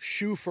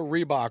shoe for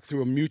Reebok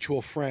through a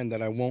mutual friend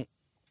that I won't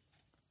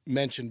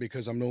mention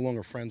because I'm no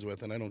longer friends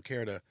with, and I don't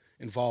care to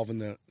involve in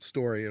the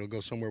story. It'll go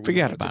somewhere we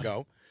want it to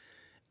go.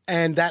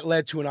 And that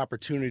led to an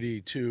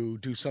opportunity to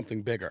do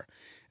something bigger.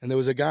 And there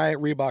was a guy at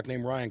Reebok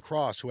named Ryan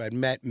Cross who I had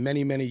met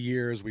many, many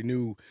years. We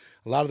knew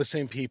a lot of the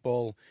same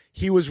people.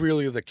 He was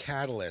really the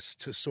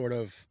catalyst to sort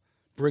of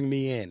bring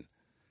me in.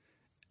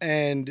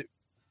 And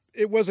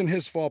it wasn't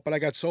his fault, but I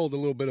got sold a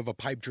little bit of a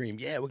pipe dream.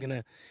 Yeah, we're going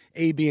to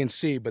A, B, and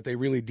C, but they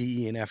really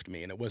D, E, and F'd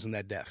me, and it wasn't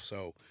that def.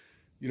 So,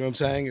 you know what I'm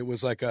saying? It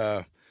was like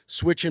a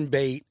switch and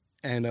bait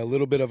and a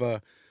little bit of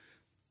a...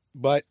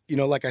 But,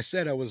 like I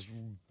said, I was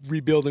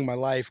rebuilding my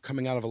life,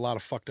 coming out of a lot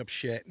of fucked up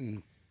shit,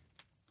 and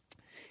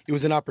it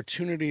was an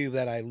opportunity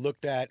that I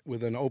looked at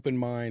with an open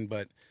mind,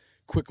 but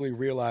quickly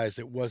realized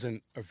it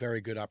wasn't a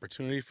very good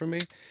opportunity for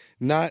me.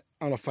 Not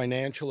on a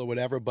financial or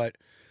whatever, but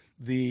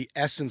the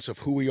essence of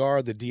who we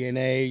are, the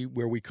DNA,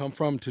 where we come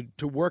from,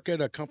 to work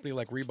at a company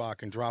like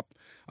Reebok and drop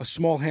a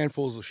small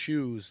handful of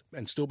shoes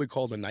and still be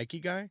called a Nike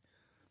guy,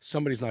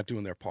 somebody's not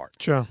doing their part.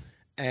 Sure.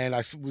 And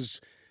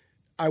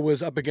I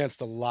was up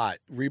against a lot.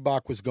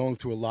 Reebok was going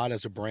through a lot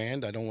as a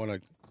brand. I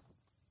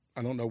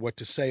don't know what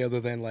to say other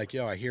than like,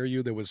 I hear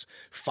you. There was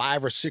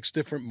 5 or 6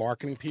 different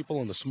marketing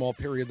people in the small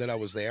period that I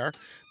was there.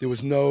 There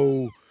was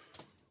no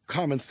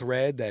common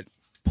thread that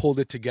pulled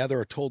it together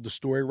or told the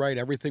story right.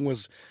 Everything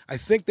was, I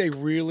think they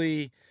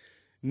really,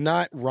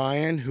 not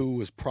Ryan, who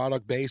was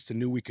product based and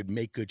knew we could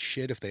make good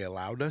shit if they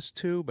allowed us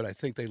to, but I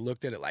think they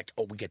looked at it like,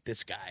 we get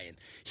this guy and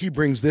he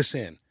brings this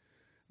in.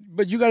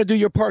 But you got to do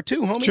your part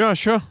too, homie.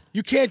 Sure.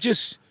 You can't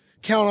just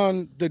count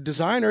on the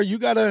designer. You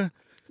got to...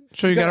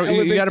 So you got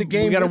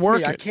to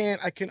work it.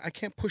 I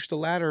can't push the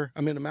ladder.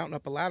 I'm in a mountain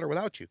up a ladder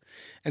without you.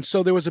 And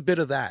so there was a bit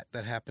of that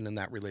happened in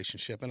that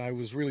relationship. And I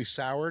was really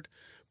soured,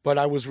 but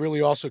I was really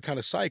also kind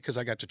of psyched because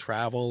I got to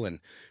travel and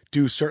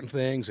do certain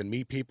things and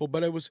meet people.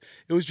 But it was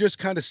just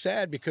kind of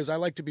sad because I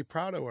like to be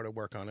proud of what I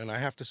work on. And I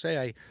have to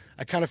say,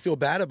 I kind of feel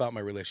bad about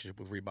my relationship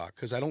with Reebok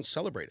because I don't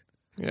celebrate it.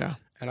 Yeah.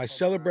 And I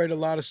celebrate a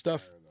lot of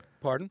stuff.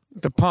 Pardon?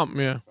 The pump,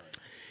 yeah.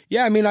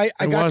 Yeah, I mean, I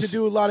got to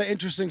do a lot of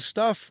interesting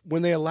stuff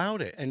when they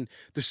allowed it. And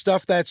the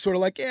stuff that's sort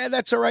of like, yeah,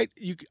 that's all right.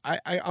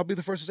 I'll be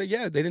the first to say,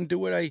 yeah, they didn't do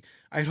what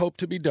I'd hoped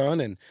to be done.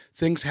 And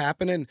things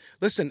happen. And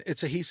listen,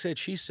 it's a he said,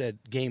 she said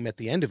game at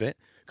the end of it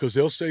because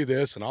they'll say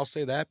this and I'll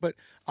say that. But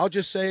I'll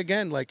just say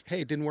again, like,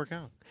 hey, it didn't work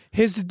out.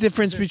 Here's the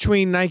difference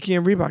between Nike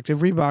and Reebok. Did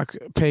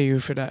Reebok pay you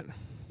for that?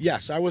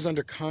 Yes, I was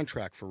under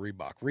contract for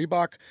Reebok.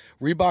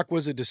 Reebok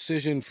was a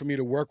decision for me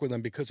to work with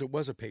them because it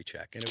was a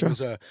paycheck. And it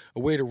was a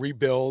way to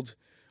rebuild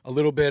a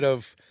little bit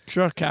of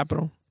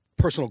capital,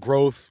 personal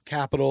growth,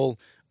 capital.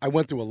 I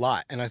went through a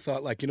lot. And I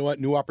thought, like, you know what,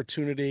 new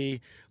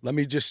opportunity. Let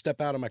me just step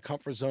out of my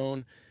comfort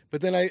zone.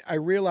 But then I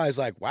realized,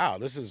 like, wow,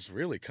 this is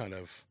really kind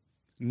of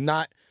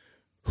not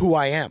who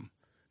I am.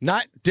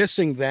 Not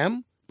dissing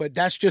them, but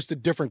that's just a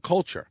different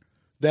culture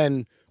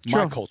than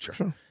my culture.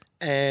 Sure.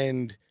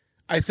 And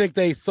I think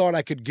they thought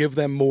I could give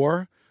them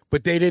more,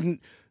 but they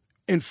didn't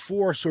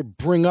enforce or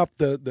bring up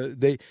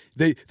they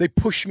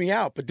pushed me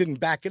out, but didn't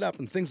back it up.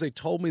 And things they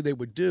told me they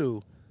would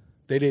do,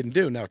 they didn't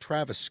do. Now,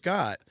 Travis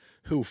Scott,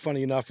 who,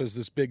 funny enough, is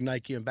this big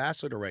Nike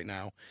ambassador right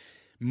now,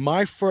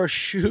 my first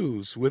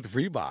shoes with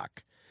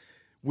Reebok,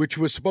 which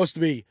was supposed to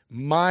be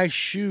my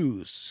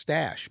shoes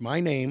stash, my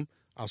name,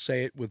 I'll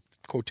say it with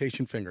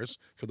quotation fingers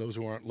for those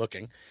who aren't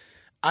looking,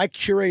 I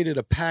curated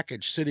a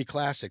package, City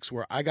Classics,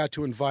 where I got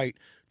to invite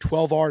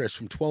 12 artists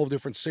from 12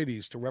 different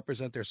cities to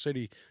represent their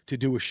city to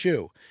do a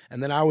shoe.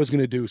 And then I was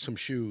going to do some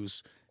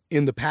shoes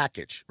in the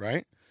package,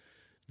 right?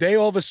 They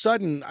all of a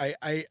sudden,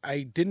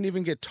 I didn't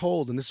even get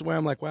told. And this is why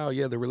I'm like, wow,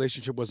 yeah, the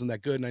relationship wasn't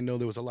that good. And I know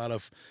there was a lot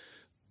of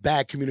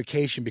bad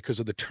communication because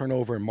of the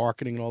turnover in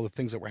marketing and all the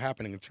things that were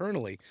happening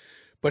internally.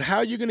 But how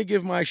are you going to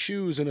give my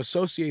shoes and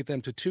associate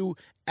them to 2,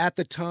 at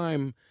the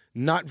time,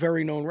 not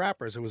very known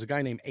rappers? There was a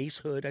guy named Ace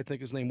Hood, I think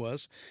his name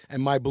was,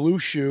 and my blue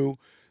shoe,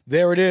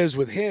 there it is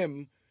with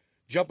him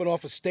jumping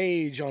off a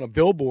stage on a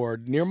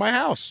billboard near my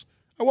house.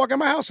 I walk in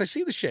my house, I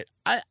see the shit.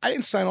 I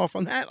didn't sign off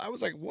on that. I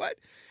was like, what?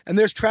 And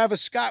there's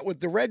Travis Scott with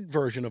the red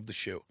version of the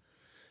shoe.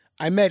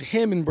 I met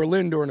him in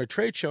Berlin during a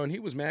trade show, and he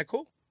was mad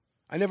cool.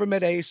 I never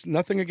met Ace.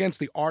 Nothing against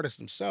the artists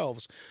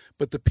themselves,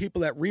 but the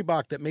people at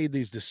Reebok that made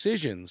these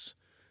decisions,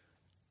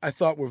 I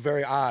thought were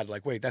very odd.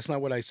 Like, wait, that's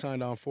not what I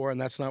signed on for, and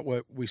that's not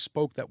what we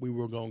spoke that we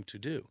were going to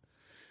do.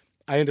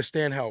 I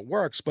understand how it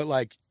works, but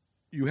like,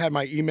 you had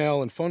my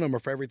email and phone number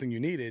for everything you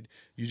needed.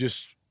 You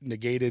just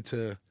negated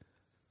to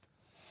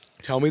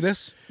tell me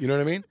this. You know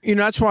what I mean? You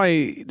know, that's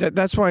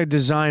why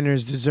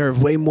designers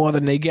deserve way more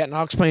than they get. And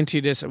I'll explain to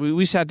you this.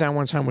 We sat down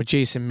one time with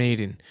Jason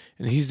Maiden,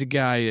 and he's the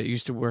guy that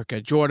used to work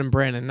at Jordan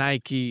Brand and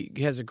Nike.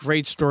 He has a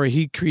great story.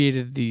 He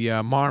created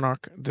the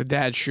Monarch, the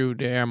dad shoe,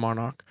 the Air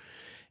Monarch.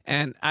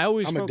 And I'm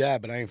a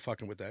dad, but I ain't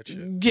fucking with that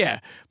shit.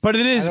 Yeah, but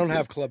it is. I don't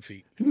have club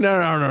feet. No.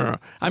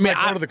 I mean,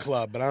 I go to the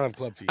club, but I don't have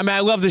club feet. I mean, I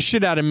love the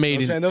shit out of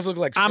Maiden. You know what I'm saying? Those look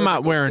like I'm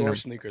not wearing store them.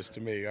 Sneakers to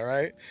me. All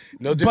right,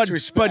 no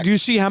disrespect. But you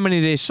see how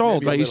many they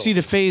sold. Like you see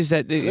the phase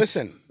that.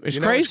 Listen, it's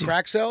you know, crazy.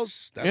 Crack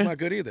sales. That's not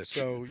good either.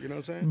 So you know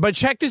what I'm saying. But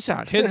check this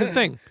out. Here's the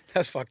thing.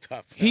 That's fucked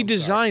up. He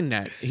designed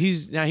that.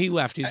 He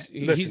left.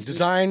 Listen,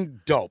 design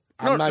dope.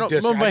 I'm not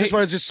dissing. I just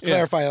want to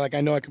clarify. Like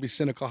I know I could be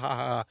cynical. Ha ha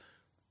ha.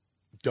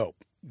 Dope.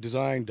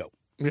 Design dope.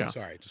 Yeah.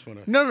 Sorry, just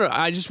want to. No.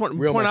 I just want.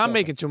 The point I'm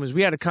making to him is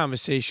we had a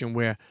conversation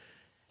where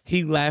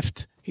he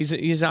left. He's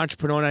an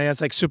entrepreneur. And he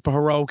has like Super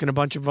Heroic and a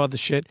bunch of other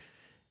shit.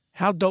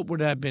 How dope would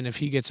that have been if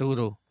he gets a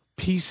little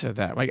piece of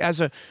that? Like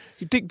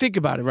you think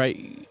about it,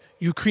 right?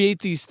 You create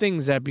these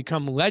things that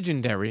become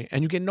legendary,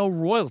 and you get no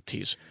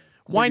royalties.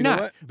 Why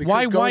not?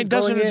 Why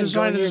doesn't a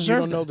designer deserve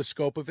it? You don't know the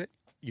scope of it.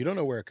 You don't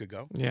know where it could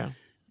go. Yeah.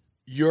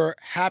 You're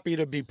happy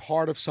to be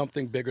part of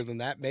something bigger than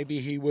that. Maybe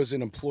he was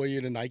an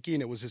employee to Nike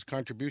and it was his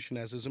contribution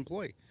as his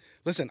employee.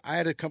 Listen, I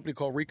had a company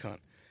called Recon.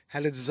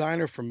 Had a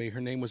designer for me.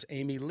 Her name was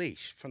Amy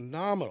Leash.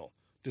 Phenomenal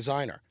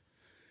designer.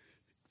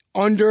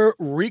 Under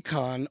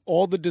Recon,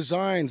 all the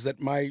designs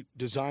that my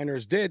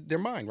designers did, they're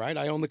mine, right?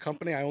 I own the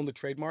company. I own the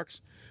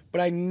trademarks.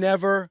 But I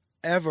never,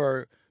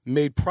 ever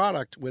made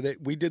product with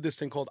it. We did this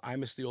thing called I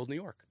Miss the Old New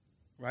York.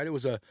 Right? It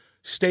was a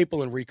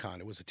staple in Recon.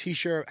 It was a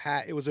T-shirt,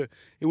 hat.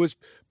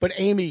 But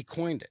Amy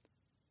coined it.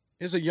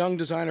 Here's a young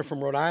designer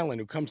from Rhode Island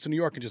who comes to New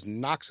York and just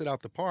knocks it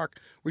out the park.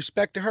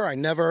 Respect to her. I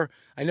never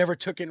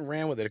took it and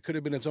ran with it. It could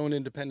have been its own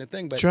independent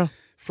thing. But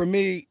for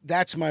me,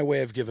 that's my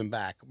way of giving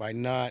back by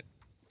not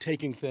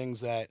taking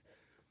things that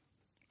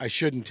I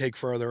shouldn't take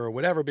further or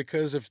whatever,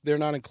 because if they're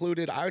not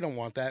included, I don't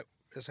want that.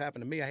 This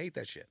happened to me. I hate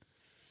that shit.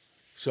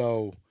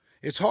 So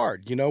it's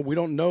hard. You know, we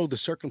don't know the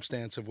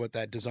circumstance of what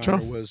that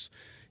designer was.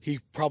 He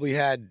probably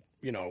had,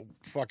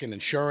 fucking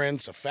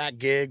insurance, a fat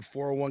gig,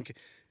 401k,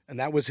 and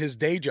that was his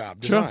day job,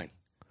 design.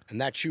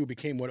 And that shoe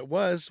became what it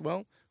was.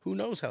 Well, who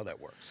knows how that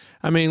works?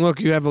 I mean, look,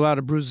 you have a lot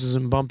of bruises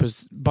and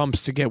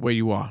bumps to get where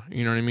you are.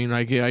 You know what I mean?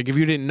 Like if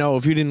you didn't know,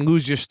 if you didn't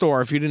lose your store,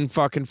 if you didn't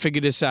fucking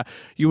figure this out,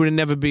 you would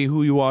never be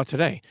who you are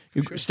today.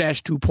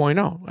 Stash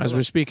 2.0, as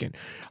we're speaking.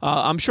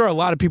 I'm sure a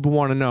lot of people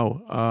want to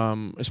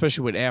know,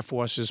 especially with Air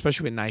Forces,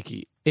 especially with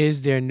Nike,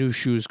 is there new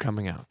shoes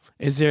coming out?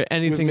 Is there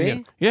anything with me?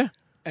 new? Yeah.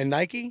 And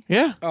Nike?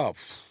 Yeah. Oh,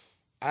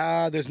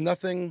 there's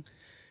nothing.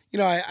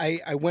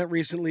 I went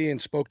recently and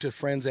spoke to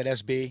friends at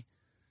SB.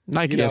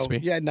 Nike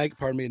SB. Yeah, Nike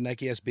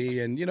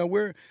SB.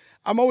 And,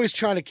 I'm always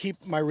trying to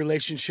keep my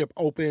relationship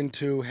open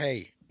to,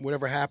 hey,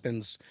 whatever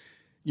happens,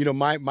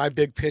 my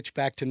big pitch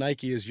back to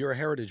Nike is you're a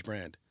heritage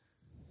brand.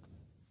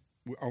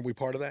 Aren't we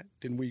part of that?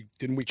 Didn't we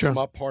come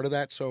up part of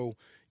that? So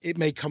it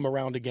may come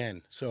around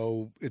again.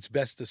 So it's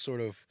best to sort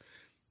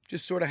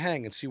of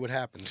hang and see what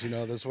happens.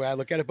 That's the way I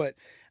look at it. But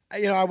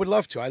I would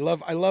love to. I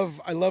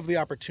love the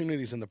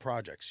opportunities in the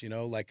projects.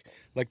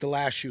 Like the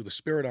last shoe, the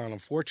Spirit On.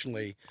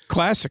 Unfortunately,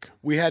 classic.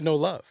 We had no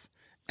love,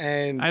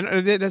 and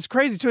that's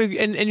crazy too.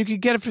 And you could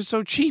get it for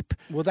so cheap.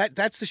 Well,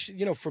 that's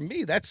the for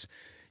me. That's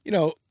I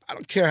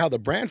don't care how the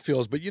brand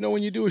feels, but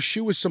when you do a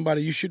shoe with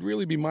somebody, you should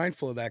really be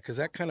mindful of that because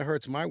that kind of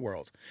hurts my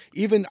world.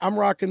 Even I'm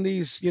rocking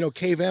these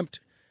Cave Emped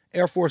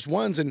Air Force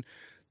Ones, and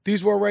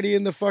these were already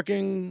in the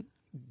fucking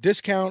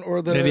discount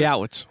or the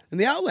outlets.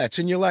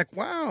 And you're like,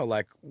 wow,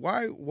 like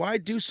why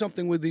do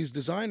something with these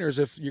designers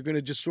if you're going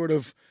to just sort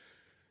of,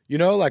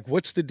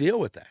 what's the deal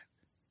with that?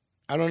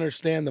 I don't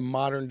understand the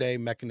modern day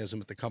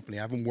mechanism at the company.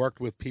 I haven't worked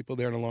with people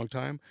there in a long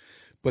time,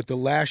 but the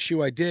last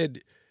shoe I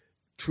did,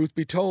 truth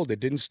be told, it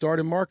didn't start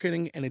in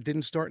marketing and it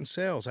didn't start in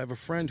sales. I have a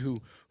friend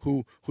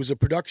who's a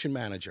production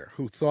manager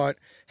who thought,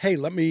 hey,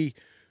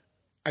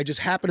 I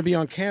just happened to be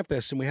on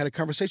campus and we had a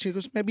conversation. He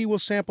goes, maybe we'll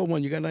sample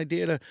one. You got an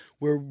idea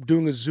we're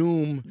doing a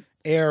Zoom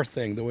Air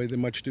thing, the way they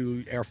much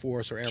do Air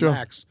Force or Air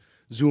Max.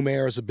 Zoom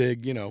Air is a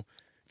big,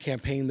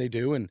 campaign they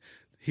do. And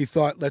he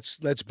thought,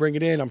 let's bring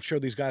it in. I'm sure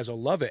these guys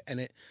will love it. And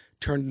it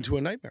turned into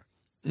a nightmare.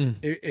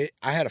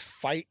 I had to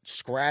fight,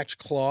 scratch,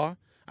 claw.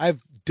 I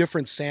have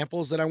different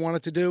samples that I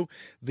wanted to do.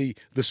 The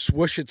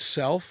swoosh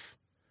itself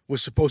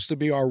was supposed to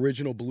be our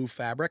original blue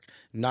fabric,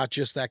 not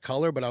just that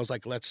color. But I was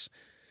like,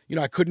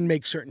 I couldn't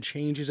make certain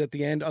changes at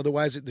the end.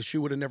 Otherwise, the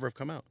shoe would have never have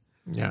come out.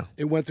 Yeah.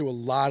 It went through a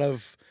lot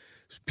of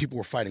people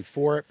were fighting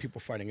for it, people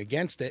fighting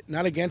against it.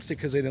 Not against it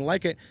because they didn't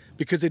like it,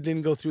 because it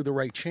didn't go through the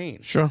right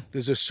change. Sure.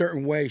 There's a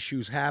certain way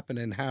shoes happen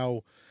and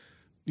how,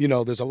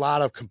 there's a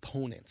lot of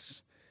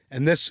components.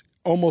 And this,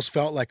 almost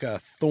felt like a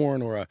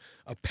thorn or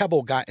a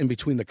pebble got in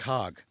between the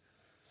cog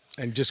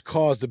and just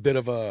caused a bit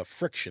of a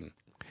friction.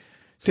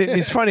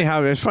 It's funny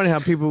how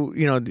people,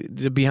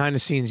 the behind the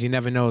scenes, you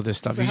never know this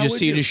stuff. But You how just would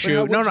see you? the But shoot.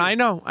 how No, would you? I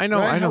know,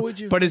 Right? How would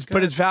you? But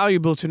it's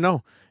valuable to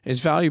know.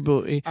 It's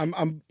valuable.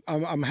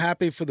 I'm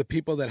happy for the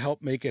people that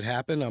helped make it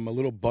happen. I'm a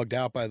little bugged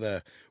out by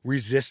the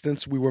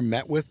resistance we were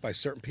met with by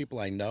certain people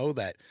I know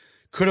that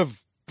could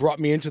have brought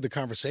me into the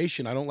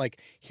conversation. I don't like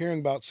hearing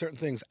about certain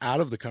things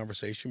out of the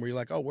conversation where you're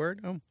like, oh,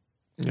 word? Oh,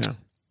 Yeah.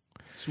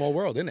 small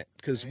world, isn't it?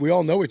 Because we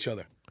all know each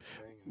other.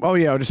 Oh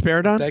yeah, the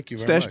Spiridon. Thank you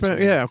very much.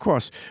 Yeah, of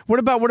course. What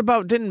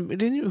about? Didn't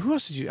you? Who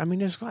else did you? I mean,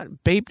 there's a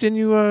lot. Bape. Didn't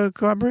you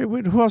collaborate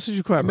with? Who else did you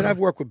I collaborate? mean, I've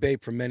worked with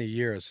Bape for many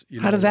years.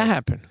 How did that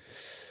happen?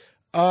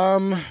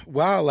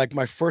 Wow, like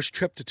my first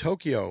trip to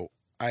Tokyo,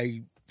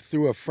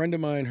 through a friend of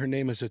mine, her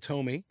name is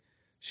Hitomi.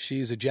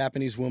 She's a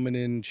Japanese woman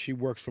and she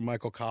works for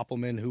Michael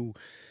Koppelman, who,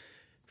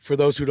 for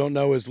those who don't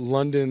know, is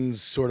London's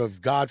sort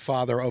of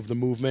godfather of the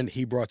movement.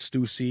 He brought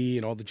Stussy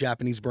and all the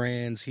Japanese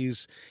brands.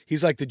 He's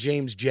like the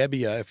James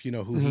Jebbia, if you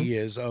know who he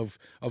is, of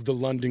the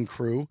London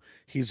crew.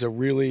 He's a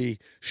really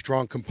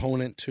strong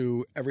component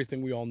to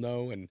everything we all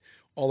know and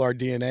all our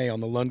DNA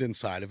on the London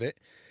side of it.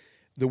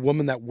 The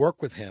woman that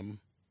worked with him,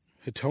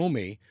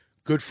 Hitomi,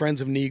 good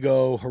friends of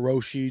Nigo,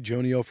 Hiroshi,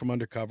 Jonio from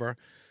Undercover,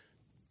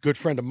 good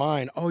friend of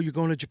mine. Oh, you're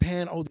going to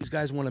Japan? Oh, these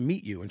guys want to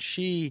meet you. And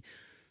she,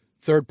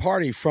 third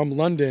party from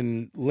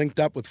London, linked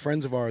up with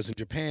friends of ours in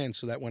Japan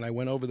so that when I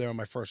went over there on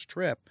my first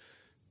trip,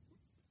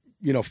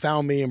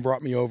 found me and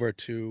brought me over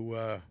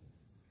to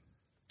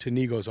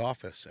Nigo's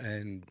office.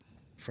 And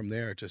from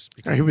there, it just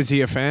became... Was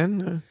he a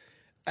fan?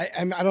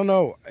 I don't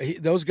know.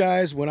 Those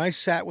guys, when I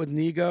sat with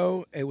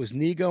Nigo, it was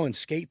Nigo and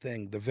Skate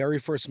Thing, the very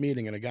first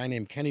meeting, and a guy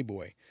named Kenny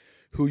Boy,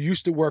 who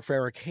used to work for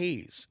Eric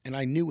Hayes. And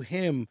I knew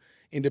him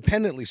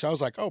independently. So I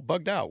was like, oh,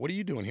 bugged out. What are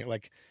you doing here?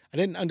 Like, I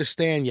didn't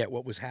understand yet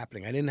what was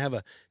happening. I didn't have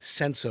a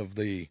sense of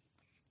the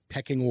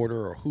pecking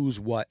order or who's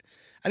what.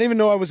 I didn't even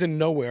know I was in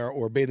Nowhere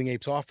or Bathing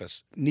Ape's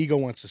office. Nigo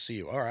wants to see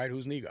you. All right,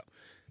 who's Nigo?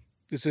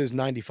 This is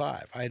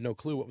 95. I had no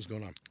clue what was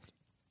going on.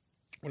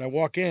 When I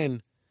walk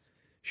in,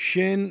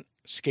 Shin,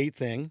 Skate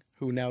Thing,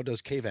 who now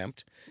does Cave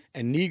Empt,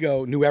 and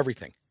Nigo knew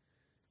everything.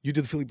 You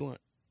did the Philly Blunt.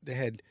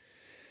 I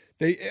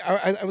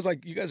was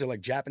like, you guys are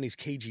like Japanese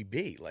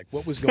KGB. Like,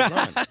 what was going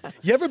on?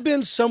 You ever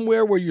been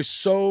somewhere where you're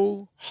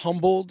so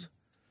humbled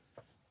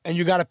and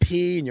you got to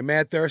pee and you're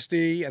mad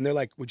thirsty and they're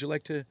like, would you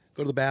like to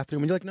go to the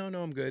bathroom? And you're like,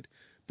 no, I'm good.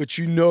 But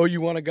you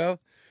want to go?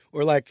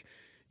 Or like,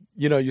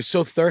 you're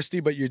so thirsty,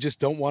 but you just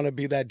don't want to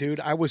be that dude.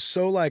 I was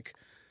so like,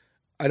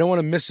 I don't want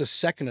to miss a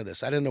second of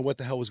this. I didn't know what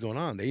the hell was going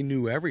on. They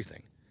knew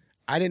everything.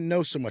 I didn't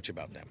know so much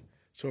about them.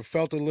 So it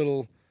felt a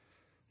little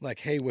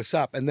like, hey, what's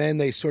up? And then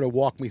they sort of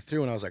walked me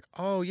through, and I was like,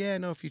 oh, yeah,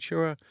 no,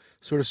 Futura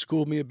sort of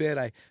schooled me a bit.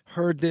 I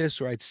heard this,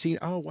 or I'd seen,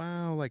 oh,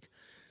 wow. Like,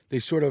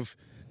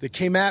 they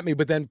came at me,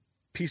 but then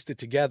pieced it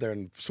together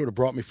and sort of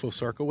brought me full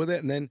circle with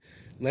it. And then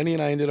Lenny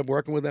and I ended up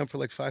working with them for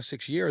like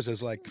 5-6 years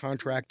as like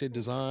contracted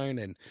design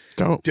and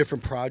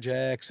different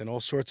projects and all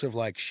sorts of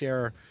like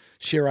share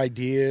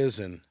ideas.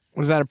 And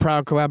was that a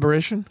proud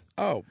collaboration?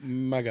 Oh,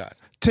 my God.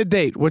 To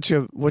date, what's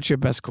your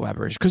best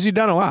collaboration? Because you've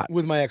done a lot.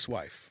 With my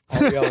ex-wife,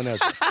 Arielle and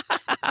Ezra.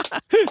 I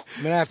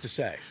mean, I have to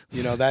say,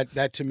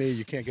 that to me,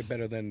 you can't get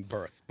better than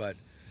birth. But,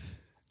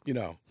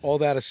 all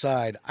that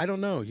aside, I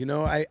don't know.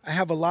 I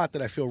have a lot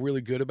that I feel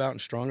really good about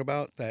and strong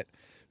about that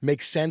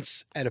makes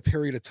sense at a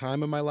period of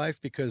time in my life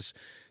because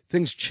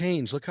things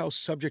change. Look how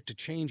subject to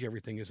change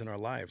everything is in our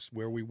lives,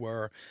 where we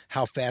were,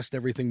 how fast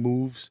everything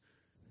moves.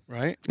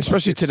 Right?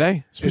 Especially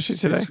today.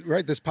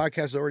 Right. This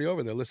podcast is already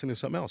over. They're listening to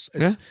something else.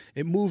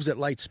 It moves at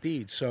light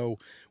speed. So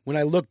when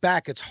I look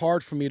back, it's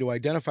hard for me to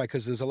identify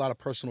because there's a lot of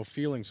personal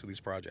feelings to these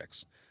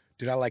projects.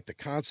 Did I like the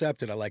concept?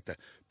 Did I like the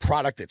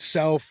product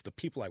itself? The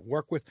people I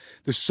work with?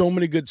 There's so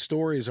many good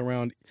stories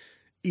around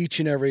each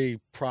and every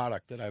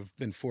product that I've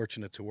been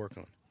fortunate to work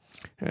on.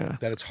 Yeah.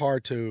 That it's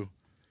hard to,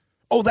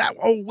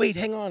 wait,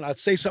 hang on. I'd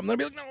say something. I'd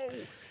be like, no.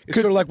 It's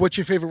sort of like, what's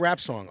your favorite rap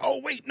song? Oh,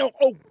 wait, no.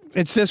 Oh,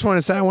 it's this one.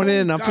 It's that one.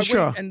 I'm for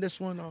sure. Wait, and this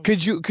one. Oh.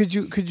 Could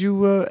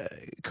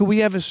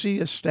we ever see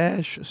a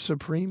Stash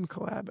Supreme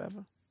collab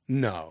ever?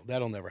 No,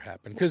 that'll never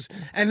happen.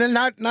 And then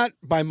not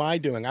by my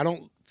doing. I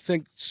don't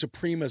think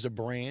Supreme as a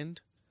brand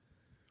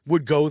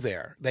would go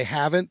there. They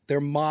haven't.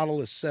 Their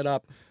model is set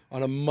up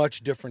on a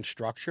much different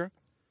structure.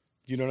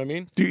 You know what I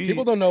mean?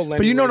 People don't know Lenny.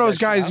 But you know those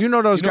guys. You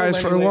know those guys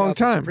for a long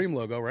time. The Supreme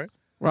logo, right?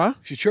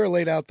 What? Futura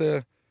laid out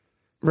the.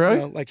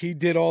 Really? Like he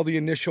did all the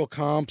initial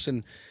comps,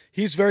 and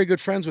he's very good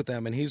friends with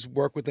them, and he's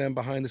worked with them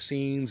behind the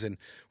scenes. And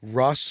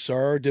Russ,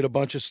 Sir, did a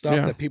bunch of stuff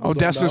that people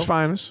don't know. Odessa's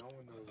finest. No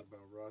one knows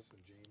about Russ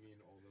and Jamie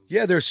and all those.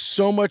 Yeah, there's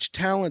so much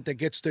talent that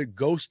gets to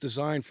ghost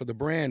design for the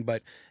brand,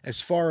 but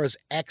as far as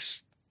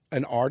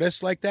an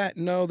artist like that,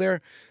 no,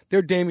 they're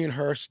Damien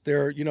Hirst.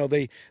 They're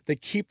they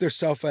keep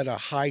themselves at a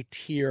high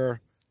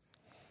tier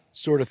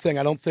sort of thing.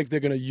 I don't think they're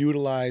going to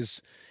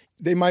utilize.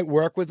 They might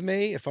work with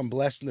me if I'm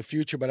blessed in the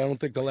future, but I don't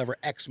think they'll ever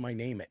X my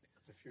name it.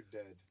 If you're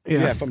dead.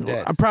 Yeah, if I'm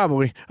dead.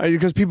 Probably.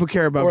 Because people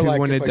care about Or people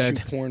like when if they're I dead.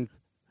 shoot porn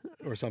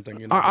or something.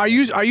 You know? Are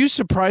you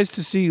surprised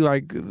to see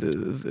like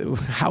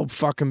how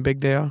fucking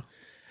big they are?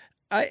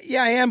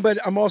 Yeah, I am, but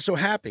I'm also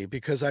happy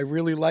because I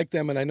really like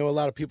them, and I know a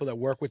lot of people that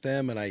work with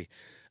them, and I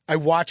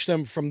watched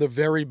them from the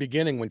very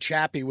beginning when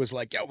Chappie was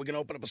like, "Yo, we're gonna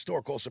open up a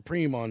store called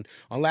Supreme on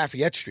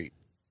Lafayette Street.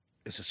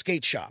 It's a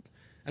skate shop,"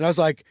 and I was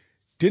like,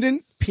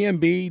 "Didn't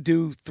PMB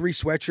do 3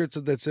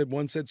 sweatshirts that said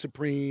one said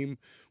Supreme,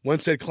 one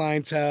said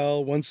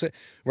Clientele, one said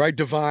right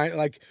Divine?"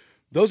 Like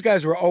those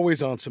guys were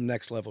always on some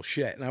next level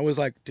shit, and I was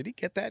like, "Did he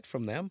get that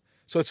from them?"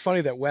 So it's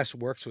funny that Wes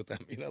works with them,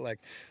 you know, like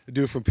the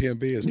dude from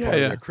PMB is part of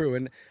their crew.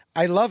 And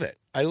I love it.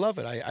 I love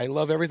it. I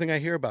love everything I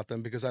hear about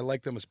them because I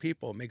like them as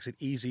people. It makes it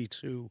easy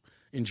to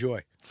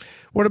enjoy.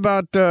 What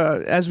about,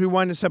 as we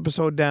wind this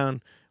episode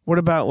down, what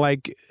about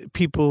like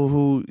people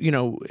who, you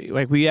know,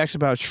 like we asked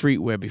about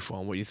streetwear before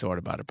and what you thought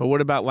about it. But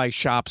what about like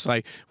shops?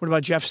 Like, what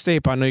about Jeff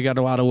Staple? I know you got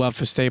a lot of love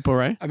for Staple,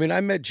 right? I mean,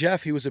 I met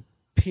Jeff. He was a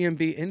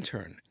PMB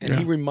intern. And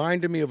he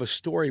reminded me of a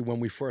story when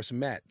we first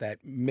met that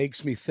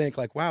makes me think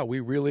like, wow, we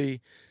really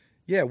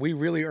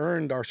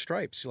earned our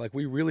stripes. Like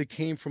we really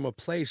came from a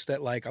place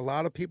that like a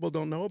lot of people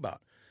don't know about.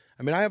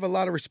 I mean, I have a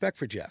lot of respect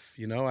for Jeff.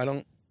 You know, I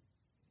don't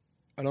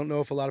know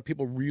if a lot of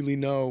people really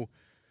know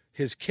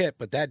his kit,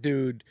 but that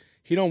dude,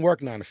 he don't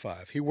work 9 to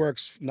 5. He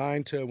works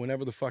 9 to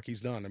whenever the fuck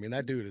he's done. I mean,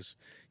 that dude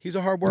he's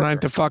a hard worker. 9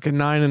 to fucking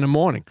 9 in the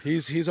morning.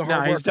 He's a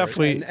hard worker. He's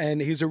definitely,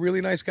 and he's a really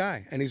nice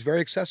guy, and he's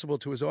very accessible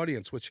to his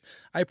audience, which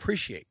I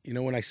appreciate. You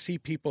know, when I see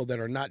people that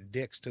are not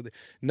dicks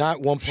not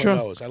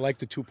 1.0s. I like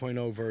the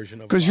 2.0 version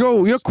of. Because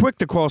you're quick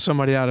to call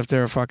somebody out if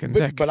they're a fucking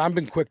dick. But I've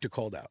been quick to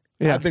called out.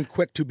 Yeah. I've been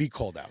quick to be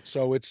called out.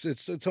 So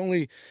it's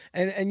only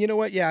and you know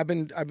what? Yeah, I've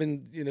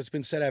been you know, it's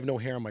been said I have no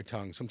hair on my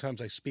tongue.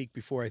 Sometimes I speak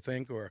before I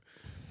think,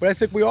 but I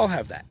think we all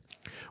have that.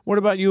 What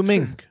about Yu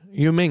Ming?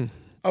 Yu Ming.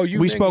 Oh,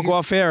 we spoke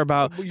off air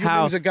about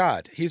how he's a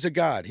god. He's a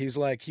god. He's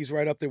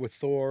right up there with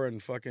Thor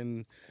and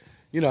fucking,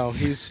 you know,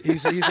 he's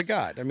a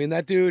god. I mean,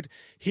 that dude,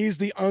 he's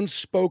the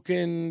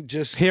unspoken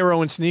just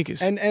hero in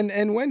sneakers.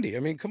 And Wendy. I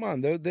mean, come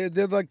on, they're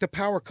like the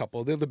power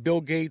couple. They're the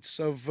Bill Gates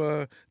of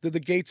they're the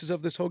Gateses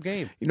of this whole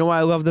game. You know why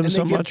I love them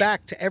so much? They give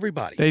back to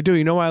everybody. They do.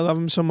 You know why I love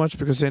them so much?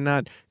 Because they're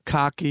not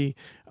cocky,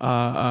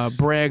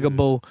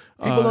 braggable.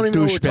 People don't even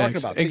know what we're talking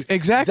about. See,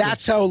 exactly.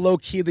 That's how low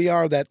key they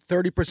are. That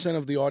 30%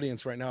 of the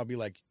audience right now will be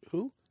like,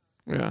 who?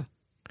 Yeah.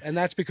 And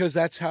that's because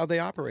that's how they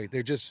operate.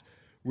 They're just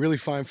really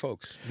fine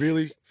folks.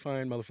 Really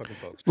fine motherfucking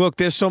folks. Look,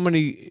 there's so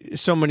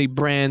many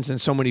brands and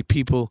so many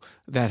people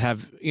that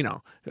have, you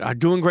know, are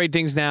doing great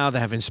things now that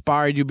have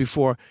inspired you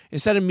before.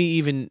 Instead of me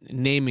even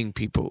naming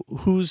people,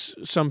 who's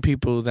some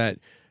people that,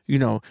 you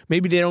know,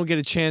 maybe they don't get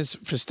a chance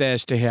for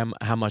Stash to hear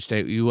how much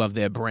you love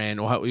their brand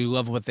or how you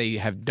love what they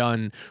have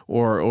done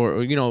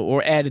or you know,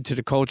 or added to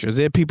the culture. Is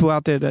there people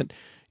out there that,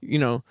 you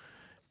know,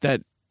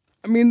 that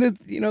I mean,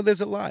 you know, there's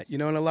a lot, you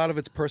know, and a lot of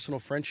it's personal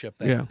friendship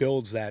that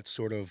builds that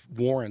sort of,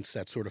 warrants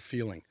that sort of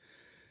feeling.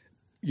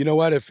 You know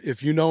what?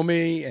 If you know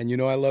me and you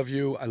know I love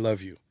you, I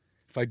love you.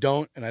 If I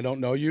don't and I don't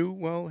know you,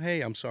 well,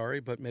 hey, I'm sorry,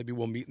 but maybe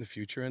we'll meet in the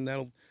future and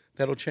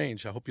that'll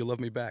change. I hope you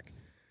love me back.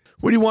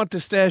 What do you want the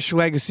Stash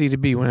legacy to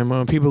be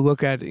when people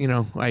look at, you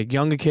know, like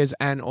younger kids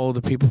and older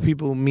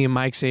people me and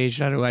Mike's age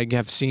that are like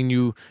have seen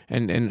you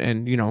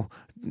and you know,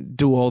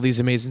 do all these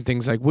amazing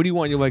things? Like, what do you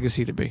want your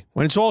legacy to be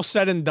when it's all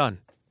said and done?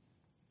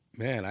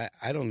 Man,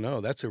 I don't know.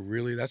 That's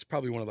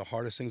probably one of the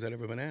hardest things I've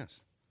ever been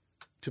asked.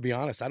 To be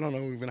honest, I don't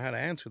know even how to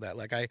answer that.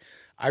 Like,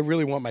 I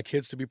really want my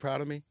kids to be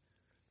proud of me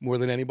more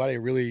than anybody. I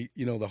really,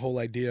 you know, the whole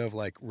idea of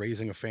like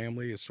raising a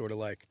family is sort of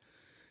like,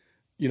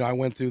 you know, I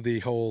went through the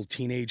whole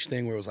teenage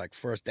thing where it was like,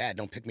 first, Dad,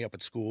 don't pick me up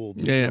at school.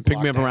 Yeah, pick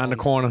me up around the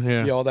corner.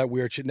 Yeah, all that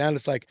weird shit. Now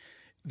it's like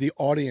the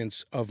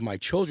audience of my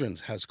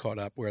children's has caught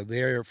up where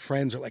their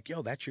friends are like,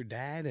 yo, that's your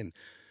dad? And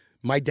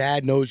my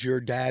dad knows your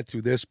dad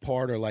through this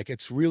part, or like,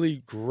 it's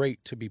really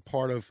great to be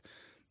part of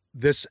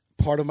this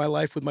part of my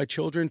life with my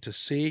children to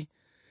see,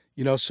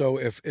 you know, so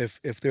if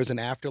there's an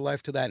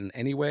afterlife to that in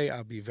any way,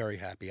 I'll be very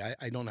happy.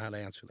 I don't know how to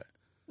answer that.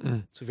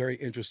 It's a very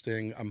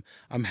interesting,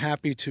 I'm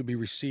happy to be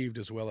received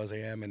as well as I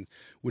am, and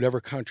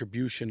whatever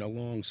contribution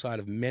alongside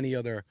of many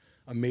other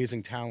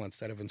amazing talents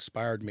that have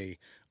inspired me,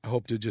 I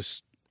hope to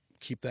just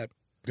keep that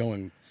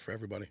going for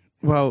everybody.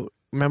 Well,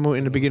 remember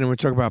in the beginning we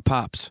talked about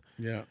Pops.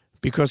 Yeah.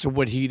 Because of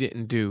what he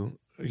didn't do,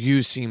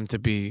 you seem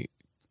to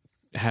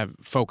have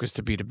focused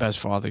to be the best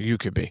father you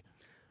could be.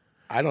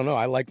 I don't know.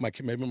 I like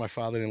maybe my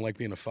father didn't like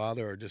being a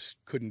father, or just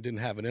didn't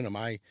have it in him.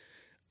 I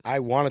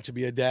wanted to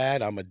be a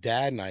dad. I'm a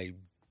dad, and I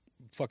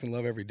fucking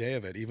love every day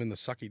of it, even the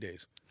sucky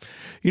days.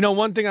 You know,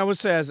 one thing I would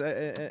say as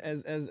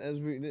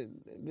we,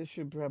 this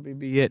should probably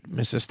be it,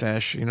 Mr.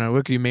 Stash. You know,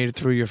 look, you made it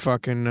through your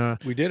fucking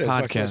we did it.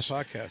 podcast. It's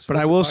my first podcast. But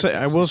I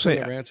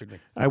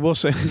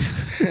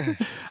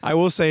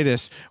will say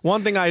this.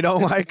 One thing I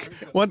don't like.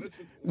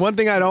 One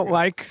thing I don't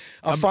like.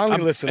 I'll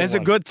finally listen. It's a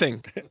good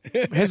thing.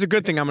 Here's a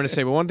good thing I'm going to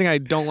say. But one thing I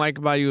don't like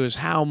about you is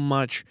how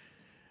much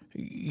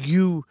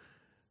you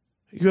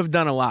have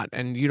done a lot,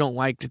 and you don't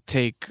like to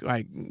take,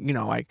 like, you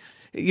know, like,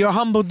 you're a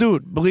humble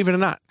dude, believe it or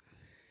not.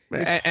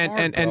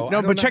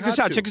 No, but check this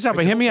out.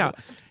 But hear me out.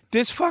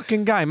 This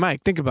fucking guy,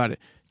 Mike, think about it.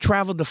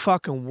 traveled the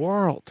fucking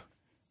world.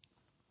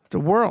 The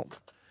world.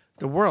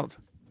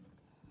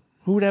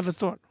 Who would ever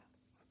thought?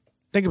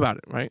 Think about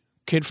it, right?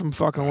 Kid from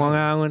fucking Long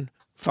Island,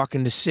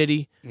 fucking the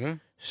city. Yeah.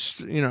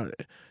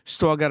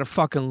 Store got a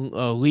fucking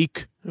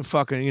leak.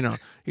 Fucking, you Blew up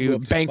the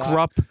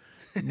bankrupt,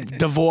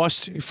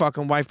 divorced. Your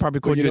fucking wife probably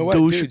called you a what,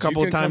 douche dudes, a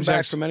couple you of can times. Come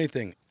back from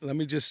anything. Let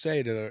me just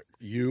say to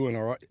you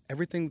and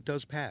everything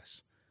does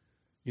pass.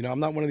 I'm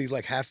not one of these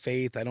like have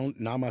faith. I don't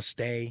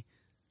namaste.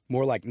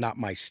 More like not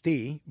my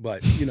stee,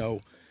 but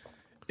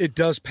it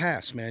does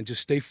pass, man.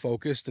 Just stay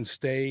focused and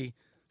stay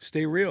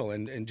real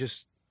and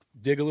just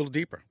dig a little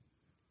deeper.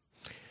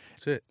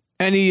 That's it.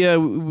 Any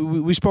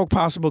we spoke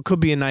possible could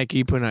be a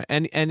Nike, but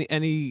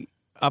any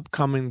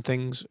upcoming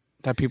things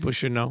that people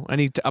should know?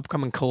 Any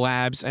upcoming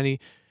collabs? Any?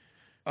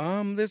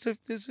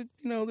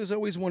 There's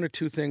always one or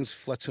two things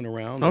flitzing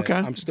around. Okay.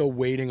 I'm still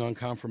waiting on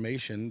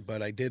confirmation,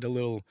 but I did a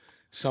little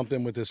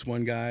something with this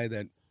one guy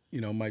that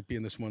might be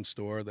in this one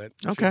store that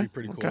should be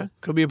pretty cool. Okay,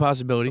 could be a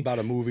possibility About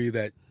a movie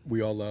that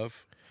we all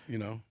love.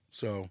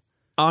 So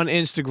on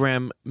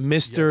Instagram,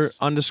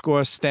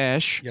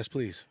 Mr._Stash. Yes,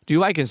 please. Do you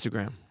like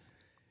Instagram?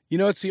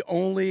 It's the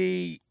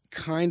only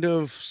kind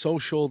of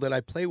social that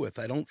I play with.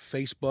 I don't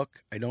Facebook.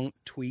 I don't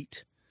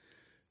tweet.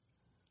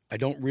 I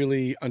don't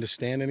really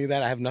understand any of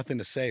that. I have nothing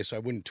to say, so I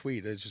wouldn't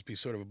tweet. It'd just be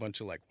sort of a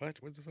bunch of like, what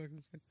the fuck is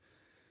that?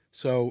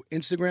 So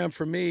Instagram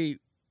for me,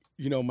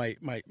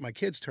 my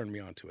kids turned me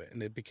onto it,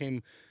 and it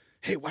became,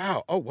 hey,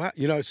 wow, oh wow,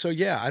 So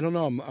yeah, I don't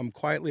know. I'm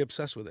quietly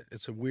obsessed with it.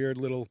 It's a weird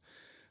little,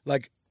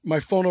 like my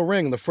phone will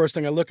ring, and the first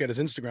thing I look at is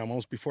Instagram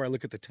almost before I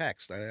look at the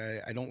text.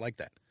 I don't like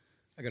that.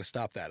 I got to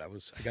stop that. I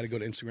got to go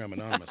to Instagram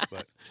anonymous,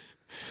 but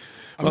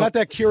I'm not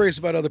that curious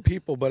about other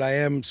people, but I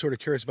am sort of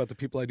curious about the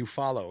people I do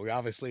follow,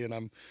 obviously. And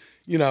I'm,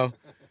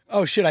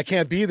 oh shit, I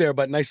can't be there,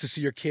 but nice to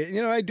see your kid.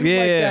 I do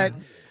like that.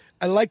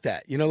 I like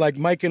that. Like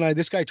Mike and I,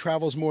 this guy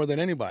travels more than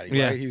anybody, right?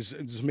 Yeah. He's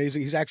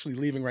amazing. He's actually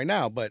leaving right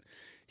now, but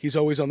he's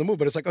always on the move.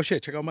 But it's like, oh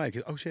shit, check out Mike.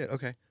 Oh shit,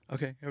 okay.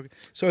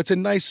 So it's a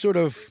nice sort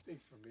of,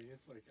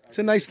 it's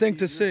a nice thing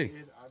to see.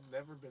 I've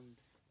never been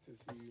to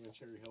see you in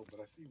Cherry Hill,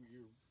 but I see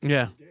you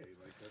Yeah. every day.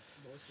 Like that's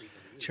mostly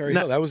what it is. Cherry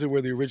Hill, that was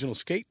where the original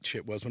skate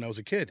shit was when I was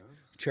a kid.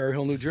 Cherry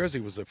Hill, New Jersey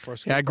was the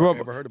first skate Yeah, park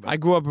I ever heard about. I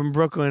grew up in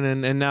Brooklyn,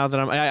 and now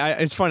that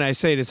it's funny I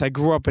say this. I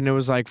grew up and it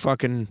was like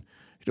fucking.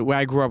 The way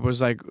I grew up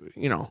was like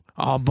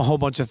a whole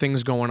bunch of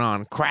things going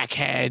on.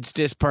 Crackheads,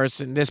 this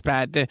person, this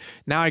bad.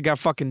 Now I got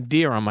fucking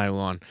deer on my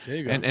lawn. There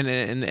you go.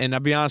 And I'll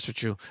be honest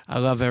with you, I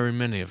love every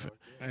minute of it.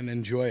 And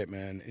enjoy it,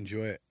 man.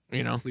 Enjoy it.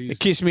 Please, it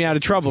keeps me out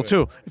of trouble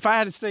enjoy too. If I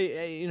had to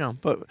stay,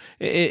 but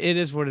it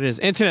is what it is.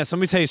 Internet. Let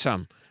me tell you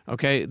something.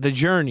 Okay, the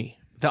journey,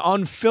 the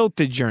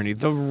unfiltered journey,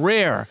 the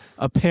rare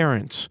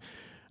appearance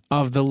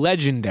of the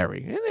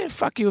legendary. And then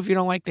fuck you if you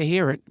don't like to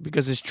hear it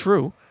because it's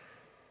true.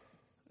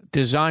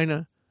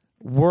 Designer,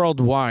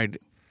 worldwide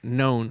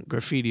known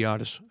graffiti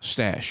artist,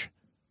 Stash.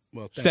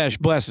 Well, Stash,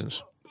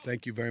 blessings.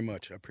 Thank you very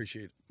much. I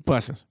appreciate it.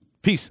 Blessings.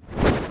 Peace.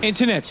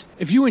 Internets,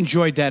 if you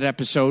enjoyed that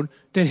episode,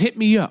 then hit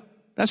me up.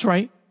 That's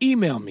right.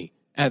 Email me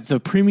at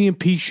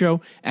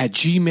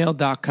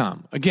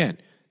thepremiumpeteshow@gmail.com. Again,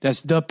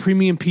 that's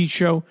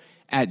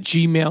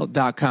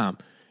thepremiumpeteshow@gmail.com.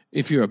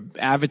 If you're an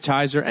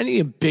advertiser,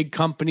 any big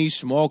company,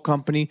 small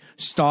company,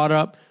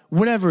 startup,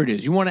 whatever it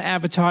is, you want to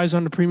advertise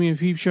on the Premium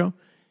Peep Show,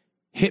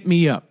 hit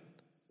me up.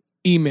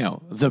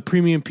 Email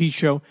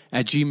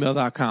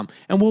thepremiumpeteshow@gmail.com,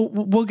 and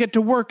we'll get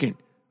to working.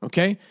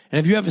 Okay? And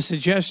if you have a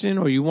suggestion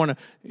or you want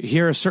to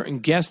hear a certain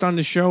guest on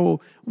the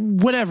show,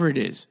 whatever it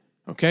is,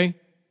 okay?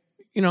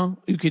 You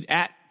could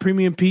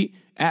 @Premium Pete,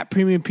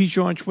 @Premium Pete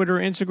Show on Twitter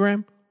or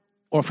Instagram.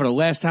 Or for the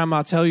last time,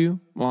 I'll tell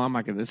you, well, I'm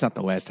not going to, it's not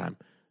the last time.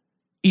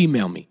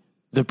 Email me,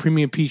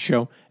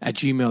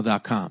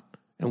 thepremiumpeteshow@gmail.com,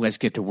 and let's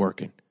get to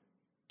working.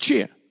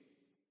 CHEA.